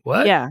 Editing.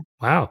 What? Yeah.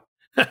 Wow.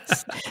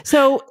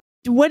 So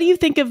what do you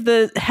think of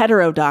the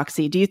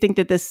heterodoxy? Do you think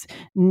that this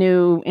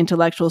new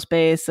intellectual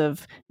space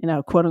of,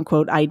 quote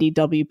unquote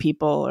IDW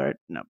people, or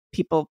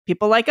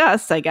people like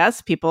us, I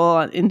guess, people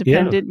on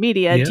independent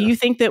media, do you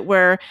think that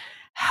we're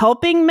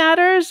helping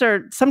matters?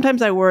 Or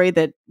sometimes I worry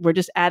that we're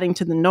just adding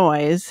to the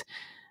noise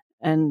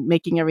and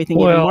making everything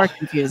even more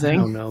confusing.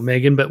 I don't know,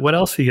 Meghan, but what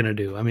else are you going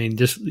to do? I mean,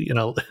 just,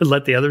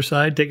 let the other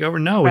side take over?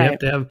 No, we have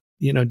to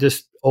have,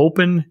 just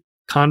open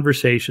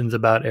conversations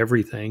about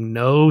everything.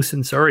 No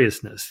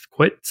censoriousness.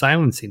 Quit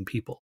silencing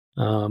people.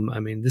 I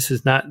mean, this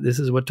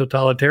is what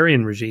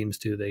totalitarian regimes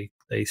do.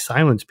 They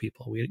silence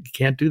people. We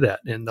can't do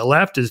that. And the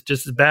left is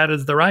just as bad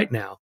as the right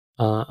now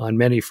on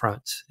many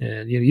fronts.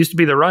 And it used to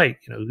be the right,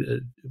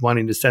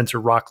 wanting to censor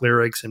rock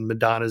lyrics and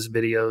Madonna's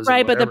videos.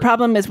 Right, but the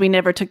problem is we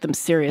never took them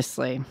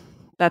seriously.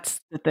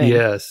 That's the thing.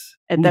 Yes.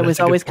 And that was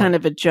always kind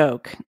of a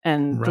joke.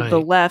 And the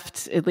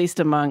left, at least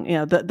among,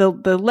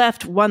 the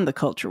left won the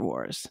culture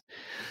wars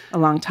a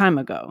long time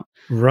ago.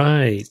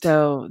 Right.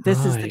 So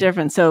this is the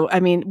difference. So,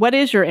 I mean, what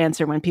is your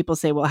answer when people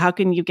say, well, how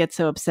can you get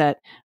so upset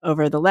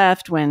over the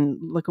left when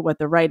look at what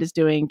the right is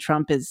doing?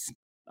 Trump is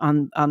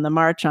on the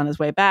march on his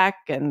way back,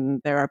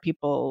 and there are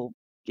people,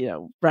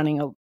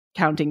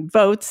 counting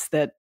votes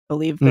that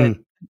believe that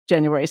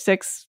January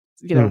 6th,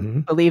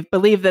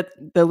 believe that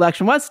the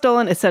election was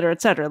stolen, et cetera,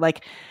 et cetera.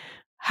 Like,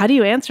 how do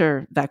you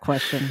answer that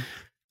question?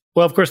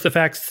 Well, of course, the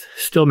facts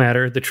still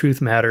matter. The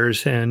truth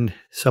matters. And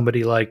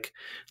somebody like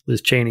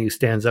Liz Cheney, who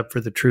stands up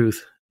for the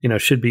truth,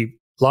 should be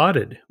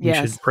lauded. We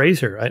should praise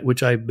her,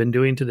 which I've been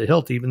doing to the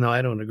hilt, even though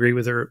I don't agree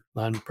with her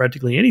on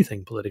practically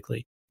anything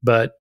politically.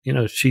 But,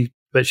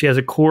 she has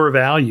a core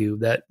value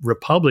that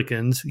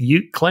Republicans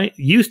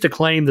used to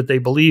claim that they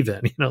believe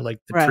in, like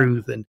the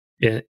truth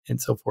and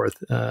so forth.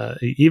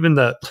 Even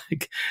I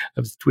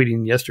was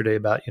tweeting yesterday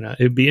about,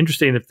 it'd be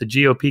interesting if the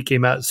GOP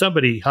came out,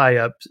 somebody high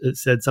up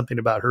said something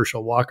about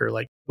Herschel Walker,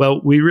 like,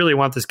 well, we really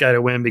want this guy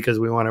to win because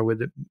we want to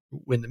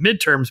win the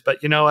midterms,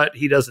 but you know what?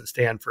 He doesn't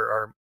stand for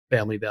our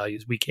family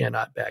values. We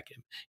cannot back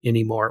him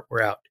anymore.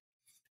 We're out.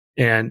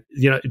 And,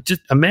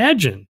 just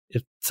imagine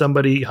if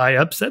somebody high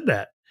up said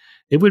that.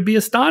 It would be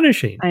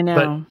astonishing. I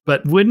know.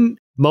 But wouldn't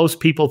most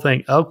people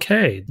think,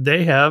 okay,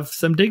 they have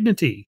some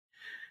dignity?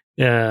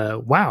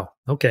 Wow.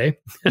 okay.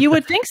 You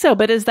would think so,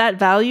 but is that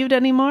valued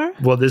anymore?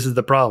 Well, this is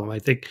the problem. I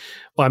think,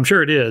 well, I'm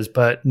sure it is,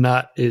 but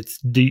not,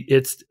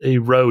 it's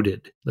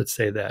eroded. Let's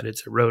say that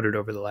it's eroded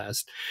over the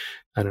last,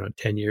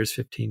 10 years,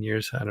 15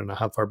 years. I don't know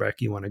how far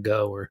back you want to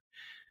go or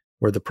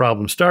where the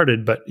problem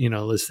started, but,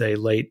 let's say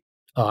late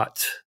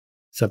aughts,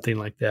 something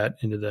like that,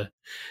 into the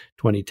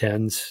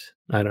 2010s.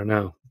 I don't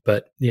know.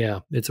 But yeah,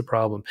 it's a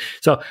problem.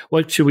 So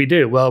what should we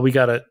do? Well, we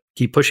got to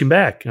keep pushing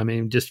back. I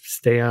mean, just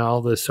stay on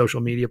all the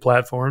social media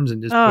platforms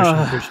and just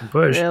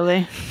push.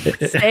 Really?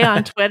 Stay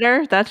on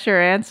Twitter? That's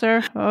your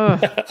answer? Oh.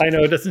 I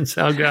know it doesn't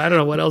sound good. I don't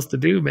know what else to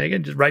do,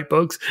 Meghan. Just write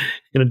books,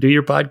 do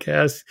your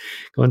podcast.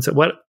 Go and say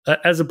what,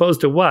 as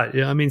opposed to what?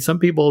 I mean, some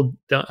people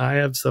don't. I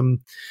have some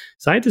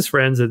scientist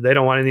friends that they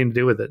don't want anything to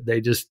do with it.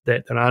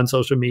 They're not on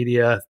social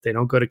media. They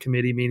don't go to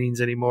committee meetings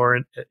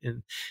anymore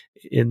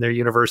in their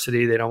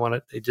university. They don't want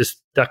to. They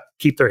just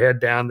keep their head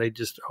down. They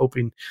just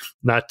hoping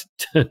not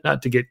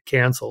to get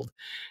canceled.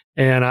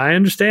 And I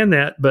understand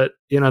that, but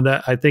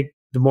that I think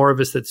the more of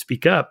us that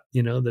speak up,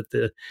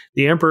 that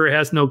the emperor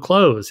has no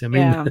clothes. I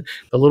mean,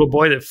 the little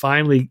boy that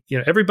finally,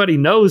 everybody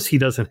knows he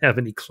doesn't have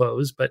any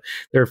clothes, but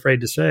they're afraid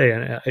to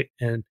say.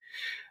 And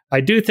I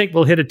do think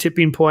we'll hit a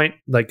tipping point,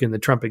 like in the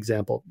Trump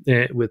example,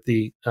 with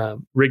the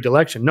rigged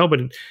election. No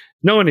one,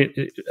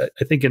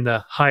 I think, in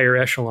the higher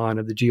echelon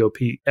of the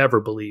GOP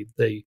ever believed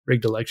the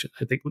rigged election.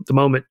 I think the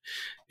moment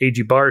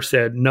A.G. Barr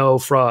said no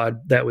fraud,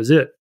 that was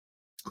it.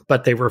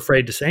 But they were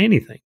afraid to say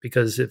anything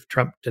because if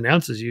Trump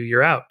denounces you,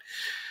 you're out.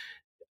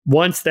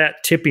 Once that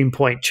tipping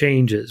point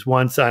changes,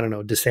 once,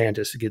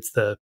 DeSantis gets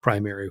the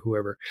primary,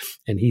 whoever,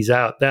 and he's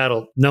out,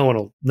 no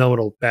one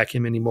will back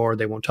him anymore.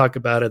 They won't talk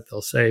about it.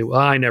 They'll say, well,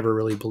 I never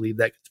really believed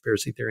that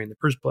conspiracy theory in the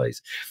first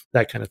place,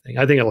 that kind of thing.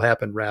 I think it'll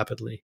happen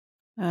rapidly.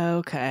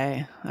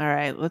 Okay. All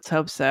right. Let's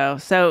hope so.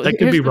 So that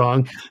could be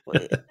wrong.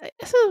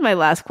 This is my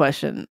last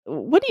question.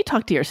 What do you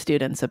talk to your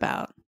students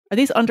about? Are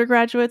these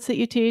undergraduates that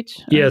you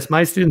teach? Yes,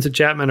 my students at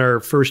Chapman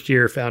are they're first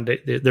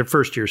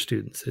year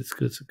students.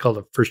 It's called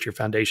a first year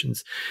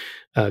foundations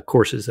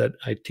courses that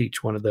I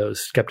teach. One of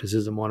those,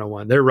 Skepticism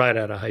 101. They're right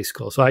out of high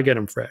school, so I get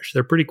them fresh.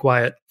 They're pretty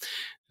quiet,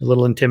 a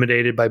little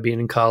intimidated by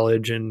being in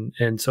college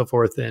and so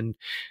forth. And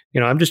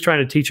I'm just trying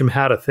to teach them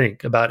how to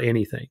think about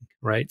anything,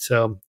 right?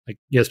 So like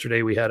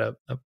yesterday we had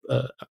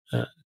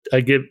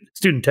I give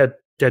student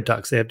TED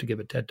Talks. They have to give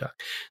a TED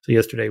Talk. So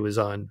yesterday was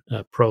on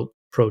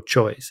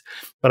pro-choice,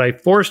 but I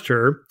forced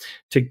her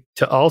to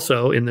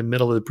also, in the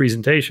middle of the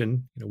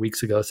presentation,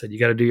 weeks ago, said, you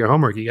got to do your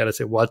homework. You got to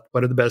say, what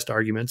are the best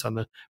arguments on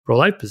the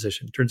pro-life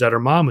position? Turns out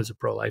her mom was a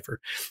pro-lifer.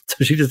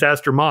 So she just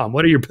asked her mom,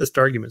 what are your best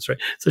arguments? Right.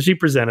 So she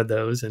presented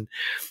those and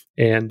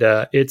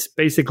it's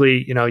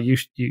basically,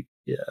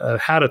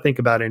 how to think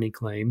about any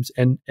claims.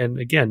 And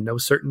again, no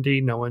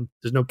certainty,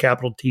 there's no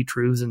capital T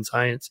truths in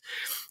science.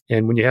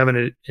 And when you have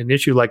an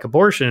issue like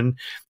abortion,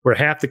 where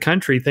half the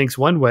country thinks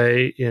one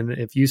way, and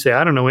if you say,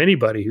 I don't know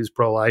anybody who's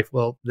pro-life,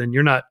 well, then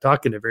you're not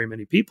talking to very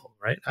many people,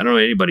 right? I don't know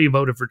anybody who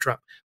voted for Trump.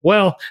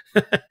 Well,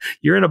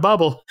 you're in a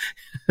bubble,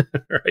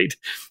 right?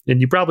 And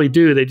you probably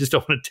do. They just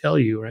don't want to tell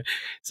you, right?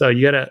 So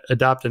you got to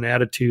adopt an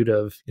attitude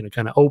of,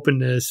 kind of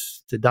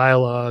openness to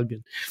dialogue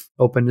and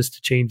openness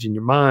to changing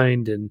your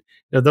mind. And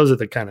those are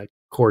the kind of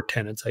core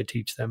tenets I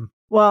teach them.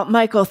 Well,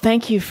 Michael,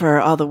 thank you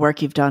for all the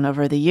work you've done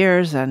over the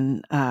years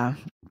and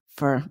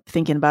for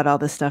thinking about all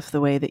this stuff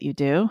the way that you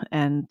do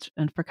and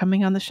for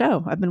coming on the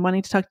show. I've been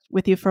wanting to talk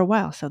with you for a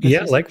while. So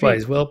this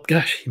likewise. Great. Well,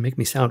 gosh, you make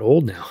me sound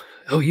old now.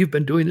 Oh, you've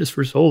been doing this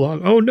for so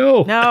long. Oh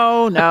no.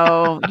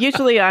 No.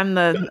 Usually I'm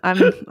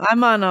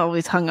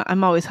always hung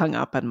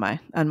up on my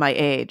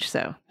age.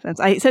 So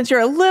since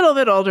you're a little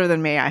bit older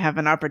than me, I have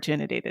an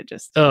opportunity to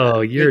just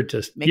you're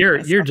just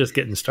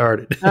getting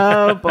started.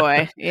 Oh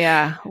boy.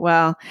 Yeah.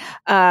 Well,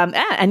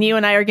 and you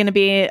and I are going to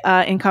be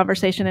in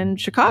conversation in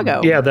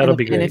Chicago. Yeah, that'll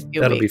be great.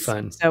 That'll be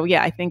fun. So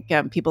yeah, I think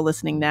people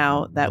listening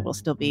now, that will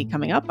still be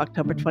coming up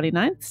October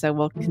 29th. So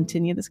we'll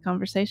continue this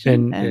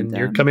conversation. And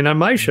you're coming on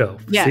my show.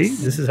 Yes. See,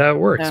 this is how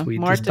it works. So we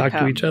just talk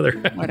to each other.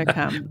 More to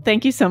come.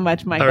 Thank you so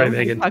much, Michael. All right,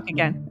 Meghan. We'll talk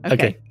again.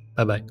 Okay.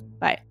 Bye-bye.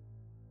 Bye.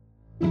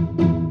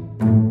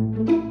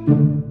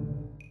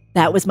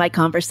 That was my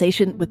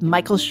conversation with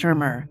Michael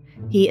Shermer.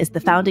 He is the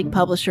founding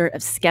publisher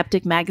of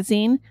Skeptic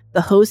magazine,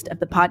 the host of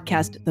the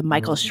podcast The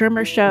Michael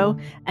Shermer Show,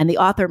 and the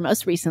author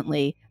most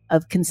recently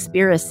of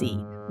Conspiracy: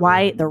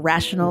 Why the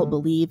Rational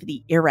Believe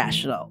the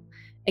Irrational.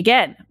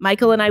 Again,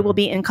 Michael and I will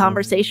be in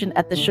conversation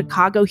at the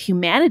Chicago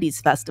Humanities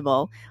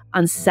Festival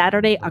on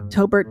Saturday,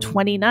 October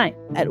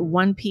 29th at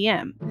 1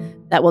 p.m.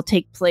 That will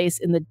take place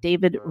in the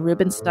David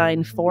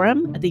Rubenstein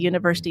Forum at the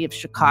University of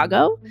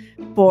Chicago.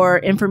 For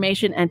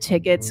information and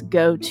tickets,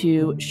 go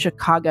to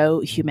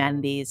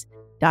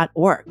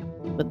chicagohumanities.org.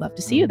 Would love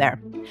to see you there.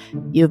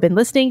 You've been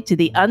listening to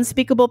the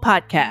Unspeakable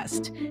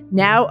Podcast,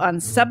 now on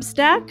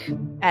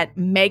Substack at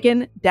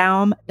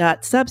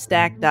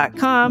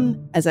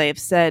meghandaum.substack.com. As I have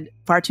said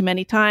far too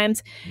many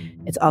times,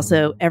 it's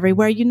also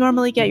everywhere you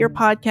normally get your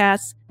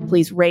podcasts.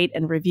 Please rate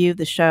and review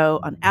the show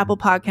on Apple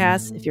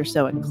Podcasts if you're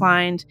so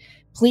inclined.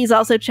 Please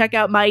also check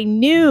out my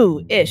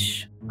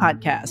new-ish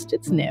podcast.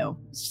 It's new.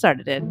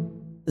 Started it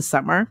the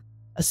summer,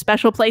 A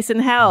Special Place in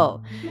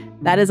Hell.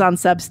 That is on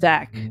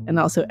Substack and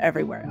also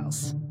everywhere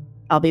else.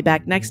 I'll be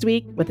back next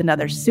week with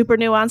another super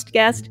nuanced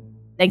guest.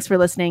 Thanks for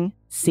listening.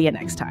 See you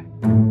next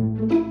time.